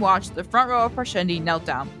Kaladin watched, the front row of Parshendi knelt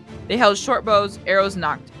down. They held short bows, arrows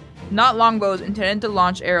nocked. Not long bows intended to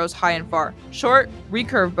launch arrows high and far. Short,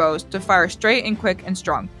 recurved bows to fire straight and quick and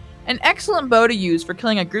strong. An excellent bow to use for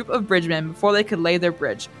killing a group of bridgemen before they could lay their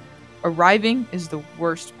bridge. Arriving is the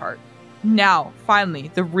worst part. Now, finally,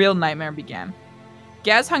 the real nightmare began.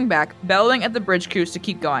 Gaz hung back, bellowing at the bridge crews to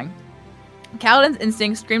keep going. Kaladin's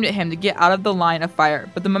instinct screamed at him to get out of the line of fire,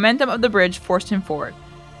 but the momentum of the bridge forced him forward.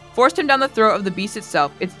 Forced him down the throat of the beast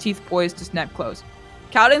itself, its teeth poised to snap close.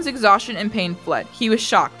 Kaladin's exhaustion and pain fled. He was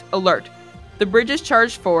shocked, alert. The bridges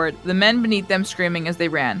charged forward, the men beneath them screaming as they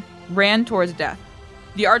ran towards death.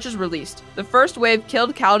 The archers released. The first wave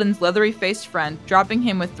killed Kaladin's leathery-faced friend, dropping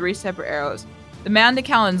him with 3 separate arrows. The man to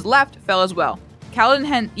Kaladin's left fell as well. Kaladin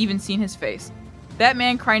hadn't even seen his face. That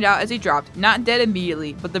man cried out as he dropped, not dead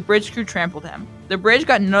immediately, but the bridge crew trampled him. The bridge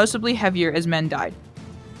got noticeably heavier as men died.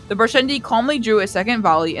 The Parshendi calmly drew a second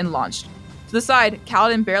volley and launched. To the side,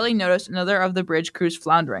 Kaladin barely noticed another of the bridge crews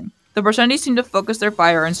floundering. The Parshendi seemed to focus their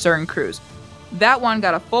fire on certain crews. That one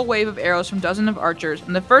got a full wave of arrows from dozens of archers,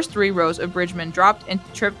 and the first 3 rows of bridgemen dropped and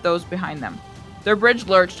tripped those behind them. Their bridge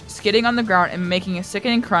lurched, skidding on the ground and making a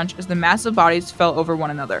sickening crunch as the massive bodies fell over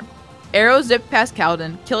one another. Arrows zipped past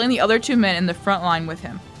Kaladin, killing the other 2 men in the front line with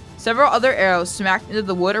him. Several other arrows smacked into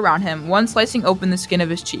the wood around him, one slicing open the skin of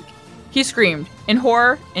his cheek. He screamed, in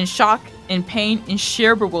horror, in shock, in pain, in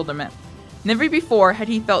sheer bewilderment. Never before had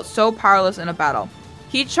he felt so powerless in a battle.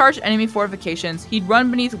 He'd charged enemy fortifications, he'd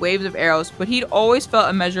run beneath waves of arrows, but he'd always felt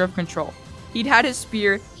a measure of control. He'd had his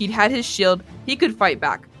spear, he'd had his shield, he could fight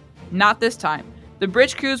back. Not this time. The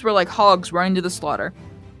bridge crews were like hogs running to the slaughter.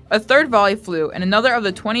 A third volley flew, and another of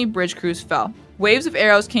the 20 bridge crews fell. Waves of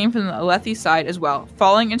arrows came from the Alethi side as well,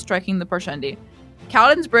 falling and striking the Parshendi.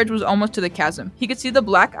 Kaladin's bridge was almost to the chasm. He could see the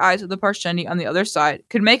black eyes of the Parshendi on the other side,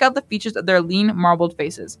 could make out the features of their lean, marbled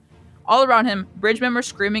faces. All around him, bridgemen were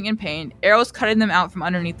screaming in pain, arrows cutting them out from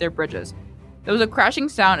underneath their bridges. There was a crashing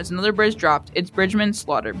sound as another bridge dropped, its bridgemen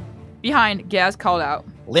slaughtered. Behind, Gaz called out,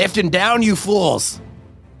 Lift him down, you fools!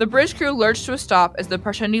 The bridge crew lurched to a stop as the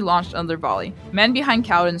Parshendi launched another volley. Men behind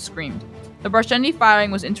Kaladin screamed. The Parshendi firing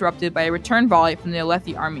was interrupted by a return volley from the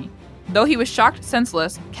Alethi army. Though he was shocked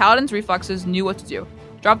senseless, Kaladin's reflexes knew what to do.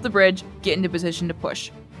 Drop the bridge, get into position to push.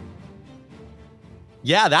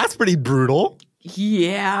 Yeah, that's pretty brutal.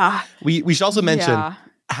 Yeah. We should also mention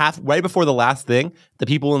right before the last thing, the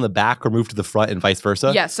people in the back were moved to the front and vice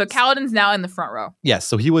versa. Yes, so Kaladin's now in the front row. Yes,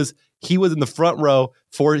 so he was in the front row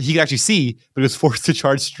he could actually see, but he was forced to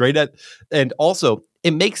charge straight at. And also,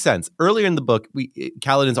 it makes sense. Earlier in the book,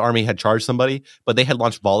 Kaladin's army had charged somebody, but they had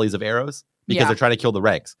launched volleys of arrows because they're trying to kill the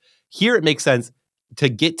ranks. Here, it makes sense. To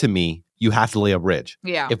get to me, you have to lay a bridge.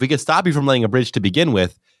 Yeah. If we could stop you from laying a bridge to begin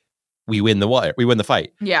with, we win the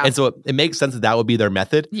fight. Yeah. And so it makes sense that would be their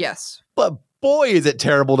method. Yes. But boy, is it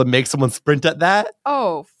terrible to make someone sprint at that.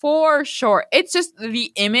 Oh, for sure. It's just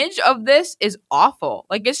the image of this is awful.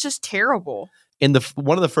 Like, it's just terrible. And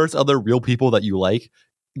one of the first other real people that you like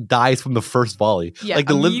dies from the first volley. Yeah, like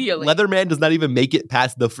the immediately. Leatherman does not even make it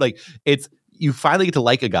past you finally get to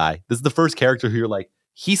like a guy. This is the first character who you're like,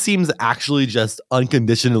 he seems actually just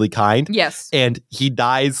unconditionally kind. Yes. And he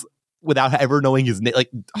dies without ever knowing his name.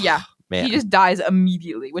 Like, yeah. Man. He just dies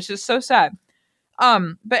immediately, which is so sad.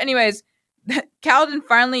 But anyways, Kaladin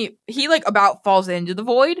finally, he about falls into the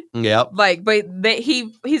void. Yep. But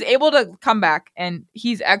he's able to come back, and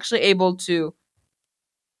he's actually able to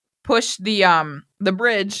push the the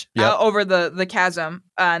bridge Yep. over the chasm.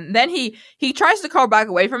 And then he tries to crawl back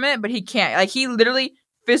away from it, but he can't. Like, he literally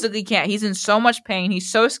physically can't. He's in so much pain.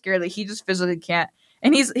 He's so scared that he just physically can't.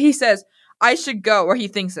 And he says, I should go, or he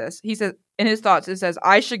thinks this. He says, in his thoughts, it says,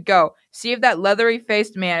 I should go. See if that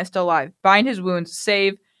leathery-faced man is still alive. Bind his wounds,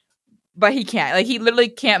 save. But he can't. Like, he literally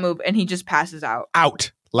can't move, and he just passes out.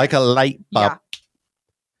 Out like a light bulb. Yeah.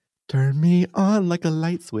 Turn me on like a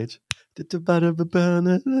light switch.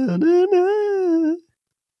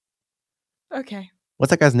 Okay. What's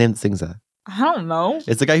that guy's name that sings that? I don't know.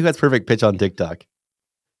 It's the guy who has perfect pitch on TikTok.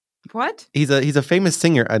 What? He's a famous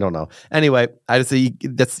singer. I don't know. Anyway, I just say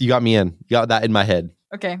you got me in. You got that in my head.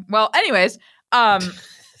 Okay. Well, anyways, Kaladin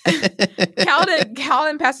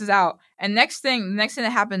passes out, and the next thing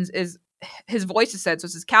that happens is his voice is said. So it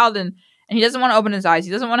says Kaladin, and he doesn't want to open his eyes.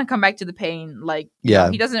 He doesn't want to come back to the pain. Like,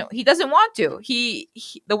 Yeah. he doesn't want to. He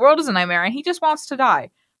the world is a nightmare, and he just wants to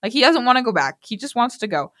die. Like, he doesn't want to go back. He just wants to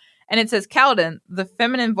go. And it says, Kaladin, the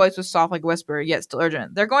feminine voice was soft like a whisper, yet still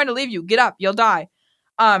urgent. They're going to leave you. Get up. You'll die.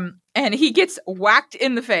 And he gets whacked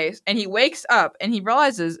in the face, and he wakes up, and he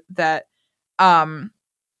realizes that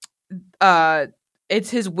it's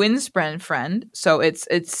his Windspren friend. So it's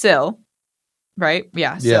Syl, right?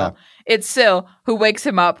 Yeah, Syl. Yeah. It's Syl who wakes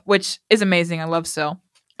him up, which is amazing. I love Syl.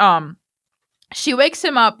 She wakes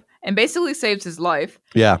him up and basically saves his life.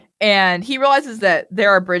 Yeah. And he realizes that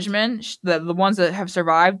there are bridgemen, the ones that have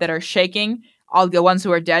survived, that are shaking all the ones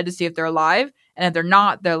who are dead to see if they're alive. And if they're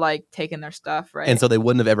not, they're like taking their stuff, right? And so they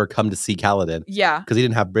wouldn't have ever come to see Kaladin yeah, because he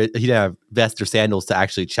didn't have vest or sandals to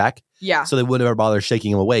actually check. yeah, So they wouldn't ever bother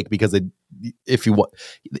shaking him awake because if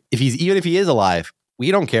he is alive,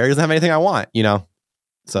 we don't care. He doesn't have anything I want,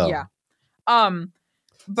 So yeah.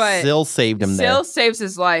 But Syl saved him Syl there. saves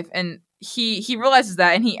his life, and he realizes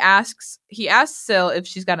that, and he asks Syl if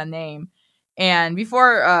she's got a name, and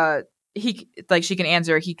before she can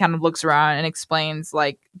answer, he kind of looks around and explains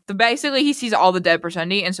basically he sees all the dead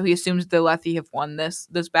Parshendi, and so he assumes the Lethi have won this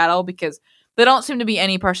battle because there don't seem to be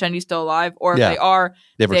any Parshendi still alive, or if Yeah. they are,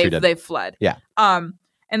 They've fled. Yeah. And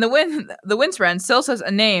the Windspren, Syl says,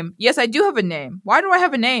 a name. Yes, I do have a name. Why do I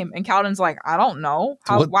have a name? And Kaladin's like, I don't know.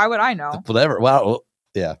 Why would I know? Whatever. Wow.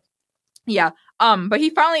 Yeah. Yeah. But he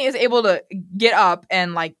finally is able to get up,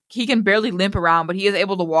 and he can barely limp around, but he is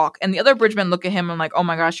able to walk. And the other bridgemen look at him and like, oh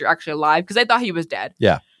my gosh, you're actually alive, because they thought he was dead.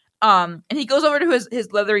 Yeah. And he goes over to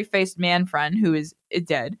his leathery faced man friend who is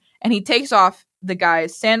dead, and he takes off the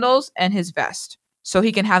guy's sandals and his vest so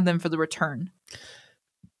he can have them for the return.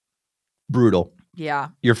 Brutal. Yeah.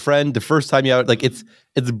 Your friend, the first time you out, it's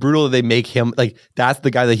brutal that they make him that's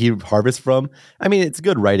the guy that he harvests from. I mean, it's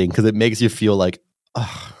good writing because it makes you feel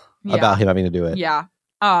about him having to do it. Yeah.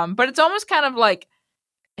 But it's almost kind of like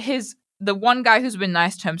the one guy who's been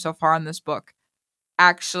nice to him so far in this book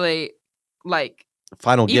actually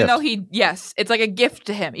Final even gift. though it's like a gift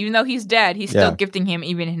to him. Even though he's dead, he's still gifting him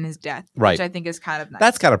even in his death. Right. Which I think is kind of nice.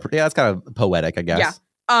 That's kind of poetic, I guess.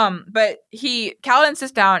 Yeah. But Kaladin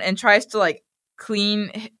sits down and tries to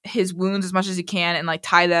clean his wounds as much as he can and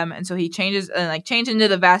tie them, and so he changes and change into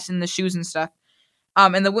the vest and the shoes and stuff.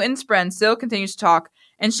 And the Windspren still continues to talk,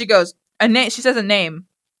 and she goes she says a name,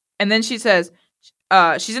 and then she says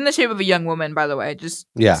she's in the shape of a young woman, by the way, just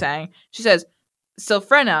saying. She says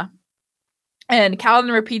Sylphrena, and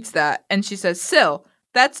Kaladin repeats that, and she says Syl.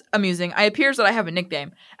 That's amusing. I appears that I have a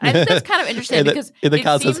nickname. And I think that's kind of interesting because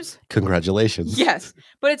it says, congratulations. Yes.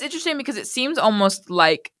 But it's interesting because it seems almost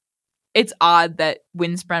like it's odd that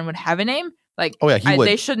Windspren would have a name. He would.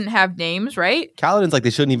 They shouldn't have names, right? Kaladin's they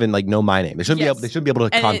shouldn't even know my name. They shouldn't be able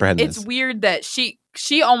to comprehend this. It's weird that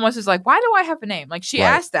she almost is like, why do I have a name? She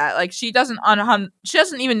asked that. She doesn't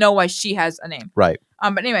even know why she has a name. Right.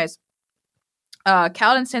 But anyways,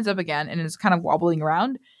 Kaladin stands up again and is kind of wobbling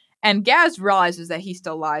around. And Gaz realizes that he's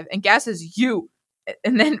still alive. And Gaz says, you.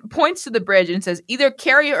 And then points to the bridge and says, either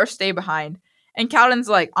carry it or stay behind. And Kaladin's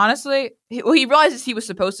like, honestly, he realizes he was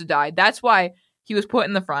supposed to die. That's why he was put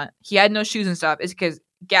in the front. He had no shoes and stuff. It's because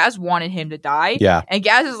Gaz wanted him to die. Yeah. And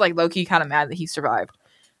Gaz is low-key kind of mad that he survived.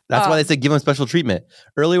 That's why they said give him special treatment.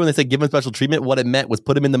 Earlier when they said give him special treatment, what it meant was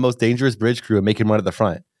put him in the most dangerous bridge crew and make him run at the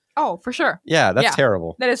front. Oh, for sure. Yeah, that's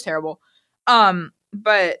terrible. That is terrible.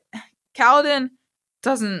 But Kaladin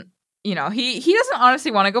doesn't, he doesn't honestly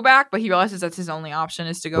want to go back, but he realizes that's his only option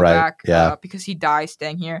is to go back because he dies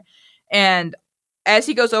staying here. And as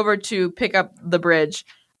he goes over to pick up the bridge,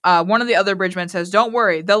 one of the other bridgemen says, don't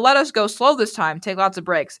worry, they'll let us go slow this time, take lots of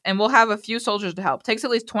breaks, and we'll have a few soldiers to help. Takes at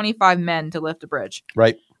least 25 men to lift a bridge.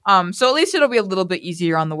 Right. So at least it'll be a little bit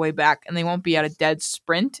easier on the way back, and they won't be at a dead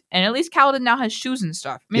sprint. And at least Kaladin now has shoes and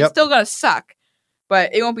stuff. I mean, it's still gonna suck,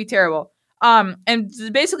 but it won't be terrible. And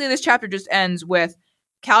basically this chapter just ends with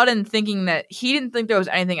Kaladin thinking that he didn't think there was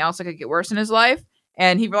anything else that could get worse in his life,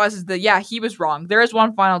 and he realizes that he was wrong. There is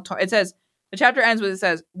one final. It says the chapter ends with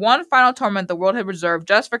one final torment the world had reserved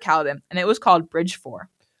just for Kaladin, and it was called Bridge 4.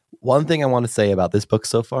 One thing I want to say about this book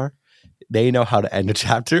so far, they know how to end a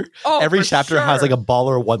chapter. Oh, Every for chapter sure. has like a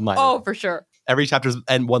baller one-liner. Oh, for sure. Every chapter's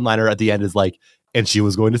and one-liner at the end is like, and she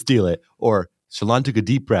was going to steal it, or Shallan took a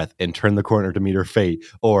deep breath and turned the corner to meet her fate,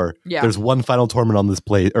 or there's one final torment on this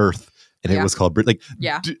Earth, and it was called like.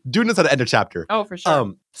 Dude knows how to end a chapter. Oh, for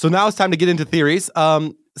sure. So now it's time to get into theories.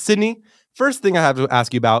 Sydney, first thing I have to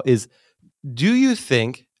ask you about is, do you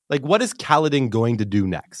think what is Kaladin going to do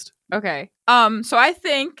next? Okay. So I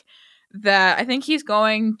think he's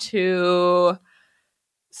going to.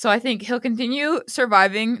 So I think he'll continue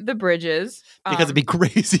surviving the bridges. Because it'd be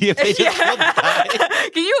crazy if they just both die.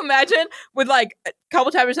 Can you imagine with a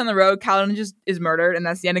couple chapters on the road, Kaladin just is murdered and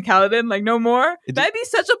that's the end of Kaladin? No more? That'd be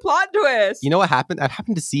such a plot twist. You know what happened? That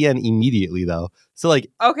happened to CN immediately though. So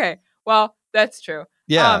okay, well, that's true.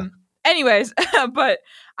 Yeah. Anyways, but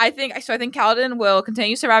I think Kaladin will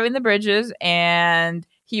continue surviving the bridges and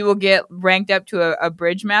he will get ranked up to a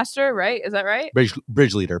bridge master, right? Is that right?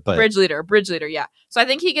 Bridge leader, but bridge leader, yeah. So I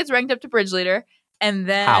think he gets ranked up to bridge leader, and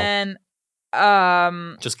then but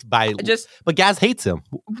Gaz hates him.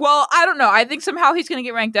 Well, I don't know. I think somehow he's gonna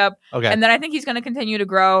get ranked up, okay, and then I think he's gonna continue to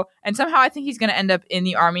grow, and somehow I think he's gonna end up in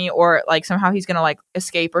the army, or somehow he's gonna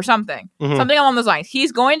escape or something, something along those lines.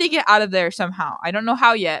 He's going to get out of there somehow. I don't know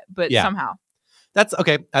how yet, but somehow. That's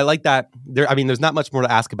okay. I like that. There's not much more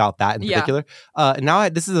to ask about that in particular. Now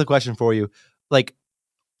this is a question for you.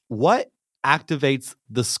 What activates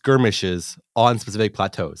the skirmishes on specific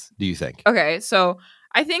plateaus, do you think? Okay, so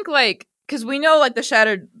I think because we know the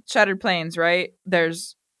shattered plains, right?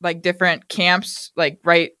 There's different camps,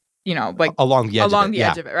 right, along the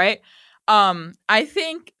edge of it, right? I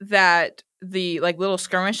think that the little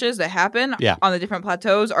skirmishes that happen on the different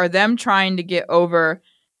plateaus are them trying to get over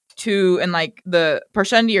to, and the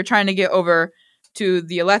Parshendi are trying to get over to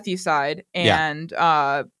the Alethi side and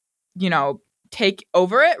take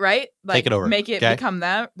over it, right? Take it over, make it become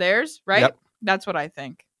theirs, right? Yep. That's what I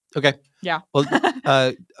think. Okay. Yeah. Well,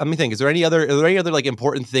 let me think. Are there any other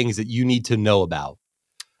important things that you need to know about?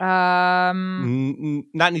 Not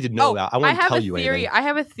need to know about. I want to tell you anything. I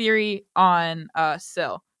have a theory on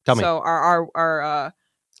Syl. Tell me. So our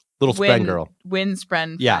little Spren girl.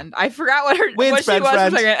 Windspren friend. I forgot what she was for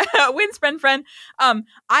a second. Windspren friend.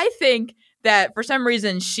 I think that for some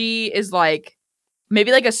reason she is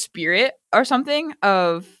maybe a spirit or something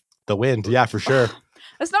of the wind. Yeah, for sure.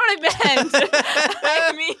 That's not what I meant.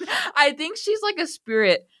 I mean, I think she's a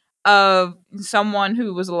spirit of someone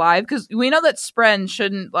who was alive, because we know that Spren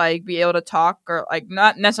shouldn't be able to talk, or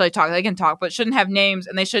not necessarily talk. They can talk, but shouldn't have names,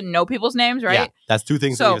 and they shouldn't know people's names, right? Yeah, that's two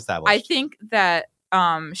things we established. I think that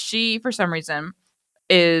she, for some reason,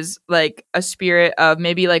 is a spirit of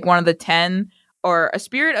maybe one of the 10, or a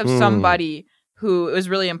spirit of somebody who was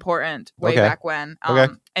really important way back when.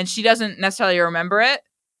 And she doesn't necessarily remember it.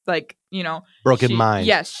 Broken mind.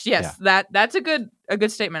 Yes. Yeah. That's a good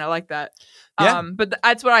statement. I like that. Yeah. But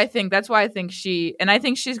that's what I think. That's why I think I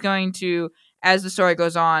think she's going to, as the story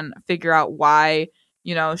goes on, figure out why,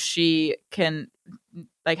 she can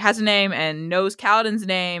has a name and knows Kaladin's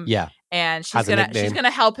name. Yeah. And she's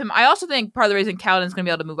gonna help him. I also think part of the reason Kaladin's gonna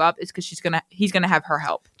be able to move up is because he's gonna have her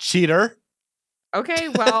help. Cheater. Okay,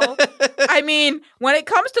 well, I mean, when it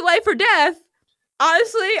comes to life or death,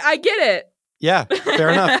 honestly, I get it. Yeah, fair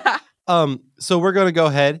enough. So we're gonna go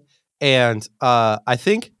ahead and I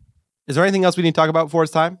think, is there anything else we need to talk about before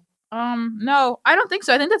it's time? No, I don't think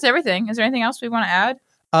so. I think that's everything. Is there anything else we want to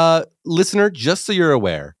add? Listener, just so you're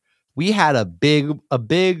aware, we had a big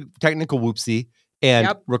technical whoopsie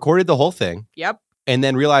and recorded the whole thing. Yep. And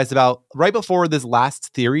then realized about right before this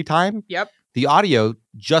last theory time. Yep. The audio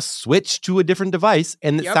just switched to a different device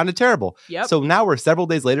and it sounded terrible. Yep. So now we're several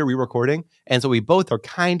days later re-recording. And so we both are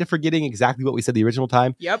kind of forgetting exactly what we said the original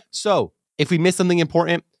time. Yep. So if we missed something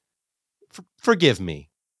important, forgive me.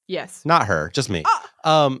 Yes. Not her, just me.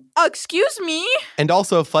 Excuse me. And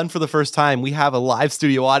also, fun for the first time, we have a live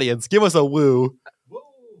studio audience. Give us a woo.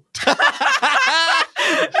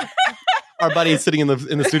 Our buddy is sitting in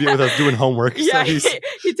the studio with us doing homework. Yeah, so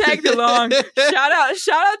he tagged along. Shout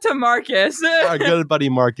out to Marcus. Our good buddy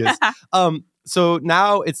Marcus. So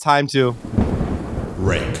now it's time to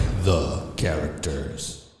rank the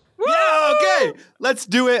characters. Woo! Yeah, okay. Let's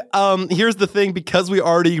do it. Here's the thing, because we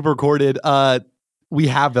already recorded, we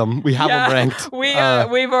have them. We have them ranked.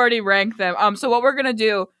 We've already ranked them. So what we're gonna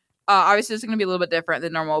do, obviously this is gonna be a little bit different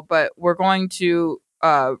than normal, but we're going to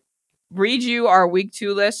read you our week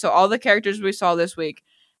 2 list. So all the characters we saw this week.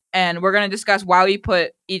 And we're going to discuss why we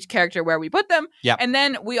put each character where we put them. Yep. And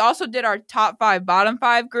then we also did our top 5, bottom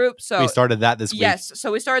 5 group. So we started that this week. yes.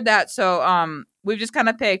 So we started that. So we've just kind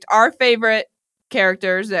of picked our favorite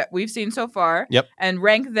characters that we've seen so far. Yep. And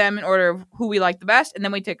rank them in order of who we like the best. And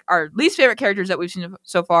then we take our least favorite characters that we've seen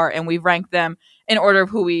so far and we've ranked them in order of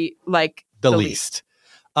who we like the least.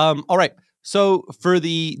 All right. So for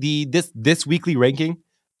this weekly ranking,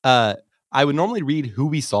 I would normally read who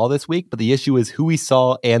we saw this week, but the issue is who we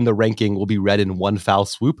saw and the ranking will be read in one foul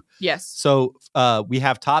swoop. Yes. So we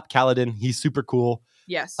have top Kaladin. He's super cool.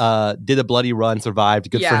 Yes. Did a bloody run, survived.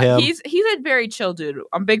 Good for him. He's a very chill dude.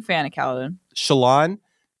 I'm a big fan of Kaladin. Shallan,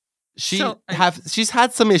 she's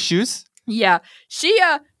had some issues, Yeah. She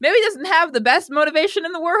maybe doesn't have the best motivation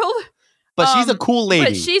in the world. but she's a cool lady.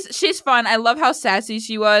 But she's fun. I love how sassy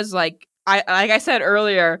she was. Like I said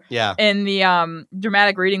earlier, yeah. in the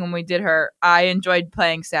dramatic reading when we did her, I enjoyed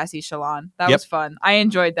playing sassy Shallan. That was fun. I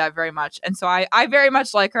enjoyed that very much. And so I very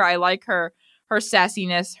much like her. I like her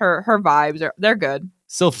sassiness, her vibes. They're good.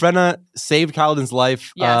 Sylphrena saved Kaladin's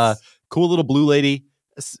life. Yes. Cool little blue lady.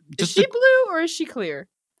 Is she blue or is she clear?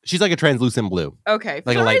 She's like a translucent blue. Okay. For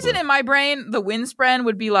Like a some light reason blue. in my brain, the Windspren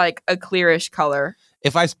would be like a clearish color.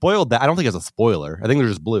 If I spoiled that, I don't think it's a spoiler. I think they're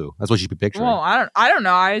just blue. That's what she'd be picturing. Well, I don't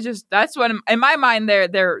know. I just that's what in my mind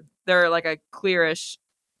they're like a clearish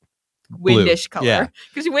Blue. windish color. Yeah.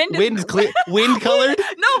 Because wind Wind-colored?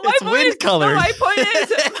 No, my It's point wind-colored.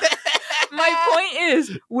 my point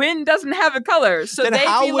is wind doesn't have a color. So then they'd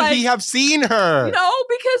how be would like, he have seen her? no,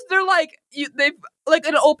 because they're like they've like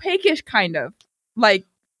an opaque-ish kind of. Like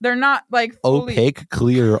they're not like fully Opaque,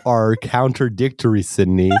 clear are contradictory,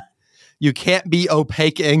 Sydney. You can't be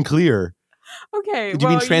opaque and clear. Okay. Do you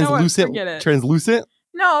mean translucent? Forget it. Translucent?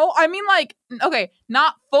 No, I mean like okay,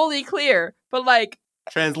 not fully clear, but like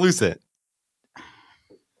Translucent.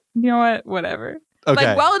 you know what? Whatever. Okay.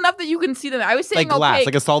 Like well enough that you can see them. I was saying Like glass, opaque.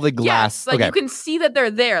 like a solid glass. Yes, like okay. you can see that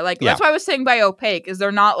they're there. Like Yeah. that's why I was saying by opaque is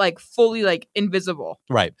they're not like fully like invisible.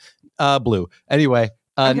 Right. Blue. Anyway,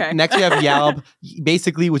 Okay. next we have Yalb,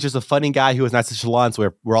 basically, which is a funny guy who was nice to Shallan,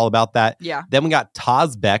 so we're all about that. Yeah. Then we got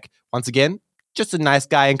Tazbek. Once again, just a nice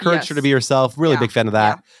guy. Encouraged her to be herself. Really Yeah. big fan of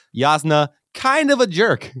that. Yasna, kind of a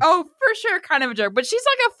jerk. Oh, for sure, kind of a jerk, but she's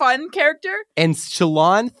like a fun character. And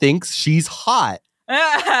Shallan thinks she's hot.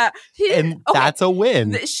 And Okay, that's a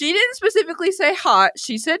win. she didn't specifically say hot.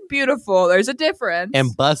 She said beautiful. There's a difference.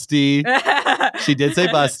 And busty. She did say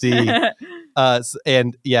busty.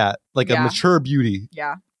 And yeah, like a Yeah. mature beauty.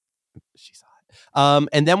 Yeah. She's hot.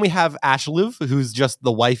 And then we have Ashluv, who's just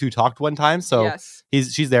the wife who talked one time. So yes.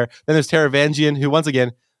 she's there. Then there's Taravangian, who once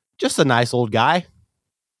again, just a nice old guy.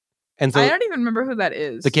 And so I don't even remember who that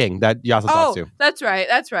is. the king that Yasa talks Oh, to. that's right.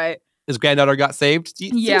 That's right. His granddaughter got saved. He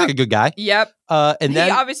seems Yeah. like a good guy. Yep. And He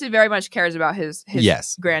then obviously very much cares about his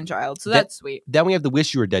Yes. grandchild. So That- that's sweet. then we have the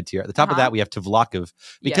Wish You Were Dead tier. At the top of Uh-huh. that, we have Tvlakov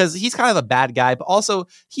because Yes. he's kind of a bad guy, but also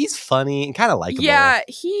he's funny and kind of likable. Yeah,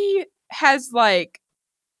 he has like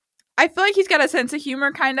I feel like he's got a sense of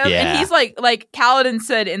humor kind of. Yeah. And he's like Kaladin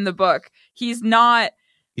said in the book, he's not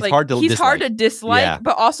he's like hard to he's dislike. hard to dislike, Yeah.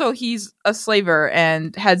 but also he's a slaver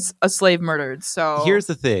and has a slave murdered. So Here's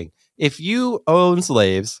the thing: if you own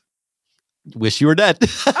slaves, wish you were dead.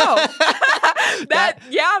 Oh.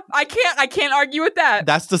 I can't argue with that.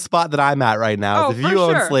 That's the spot that I'm at right now. Oh, If for you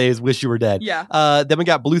own sure. slaves, wish you were dead. Yeah. Then we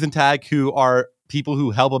got Bluth and Tag, who are people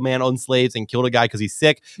who help a man own slaves and killed a guy because he's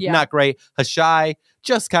sick. Yeah. Not great. Hashai,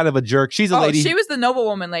 just kind of a jerk. She's a Oh, lady she was the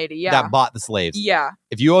noblewoman lady. Yeah. that bought the slaves. Yeah.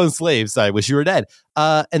 If you own slaves, I wish you were dead.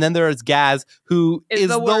 And then there's Gaz, who is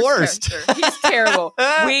the worst. character. He's terrible.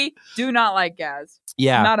 We do not like Gaz.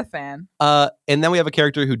 Yeah. Not a fan. And then we have a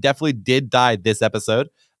character who definitely did die this episode.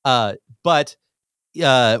 But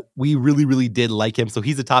we really, really did like him. So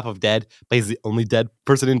he's the top of Dead, but he's the only dead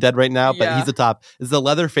person in Dead right now. But Yeah. he's the top. Is the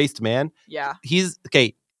leather-faced man. Yeah. He's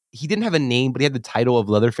okay. He didn't have a name, but he had the title of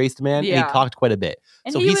leather-faced man, and Yeah. he talked quite a bit.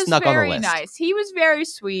 And So he he was snuck on the very list. nice. He was very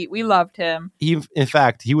sweet. We loved him. In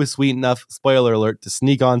fact, he was sweet enough. Spoiler alert! To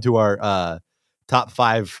sneak onto our top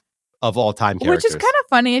 5 of all time characters. Which is kind of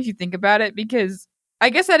funny if you think about it, because I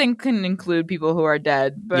guess that can include people who are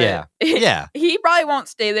dead. But Yeah. Yeah. he probably won't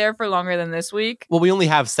stay there for longer than this week. Well, we only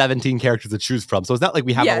have 17 characters to choose from, so it's not like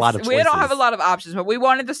we have a lot of choices. We don't have a lot of options, but we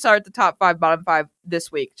wanted to start the top 5, bottom 5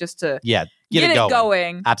 this week just to Yeah, get it going.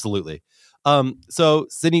 going. Absolutely. So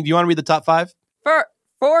Sydney, do you want to read the top 5?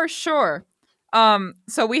 For sure.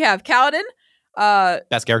 So we have Kaladin,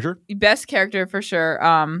 Best character? Best character for sure.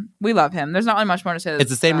 We love him. There's not really much more to say. It's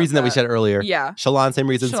the same reason that we said earlier. Yeah. Shallan, same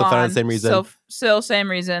reason. Sylphana, same reason. Still same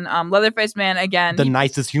reason. Leatherface man again. The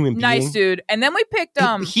nicest human being. Nice dude. And then we picked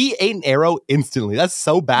he ate an arrow instantly. That's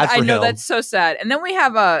so bad for him. I know, that's so sad. And then we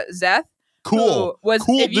have Szeth. Cool. Was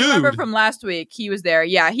cool if you remember from last week, he was there.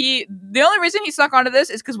 Yeah, the only reason he stuck onto this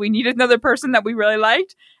is because we needed another person that we really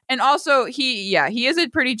liked. And also he is a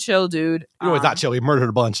pretty chill dude. No, he's not chill. He murdered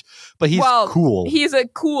a bunch. But he's cool. He's a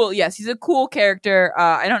cool character.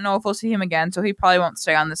 I don't know if we'll see him again, so he probably won't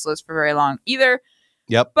stay on this list for very long either.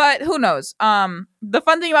 Yep. But who knows? The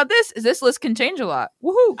fun thing about this list can change a lot.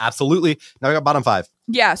 Woohoo. Absolutely. Now we got bottom 5.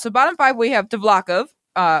 Yeah, so bottom 5 we have Tvlakov.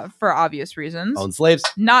 For obvious reasons. Own slaves.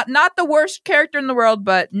 Not the worst character in the world,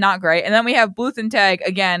 but not great. And then we have Bluth and Tag,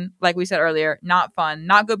 again, like we said earlier, not fun,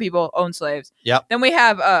 not good people, own slaves. Yep. Then we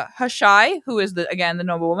have Hashai, who is the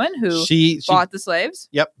noblewoman who she bought the slaves.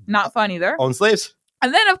 Yep. Not fun either. Own slaves.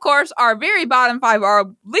 And then, of course, our very bottom 5, our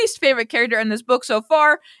least favorite character in this book so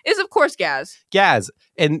far is, of course, Gaz. Gaz.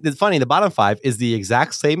 And it's funny, the bottom 5 is the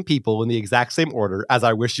exact same people in the exact same order as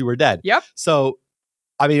I Wish You Were Dead. Yep. So,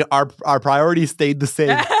 I mean, our priorities stayed the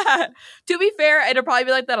same. To be fair, it'll probably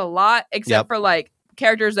be like that a lot, except for like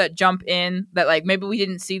characters that jump in that like maybe we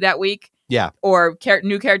didn't see that week. Yeah. Or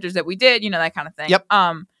new characters that we did, that kind of thing. Yep.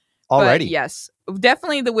 Alrighty. But yes,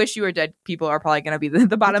 definitely the Wish You Were Dead people are probably going to be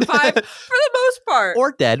the bottom 5 for the most part.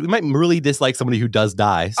 Or dead. We might really dislike somebody who does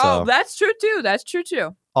die. So. Oh, that's true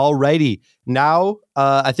too. Alrighty. Now,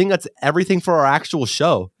 I think that's everything for our actual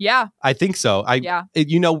show. Yeah. I think so.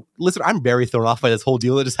 Listen, I'm very thrown off by this whole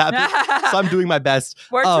deal that just happened. So I'm doing my best.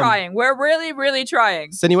 We're trying. We're really, really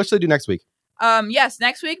trying. Cindy, what should I do next week? Yes,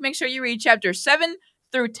 next week, make sure you read chapter 7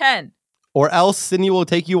 through 10. Or else Cindy will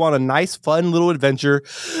take you on a nice, fun little adventure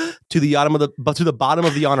to the bottom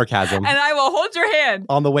of the honor chasm. And I will hold your hand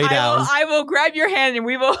on the way down. I will grab your hand and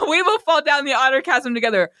we will fall down the honor chasm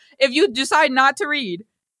together. If you decide not to read,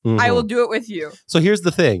 I will do it with you. So here's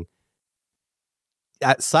the thing.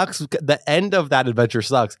 That sucks. The end of that adventure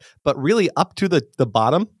sucks. But really, up to the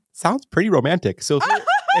bottom sounds pretty romantic. So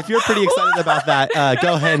if you're pretty excited about that,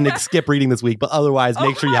 go ahead and skip reading this week. But otherwise,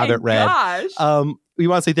 make sure you have it read. Gosh. We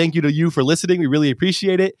want to say thank you to you for listening. We really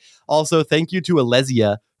appreciate it. Also, thank you to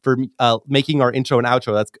Alesia for making our intro and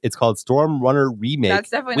outro. It's called Storm Runner Remake. That's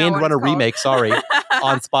definitely Wind not Runner what it's Remake. Sorry,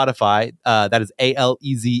 on Spotify. That is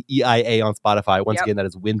ALEZEIA on Spotify. Once again, that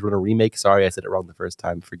is Wind Runner Remake. Sorry, I said it wrong the first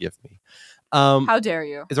time. Forgive me. How dare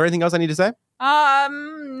you? Is there anything else I need to say?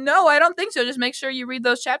 No, I don't think so. Just make sure you read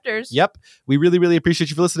those chapters. Yep. We really, really appreciate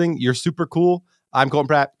you for listening. You're super cool. I'm Colton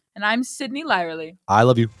Pratt. And I'm Sydney Lyerly. I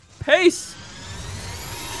love you. Peace.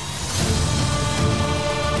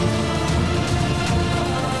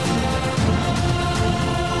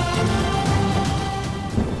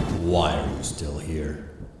 Why are you still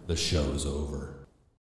here? The show's over.